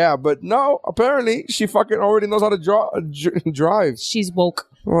stall? Yeah, but no, apparently she fucking already knows how to drive. She's woke.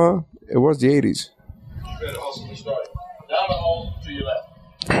 Well, it was the 80s. Good, also we started. Down the hall to your left.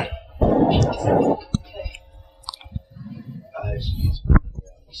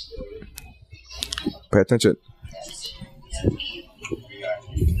 Pay attention.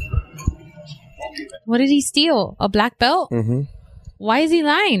 What did he steal? A black belt? Mm-hmm. Why is he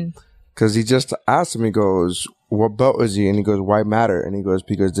lying? Because he just asked him, he goes, what belt is he? And he goes, why matter? And he goes,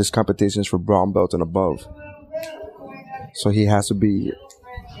 because this competition is for brown belt and above. So he has to be...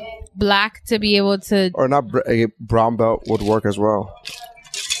 Black to be able to... Or not, a brown belt would work as well.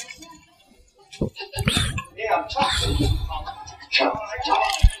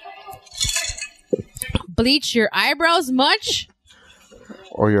 Bleach your eyebrows much?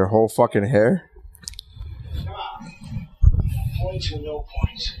 Or your whole fucking hair? Points or no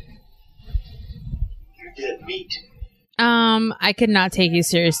points. You're dead meat. I could not take you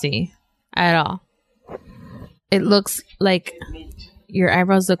seriously at all. It looks like your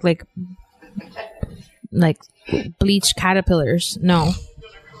eyebrows look like bleached caterpillars. No.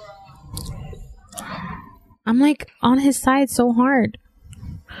 I'm like on his side so hard.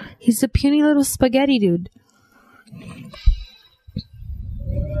 He's a puny little spaghetti dude.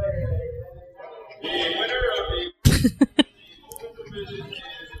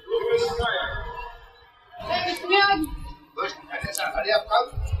 Hey, Mr. Miyagi.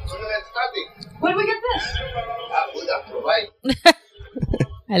 Where did we get this?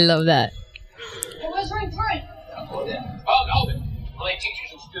 I love that. Hey, where's ring 3? Hold it. Only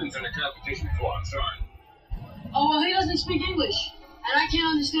teachers and students on the competition floor. I'm sorry. Oh, well, he doesn't speak English. And I can't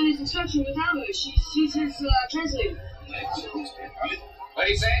understand his instructions without her. She's his translator. What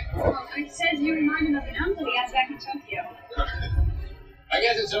do you say? Well, it says you remind him of an uncle he has back in Tokyo. I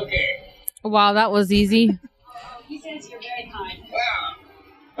guess it's okay. Wow, that was easy. He says you're very kind. Well,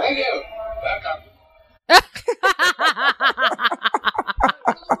 thank you. Welcome.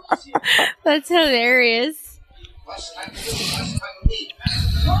 That's hilarious. Well,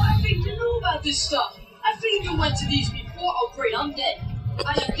 I think you knew about this stuff. I figured you went to these before. Oh, great, I'm dead.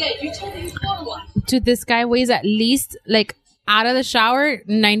 I am dead. You told me you fought a lot. Dude, this guy weighs at least, out of the shower,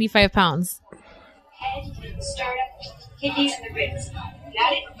 95 pounds. Head, sternum, kidneys, and the ribs.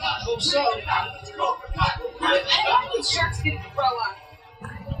 Got it? I hope so. And sharks get grow up.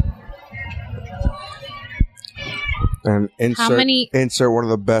 And insert one of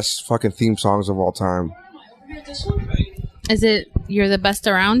the best fucking theme songs of all time. Is it You're the Best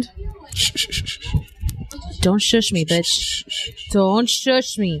Around? Don't shush me, bitch. Don't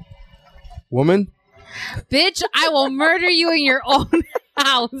shush me. Woman? Bitch, I will murder you in your own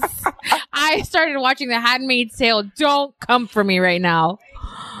house. I started watching The Handmaid's Tale. Don't come for me right now.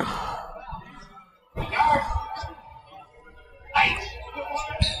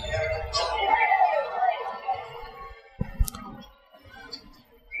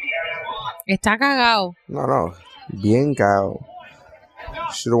 Está cagado. No. Bien cagado.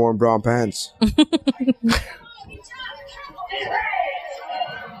 Should have worn brown pants.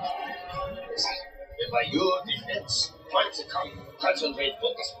 By your defense, try to come, concentrate,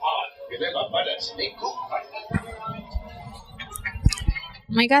 focus hard. Remember, balance, make good fight. Oh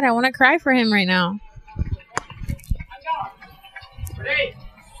my God, I want to cry for him right now. Ready?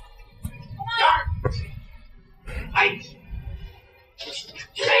 Start. Fight.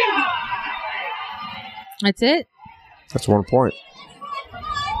 That's it? That's 1 point.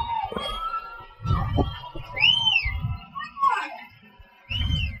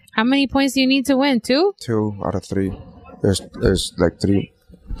 How many points do you need to win? 2? 2 out of 3. There's like 3.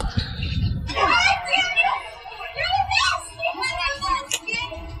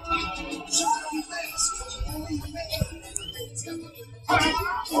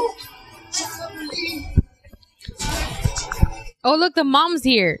 Oh, look, the mom's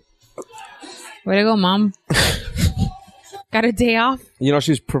here. Way to go, mom. Got a day off? You know,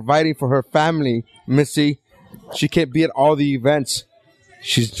 she's providing for her family, Missy. She can't be at all the events.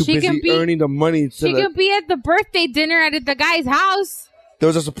 She's too busy earning the money. She could be at the birthday dinner at the guy's house. There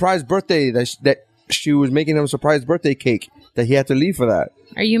was a surprise birthday that she was making him a surprise birthday cake that he had to leave for that.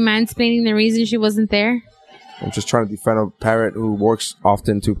 Are you mansplaining the reason she wasn't there? I'm just trying to defend a parent who works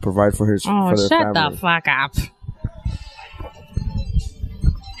often to provide for his for their shut family. the fuck up.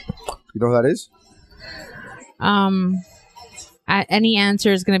 You know who that is? Any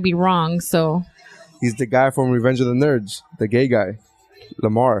answer is going to be wrong, so... He's the guy from Revenge of the Nerds, the gay guy,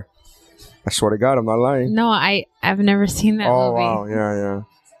 Lamar. I swear to God, I'm not lying. No, I've never seen that movie. Oh, wow. Yeah.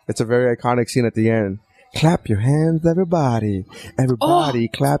 It's a very iconic scene at the end. Clap your hands, everybody. Everybody,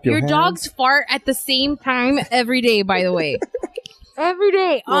 clap your hands. Your dogs fart at the same time every day, by the way. Every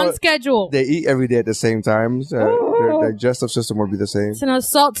day, on schedule. They eat every day at the same time. Their digestive system will be the same. It's an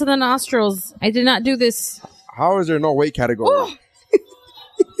assault to the nostrils. I did not do this. How is there no weight category?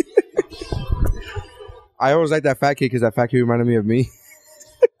 I always liked that fat kid because that fat kid reminded me of me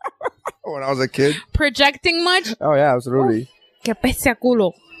when I was a kid. Projecting much? Oh, yeah, absolutely. Que pese a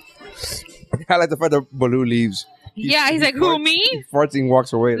culo. I like the fact that Baloo leaves. He's like, who, me? He farts and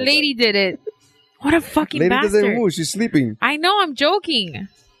walks away. Lady did it. What a fucking Lady bastard. doesn't move. She's sleeping. I know, I'm joking.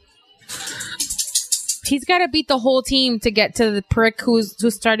 He's got to beat the whole team to get to the prick who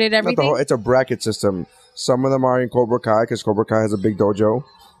started everything. It's a bracket system. Some of them are in Cobra Kai because Cobra Kai has a big dojo.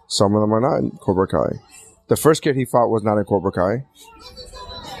 Some of them are not in Cobra Kai. The first kid he fought was not in Cobra Kai.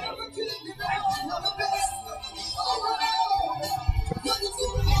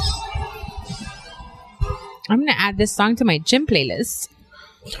 I'm going to add this song to my gym playlist.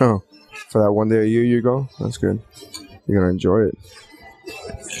 Oh, for that one day a year you go? That's good. You're going to enjoy it.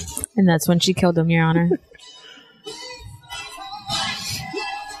 And that's when she killed him, Your Honor.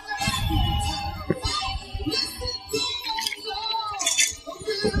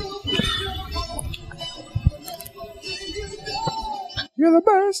 You're the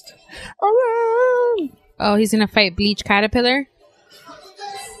best around. Oh, he's going to fight Bleach Caterpillar?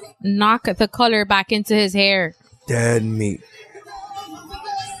 Knock the color back into his hair. Dead meat.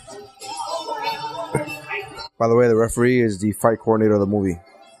 By the way, the referee is the fight coordinator of the movie.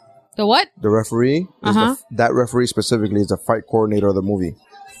 The what? The referee? That referee specifically is the fight coordinator of the movie.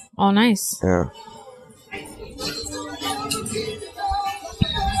 Oh, nice. Yeah.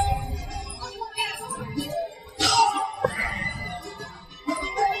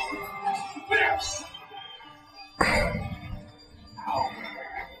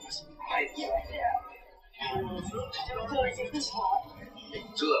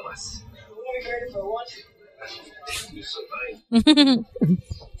 Two of us. You survived. Yeah, we got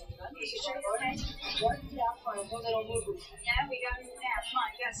it now. Come on,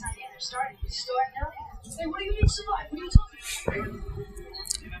 you got something. They're starting. You starting now? Hey, what do you mean survive? What are you talking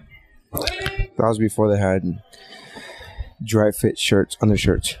about? That was before they had dry fit shirts,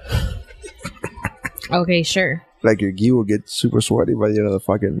 undershirts. Okay, sure. Like your gi will get super sweaty by the end of the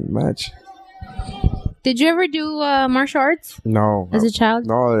fucking match. Did you ever do martial arts? No. As a child?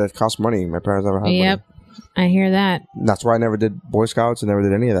 No, that cost money. My parents never had money. Yep. I hear that. That's why I never did Boy Scouts and never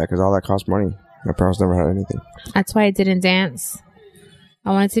did any of that because all that cost money. My parents never had anything. That's why I didn't dance. I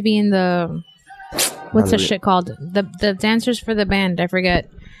wanted to be in the... What's that shit called? The dancers for the band. I forget.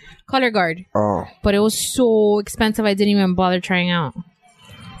 Color guard. Oh. But it was so expensive I didn't even bother trying out.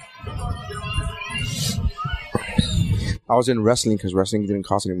 I was in wrestling because wrestling didn't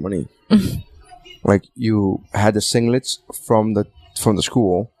cost any money. Like you had the singlets from the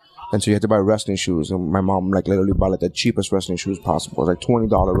school, and so you had to buy wrestling shoes. And my mom like literally bought like the cheapest wrestling shoes possible. It was like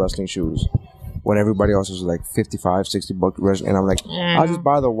 $20 wrestling shoes, when everybody else was like $55, $60 wrestling. And I'm like, I'll just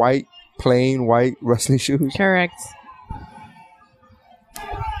buy the plain white wrestling shoes. Correct.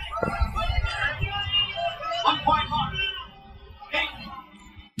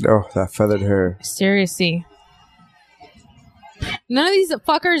 Oh, that feathered hair. Seriously. None of these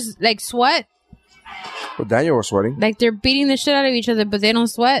fuckers like sweat. Well, Daniel was sweating. Like they're beating the shit out of each other, but they don't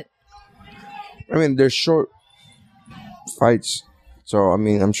sweat. I mean, they're short fights. So, I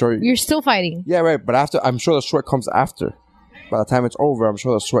mean, I'm sure... You're still fighting. Yeah, right. But I'm sure the sweat comes after. by the time it's over, I'm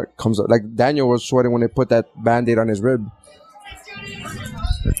sure the sweat comes up. Like Daniel was sweating when they put that Band-Aid on his rib.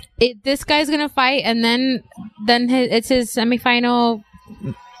 This guy's gonna fight, and then it's his semifinal,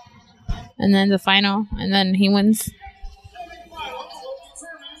 and then the final, and then he wins.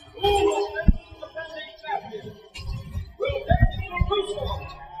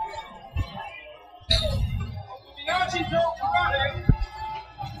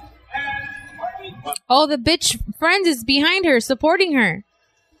 Oh, the bitch friend is behind her, supporting her.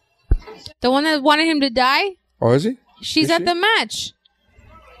 The one that wanted him to die? Oh, is he? She's at the match.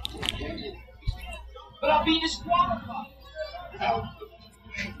 But I'll be disqualified.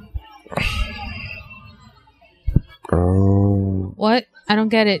 Oh. What? I don't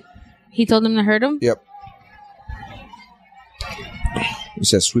get it. He told him to hurt him? Yep. He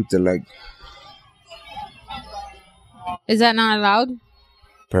said sweep the leg. Is that not allowed?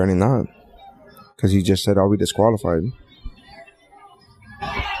 Apparently not. Because he just said I'll be disqualified.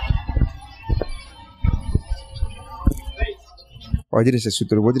 Oh, I didn't say sweep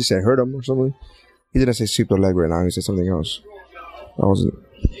the leg. What did he say? Hurt him or something? He didn't say sweep the leg right now. He said something else. That wasn't.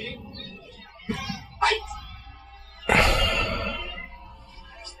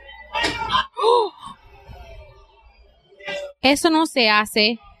 Eso no se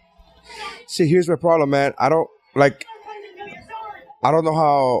hace. See, here's my problem, man. I don't know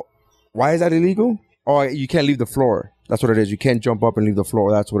how. Why is that illegal? Oh, you can't leave the floor. That's what it is. You can't jump up and leave the floor.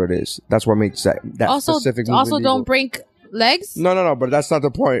 That's what it is. That's what makes that specific move Also, illegal. don't break legs? No. But that's not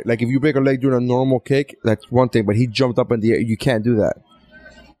the point. Like, if you break a leg doing a normal kick, that's one thing. But he jumped up in the air. You can't do that.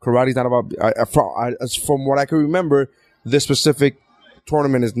 Karate's not about. From what I can remember, this specific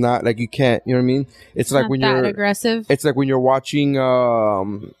tournament is not like you can't. You know what I mean? It's like not when that you're aggressive. It's like when you're watching.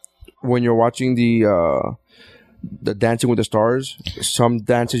 When you're watching the Dancing with the Stars, some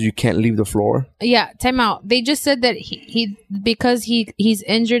dances you can't leave the floor. Yeah, time out. They just said that he because he's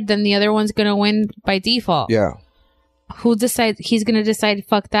injured, then the other one's gonna win by default. Yeah. Who decides? He's gonna decide.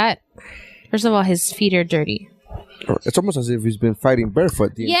 Fuck that. First of all, his feet are dirty. It's almost as if he's been fighting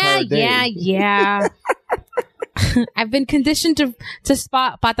barefoot the entire day. Yeah. I've been conditioned to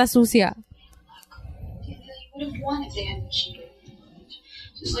spot pata sucia. You would have won if they hadn't cheated.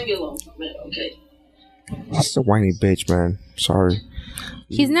 Just leave me alone for a minute, okay? That's a whiny bitch, man. Sorry.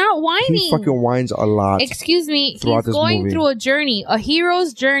 He's not whining. He fucking whines a lot. Excuse me. He's throughout this going movie. through a journey, a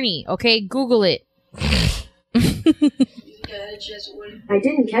hero's journey. Okay, Google it. I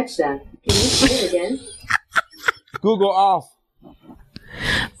didn't catch that. Can you say it again? Google off.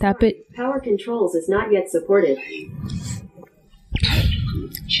 That bit. Power controls is not yet supported.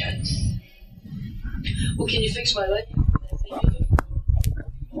 Well, can you fix my leg?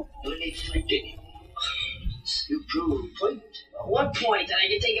 No need to fight anymore. You prove a point. At what point? Did I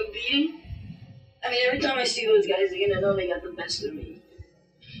get take a beating? I mean, every time I see those guys, they're gonna know they got the best of me.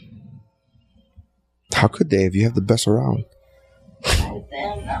 How could they if you have the best around? Not with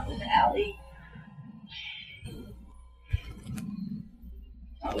them, not with Allie.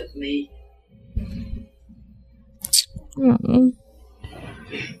 Not with me. Mm-mm.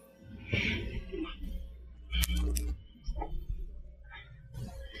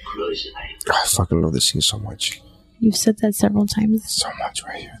 I fucking love this scene so much. You've said that several times. So much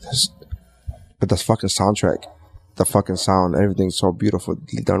right here. But the fucking soundtrack, the fucking sound, everything's so beautiful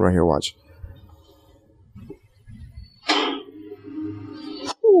done right here. Watch.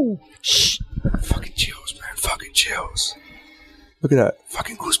 Ooh, shh. Fucking chills, man. Fucking chills. Look at that.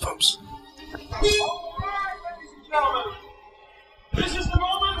 Fucking goosebumps. This is the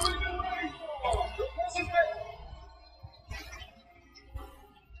moment we've been waiting for. The president.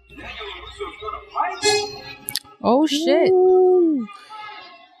 Oh shit. Ooh.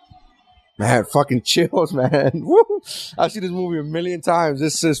 Man, fucking chills, man. Woo. I've seen this movie a million times.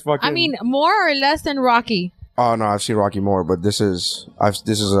 This is fucking. I mean, more or less than Rocky. Oh no, I've seen Rocky more, but this is a.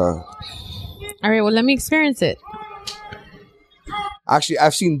 All right, well, let me experience it. Actually,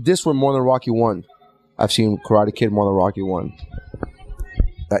 I've seen this one more than Rocky 1. I've seen Karate Kid more than Rocky 1.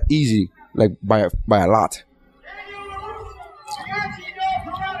 Easy, like by a lot.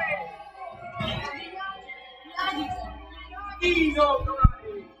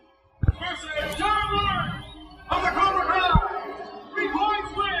 Versus John Lawrence of the Cobra Kai. 3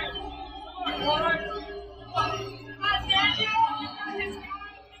 points win.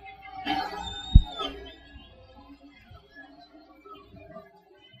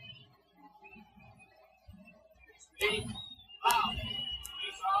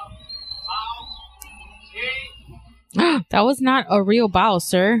 That was not a real bow,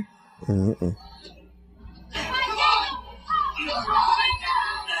 sir. Mm-mm.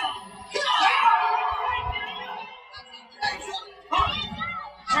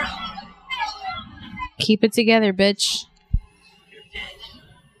 Keep it together, bitch.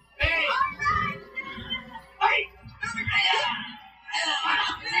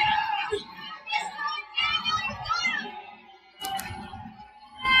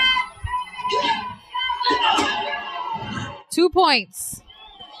 Two points.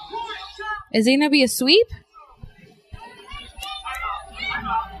 Is it gonna be a sweep?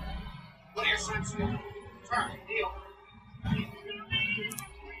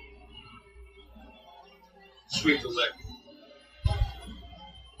 Sweep the leg.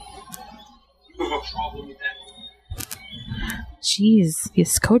 You have a problem with that? Jeez,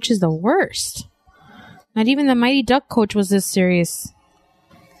 this coach is the worst. Not even the Mighty Duck coach was this serious.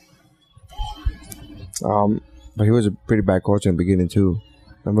 But he was a pretty bad coach in the beginning too.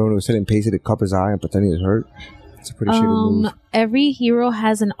 Remember when he was telling Pacey to cup his eye and pretend he was hurt? It's a pretty shitty move. Every hero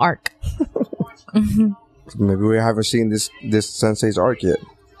has an arc. Maybe we haven't seen this sensei's arc yet.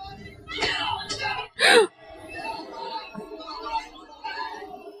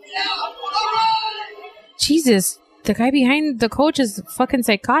 Jesus, the guy behind the coach is fucking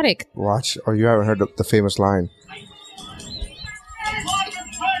psychotic. Watch, or you haven't heard the famous line.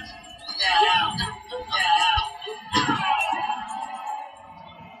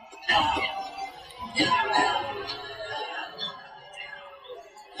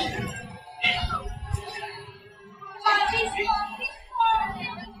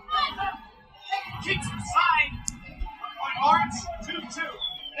 Kicks inside. On arms, 2-2.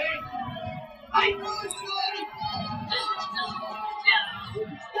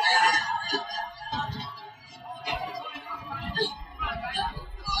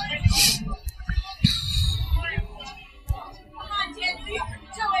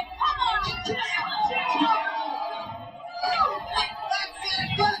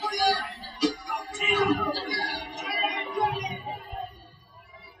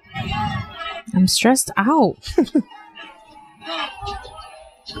 I'm stressed out.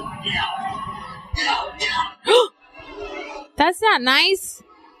 That's not nice.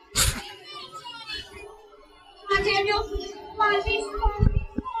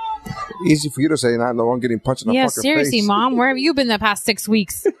 Easy for you to say, not the one getting punched in the Yeah, fucking seriously, face. Mom. Where have you been the past 6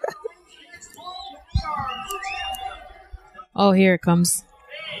 weeks? Oh, here it comes.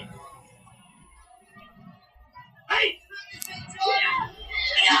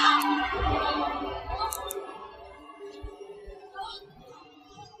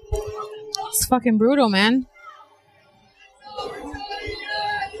 It's fucking brutal, man.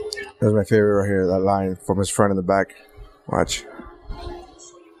 That's my favorite right here, that line from his friend in the back. Watch.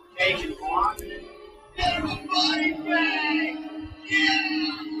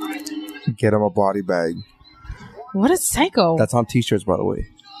 Get him a body bag. What a psycho. That's on t-shirts, by the way.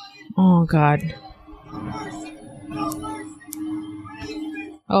 Oh, God.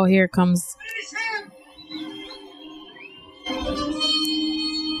 Oh, here it comes.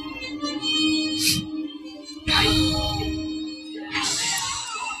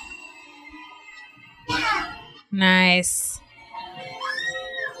 Nice.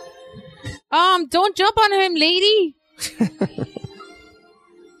 Don't jump on him, lady.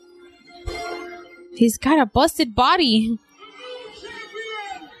 He's got a busted body.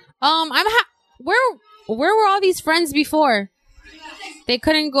 Where were all these friends before? They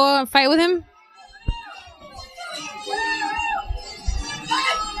couldn't go and fight with him?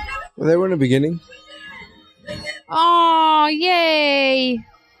 Well, they were in the beginning. Oh, yay.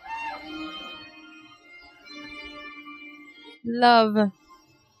 Love.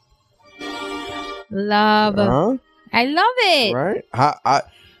 Huh? I love it. Right?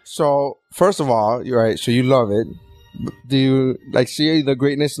 So, first of all, you're right. So you love it. Do you like see the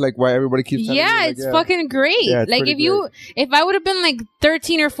greatness? Like why everybody keeps telling you, like, it's fucking great. Yeah, it's like pretty if I would have been like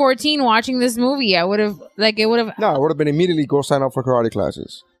 13 or 14 watching this movie, I would have No, I would have been immediately go sign up for karate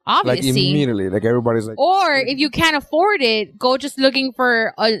classes. Obviously. Like immediately. Like everybody's like, or if you can't afford it, go just looking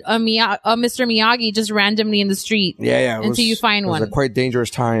for a Mr. Miyagi just randomly in the street. yeah. Until you find one. It was a quite dangerous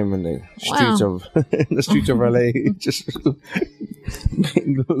time in the streets of LA. Just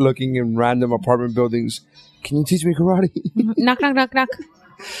looking in random apartment buildings. Can you teach me karate? Knock, knock, knock, knock.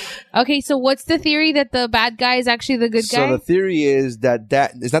 Okay, so what's the theory that the bad guy is actually the good guy? So the theory is that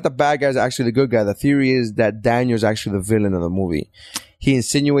it's not the bad guy is actually the good guy. The theory is that Daniel's actually the villain of the movie. He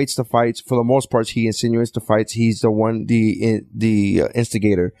insinuates the fights. For the most part, he insinuates the fights. He's the one, the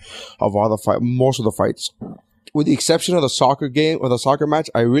instigator of all the fight, most of the fights. With the exception of the soccer game or the soccer match,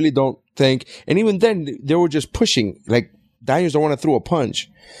 I really don't think, and even then, they were just pushing. Like, Daniel's the one that threw a punch.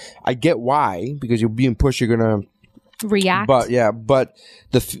 I get why, because you're being pushed, you're gonna react. But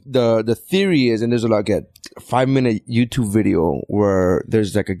the theory is, and there's like a 5-minute YouTube video where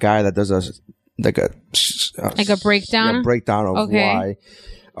there's like a guy that does a like a breakdown. Yeah, breakdown of why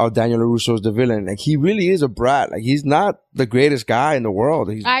Daniel LaRusso is the villain. Like he really is a brat. Like he's not the greatest guy in the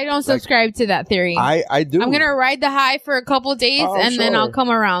world. I don't subscribe to that theory. I do. I'm gonna ride the high for a couple days and then I'll come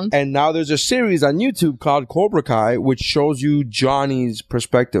around. And now there's a series on YouTube called Cobra Kai, which shows you Johnny's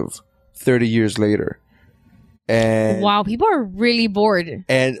perspective 30 years later. And wow, people are really bored.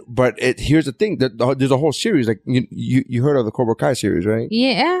 But here's the thing: there's a whole series. Like you heard of the Cobra Kai series, right?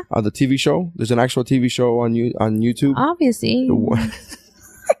 Yeah. On the TV show, there's an actual TV show on YouTube. Obviously.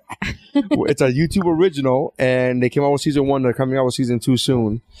 It's a YouTube original, and they came out with season 1. They're coming out with season 2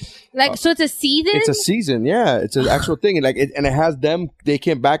 soon. Like, so it's a season? It's a season, yeah. It's an actual thing. And and it has them. They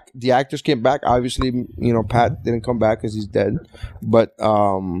came back. The actors came back. Obviously, Pat didn't come back because he's dead. But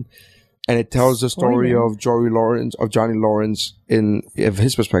and it tells the story of Johnny Lawrence of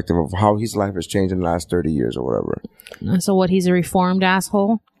his perspective of how his life has changed in the last 30 years or whatever. So what? He's a reformed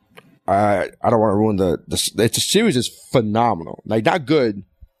asshole. I don't want to ruin the series is phenomenal. Like not good,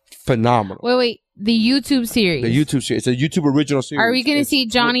 phenomenal. Wait. The YouTube series. The YouTube series. It's a YouTube original series. Are we going to see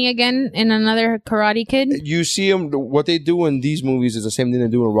Johnny again in another Karate Kid? You see him. What they do in these movies is the same thing they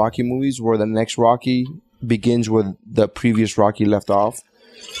do in Rocky movies, where the next Rocky begins where the previous Rocky left off.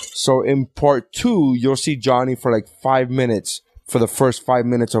 So in part 2, you'll see Johnny for like 5 minutes for the first 5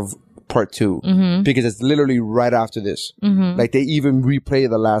 minutes of part 2 because it's literally right after this. Like they even replay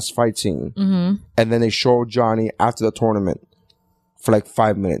the last fight scene and then they show Johnny after the tournament for like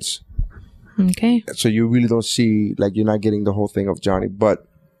 5 minutes. Okay. So you really don't see, like, you're not getting the whole thing of Johnny, but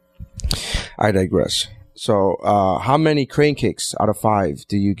I digress. So how many crane kicks out of 5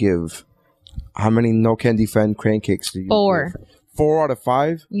 do you give? How many no can defend crane kicks do you 4 give? 4 out of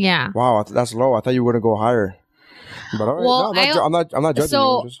 5? Yeah. Wow, that's low. I thought you were going to go higher. But all right. Well, no, I'm not judging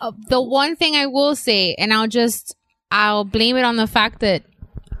so, you. The one thing I will say, and I'll blame it on the fact that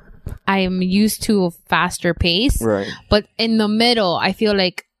I am used to a faster pace. Right. But in the middle, I feel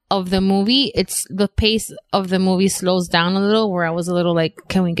like of the movie, it's the pace of the movie slows down a little, where I was a little like,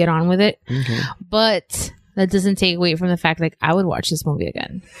 can we get on with it? Okay. But that doesn't take away from the fact like I would watch this movie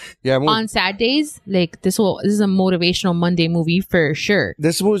again. Yeah, on sad days, like this is a motivational Monday movie for sure.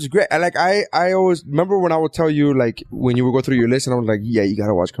 This was great. And like I always remember when I would tell you, like, when you would go through your list and I was like, yeah, you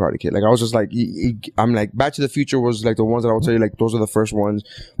gotta watch Karate Kid. Like I was just like, I'm like, Back to the Future was like the ones that I would tell you, like, those are the first ones,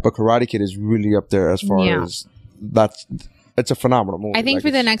 but Karate Kid is really up there as far as it's a phenomenal movie. I think like,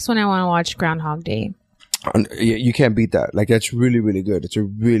 for the next one I want to watch Groundhog Day. You can't beat that. Like, that's really, really good. It's a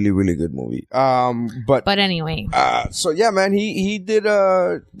really, really good movie. But anyway. So yeah, man, they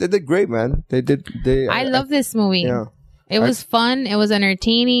did great, man. I love this movie. Yeah. It was fun. It was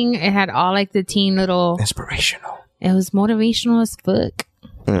entertaining. It had all like the teen little inspirational. It was motivational as fuck.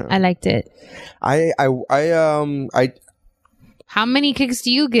 Yeah. I liked it. I How many kicks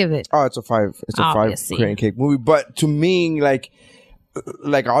do you give it? Oh, it's a 5. It's a Obviously. 5 crane kick movie. But to me, like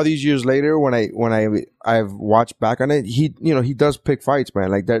all these years later, when I've watched back on it, he does pick fights,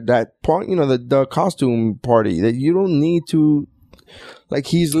 man. Like that point, the costume party that you don't need to. Like,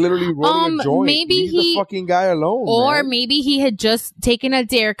 he's literally rolling a joint. Maybe he's the fucking guy alone. Or man. Maybe he had just taken a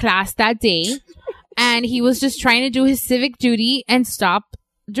DARE class that day, and he was just trying to do his civic duty and stop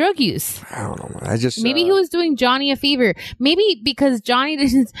drug use. I don't know, man. Maybe he was doing Johnny a favor. Maybe because Johnny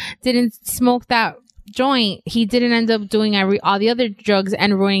didn't smoke that joint, he didn't end up doing all the other drugs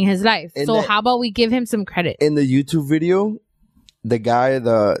and ruining his life. So how about we give him some credit? In the YouTube video, the guy,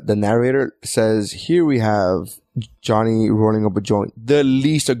 the narrator says, "Here we have Johnny rolling up a joint, the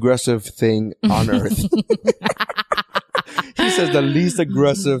least aggressive thing on earth." He says the least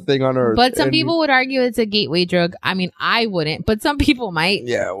aggressive thing on earth. But some people would argue it's a gateway drug. I mean, I wouldn't, but some people might.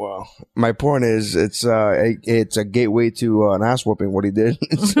 Yeah, well, my point is, it's a gateway to an ass whooping. What he did,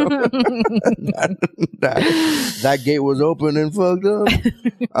 so that gate was open and fucked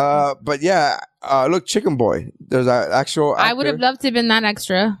up. But yeah, look, Chicken Boy. There's an actual actor. I would have loved to have been that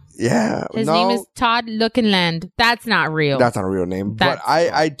extra. Yeah, his name is Todd Lookinland. That's not real. That's not a real name. But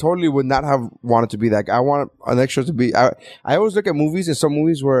I totally would not have wanted to be that guy. I want an extra to be. I always look at movies, and some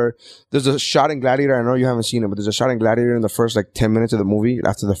movies where there's a shot in Gladiator. I know you haven't seen it, but there's a shot in Gladiator in the first like 10 minutes of the movie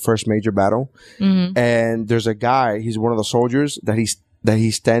after the first major battle, and there's a guy. He's one of the soldiers that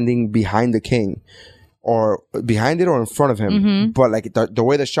he's standing behind the king. Or behind it or in front of him. But like the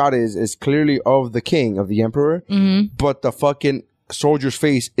way the shot is clearly of the king, of the emperor. But the fucking soldier's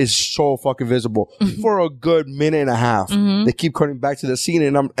face is so fucking visible for a good minute and a half. They keep cutting back to the scene,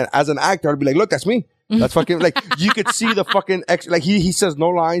 and as an actor, I'd be like, look, that's me. That's fucking like you could see the fucking like he says no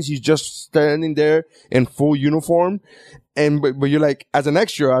lines. He's just standing there in full uniform. And but you're like, as an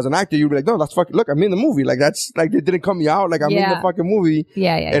extra, as an actor, you'd be like, no, that's fucking, look, I'm in the movie. Like, that's like, they didn't cut me out. Like, I'm in the fucking movie.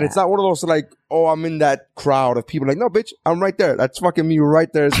 And it's not one of those like, oh, I'm in that crowd of people. Like, no, bitch, I'm right there. That's fucking me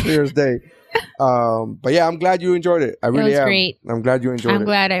right there as clear as day. But yeah, I'm glad you enjoyed it. I really am. Great. I'm glad you enjoyed it. I'm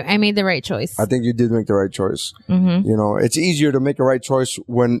glad I made the right choice. I think you did make the right choice. Mm-hmm. You know, it's easier to make a right choice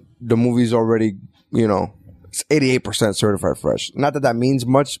when the movie's already, you know, it's 88% certified fresh. Not that means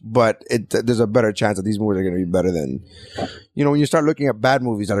much, but there's a better chance that these movies are going to be better than, you know, when you start looking at bad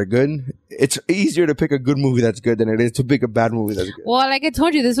movies that are good, it's easier to pick a good movie that's good than it is to pick a bad movie that's good. Well, like I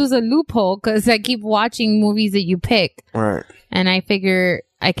told you, this was a loophole because I keep watching movies that you pick. Right. And I figure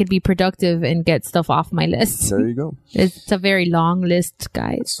I could be productive and get stuff off my list. There you go. It's a very long list,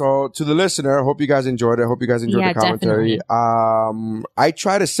 guys. So to the listener, I hope you guys enjoyed it. I hope you guys enjoyed the commentary. Definitely. I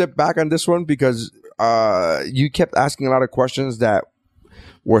try to sit back on this one because you kept asking a lot of questions that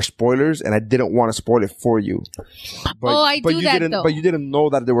were spoilers, and I didn't want to spoil it for you. But, I do that though. But you didn't know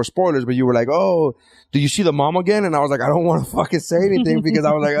that there were spoilers. But you were like, "Oh, do you see the mom again?" And I was like, "I don't want to fucking say anything because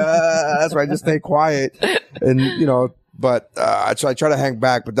I was like, that's why I just stay quiet." And you know, but so I try to hang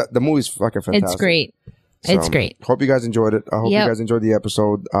back. But the movie's fucking fantastic. It's great. So, it's great. Hope you guys enjoyed it. I hope you guys enjoyed the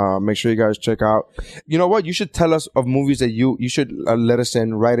episode. Make sure you guys check out. You know what? You should tell us of movies that you should let us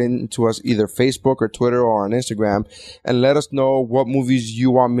write in to us either Facebook or Twitter or on Instagram, and let us know what movies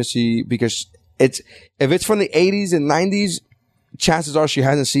you want Missy, because if it's from the 80s and 90s, chances are she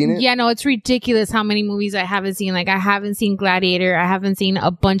hasn't seen it. Yeah, no, it's ridiculous how many movies I haven't seen. Like, I haven't seen Gladiator. I haven't seen a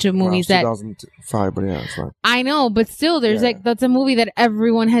bunch of movies that 2005, but yeah, it's fine. I know, but still, there's like, that's a movie that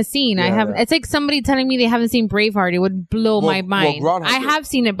everyone has seen. I haven't. It's like somebody telling me they haven't seen Braveheart. It would blow my mind. I have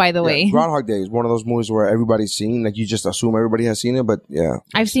seen it, by the way. Groundhog Day is one of those movies where everybody's seen. Like, you just assume everybody has seen it, but yeah.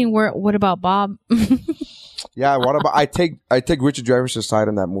 I've seen What About Bob? Yeah, what about I take Richard Dreyfuss' side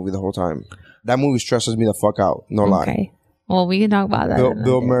in that movie the whole time. That movie stresses me the fuck out. No lie. Okay. Well, we can talk about that.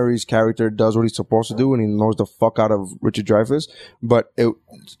 Bill Murray's character does what he's supposed to do, and he knows the fuck out of Richard Dreyfuss. But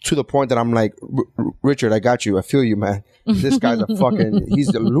to the point that I'm like, Richard, I got you. I feel you, man. This guy's he's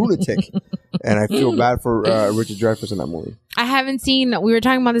a lunatic. And I feel bad for Richard Dreyfuss in that movie. I haven't seen, we were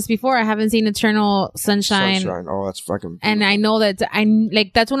talking about this before, I haven't seen Eternal Sunshine. Oh, that's fucking beautiful. And I know that,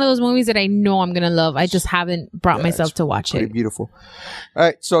 that's one of those movies that I know I'm going to love. I just haven't brought myself to watch it. Beautiful. All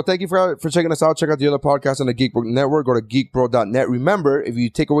right. So thank you for checking us out. Check out the other podcasts on the Geek Bro Network. Go to geekbro.net. Remember, if you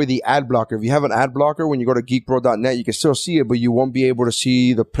take away the ad blocker, if you have an ad blocker, when you go to geekbro.net, you can still see it, but you won't be able to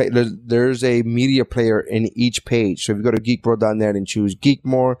see there's a media player in each page. So if you go to geekbro.net and choose Geek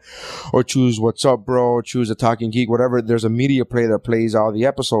More, or choose What's Up Bro, choose a Talking Geek, whatever, there's a media player that plays all the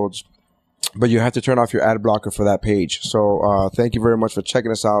episodes. But you have to turn off your ad blocker for that page. So thank you very much for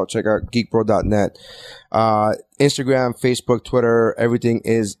checking us out. Check out geekbro.net. Instagram, Facebook, Twitter, everything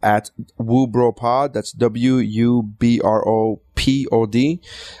is at WooBroPod. That's WUBROPOD.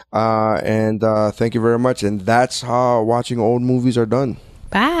 And thank you very much. And that's how watching old movies are done.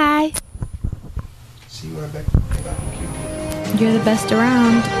 Bye. See you, Rebecca. You're the best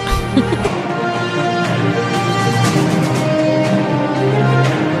around.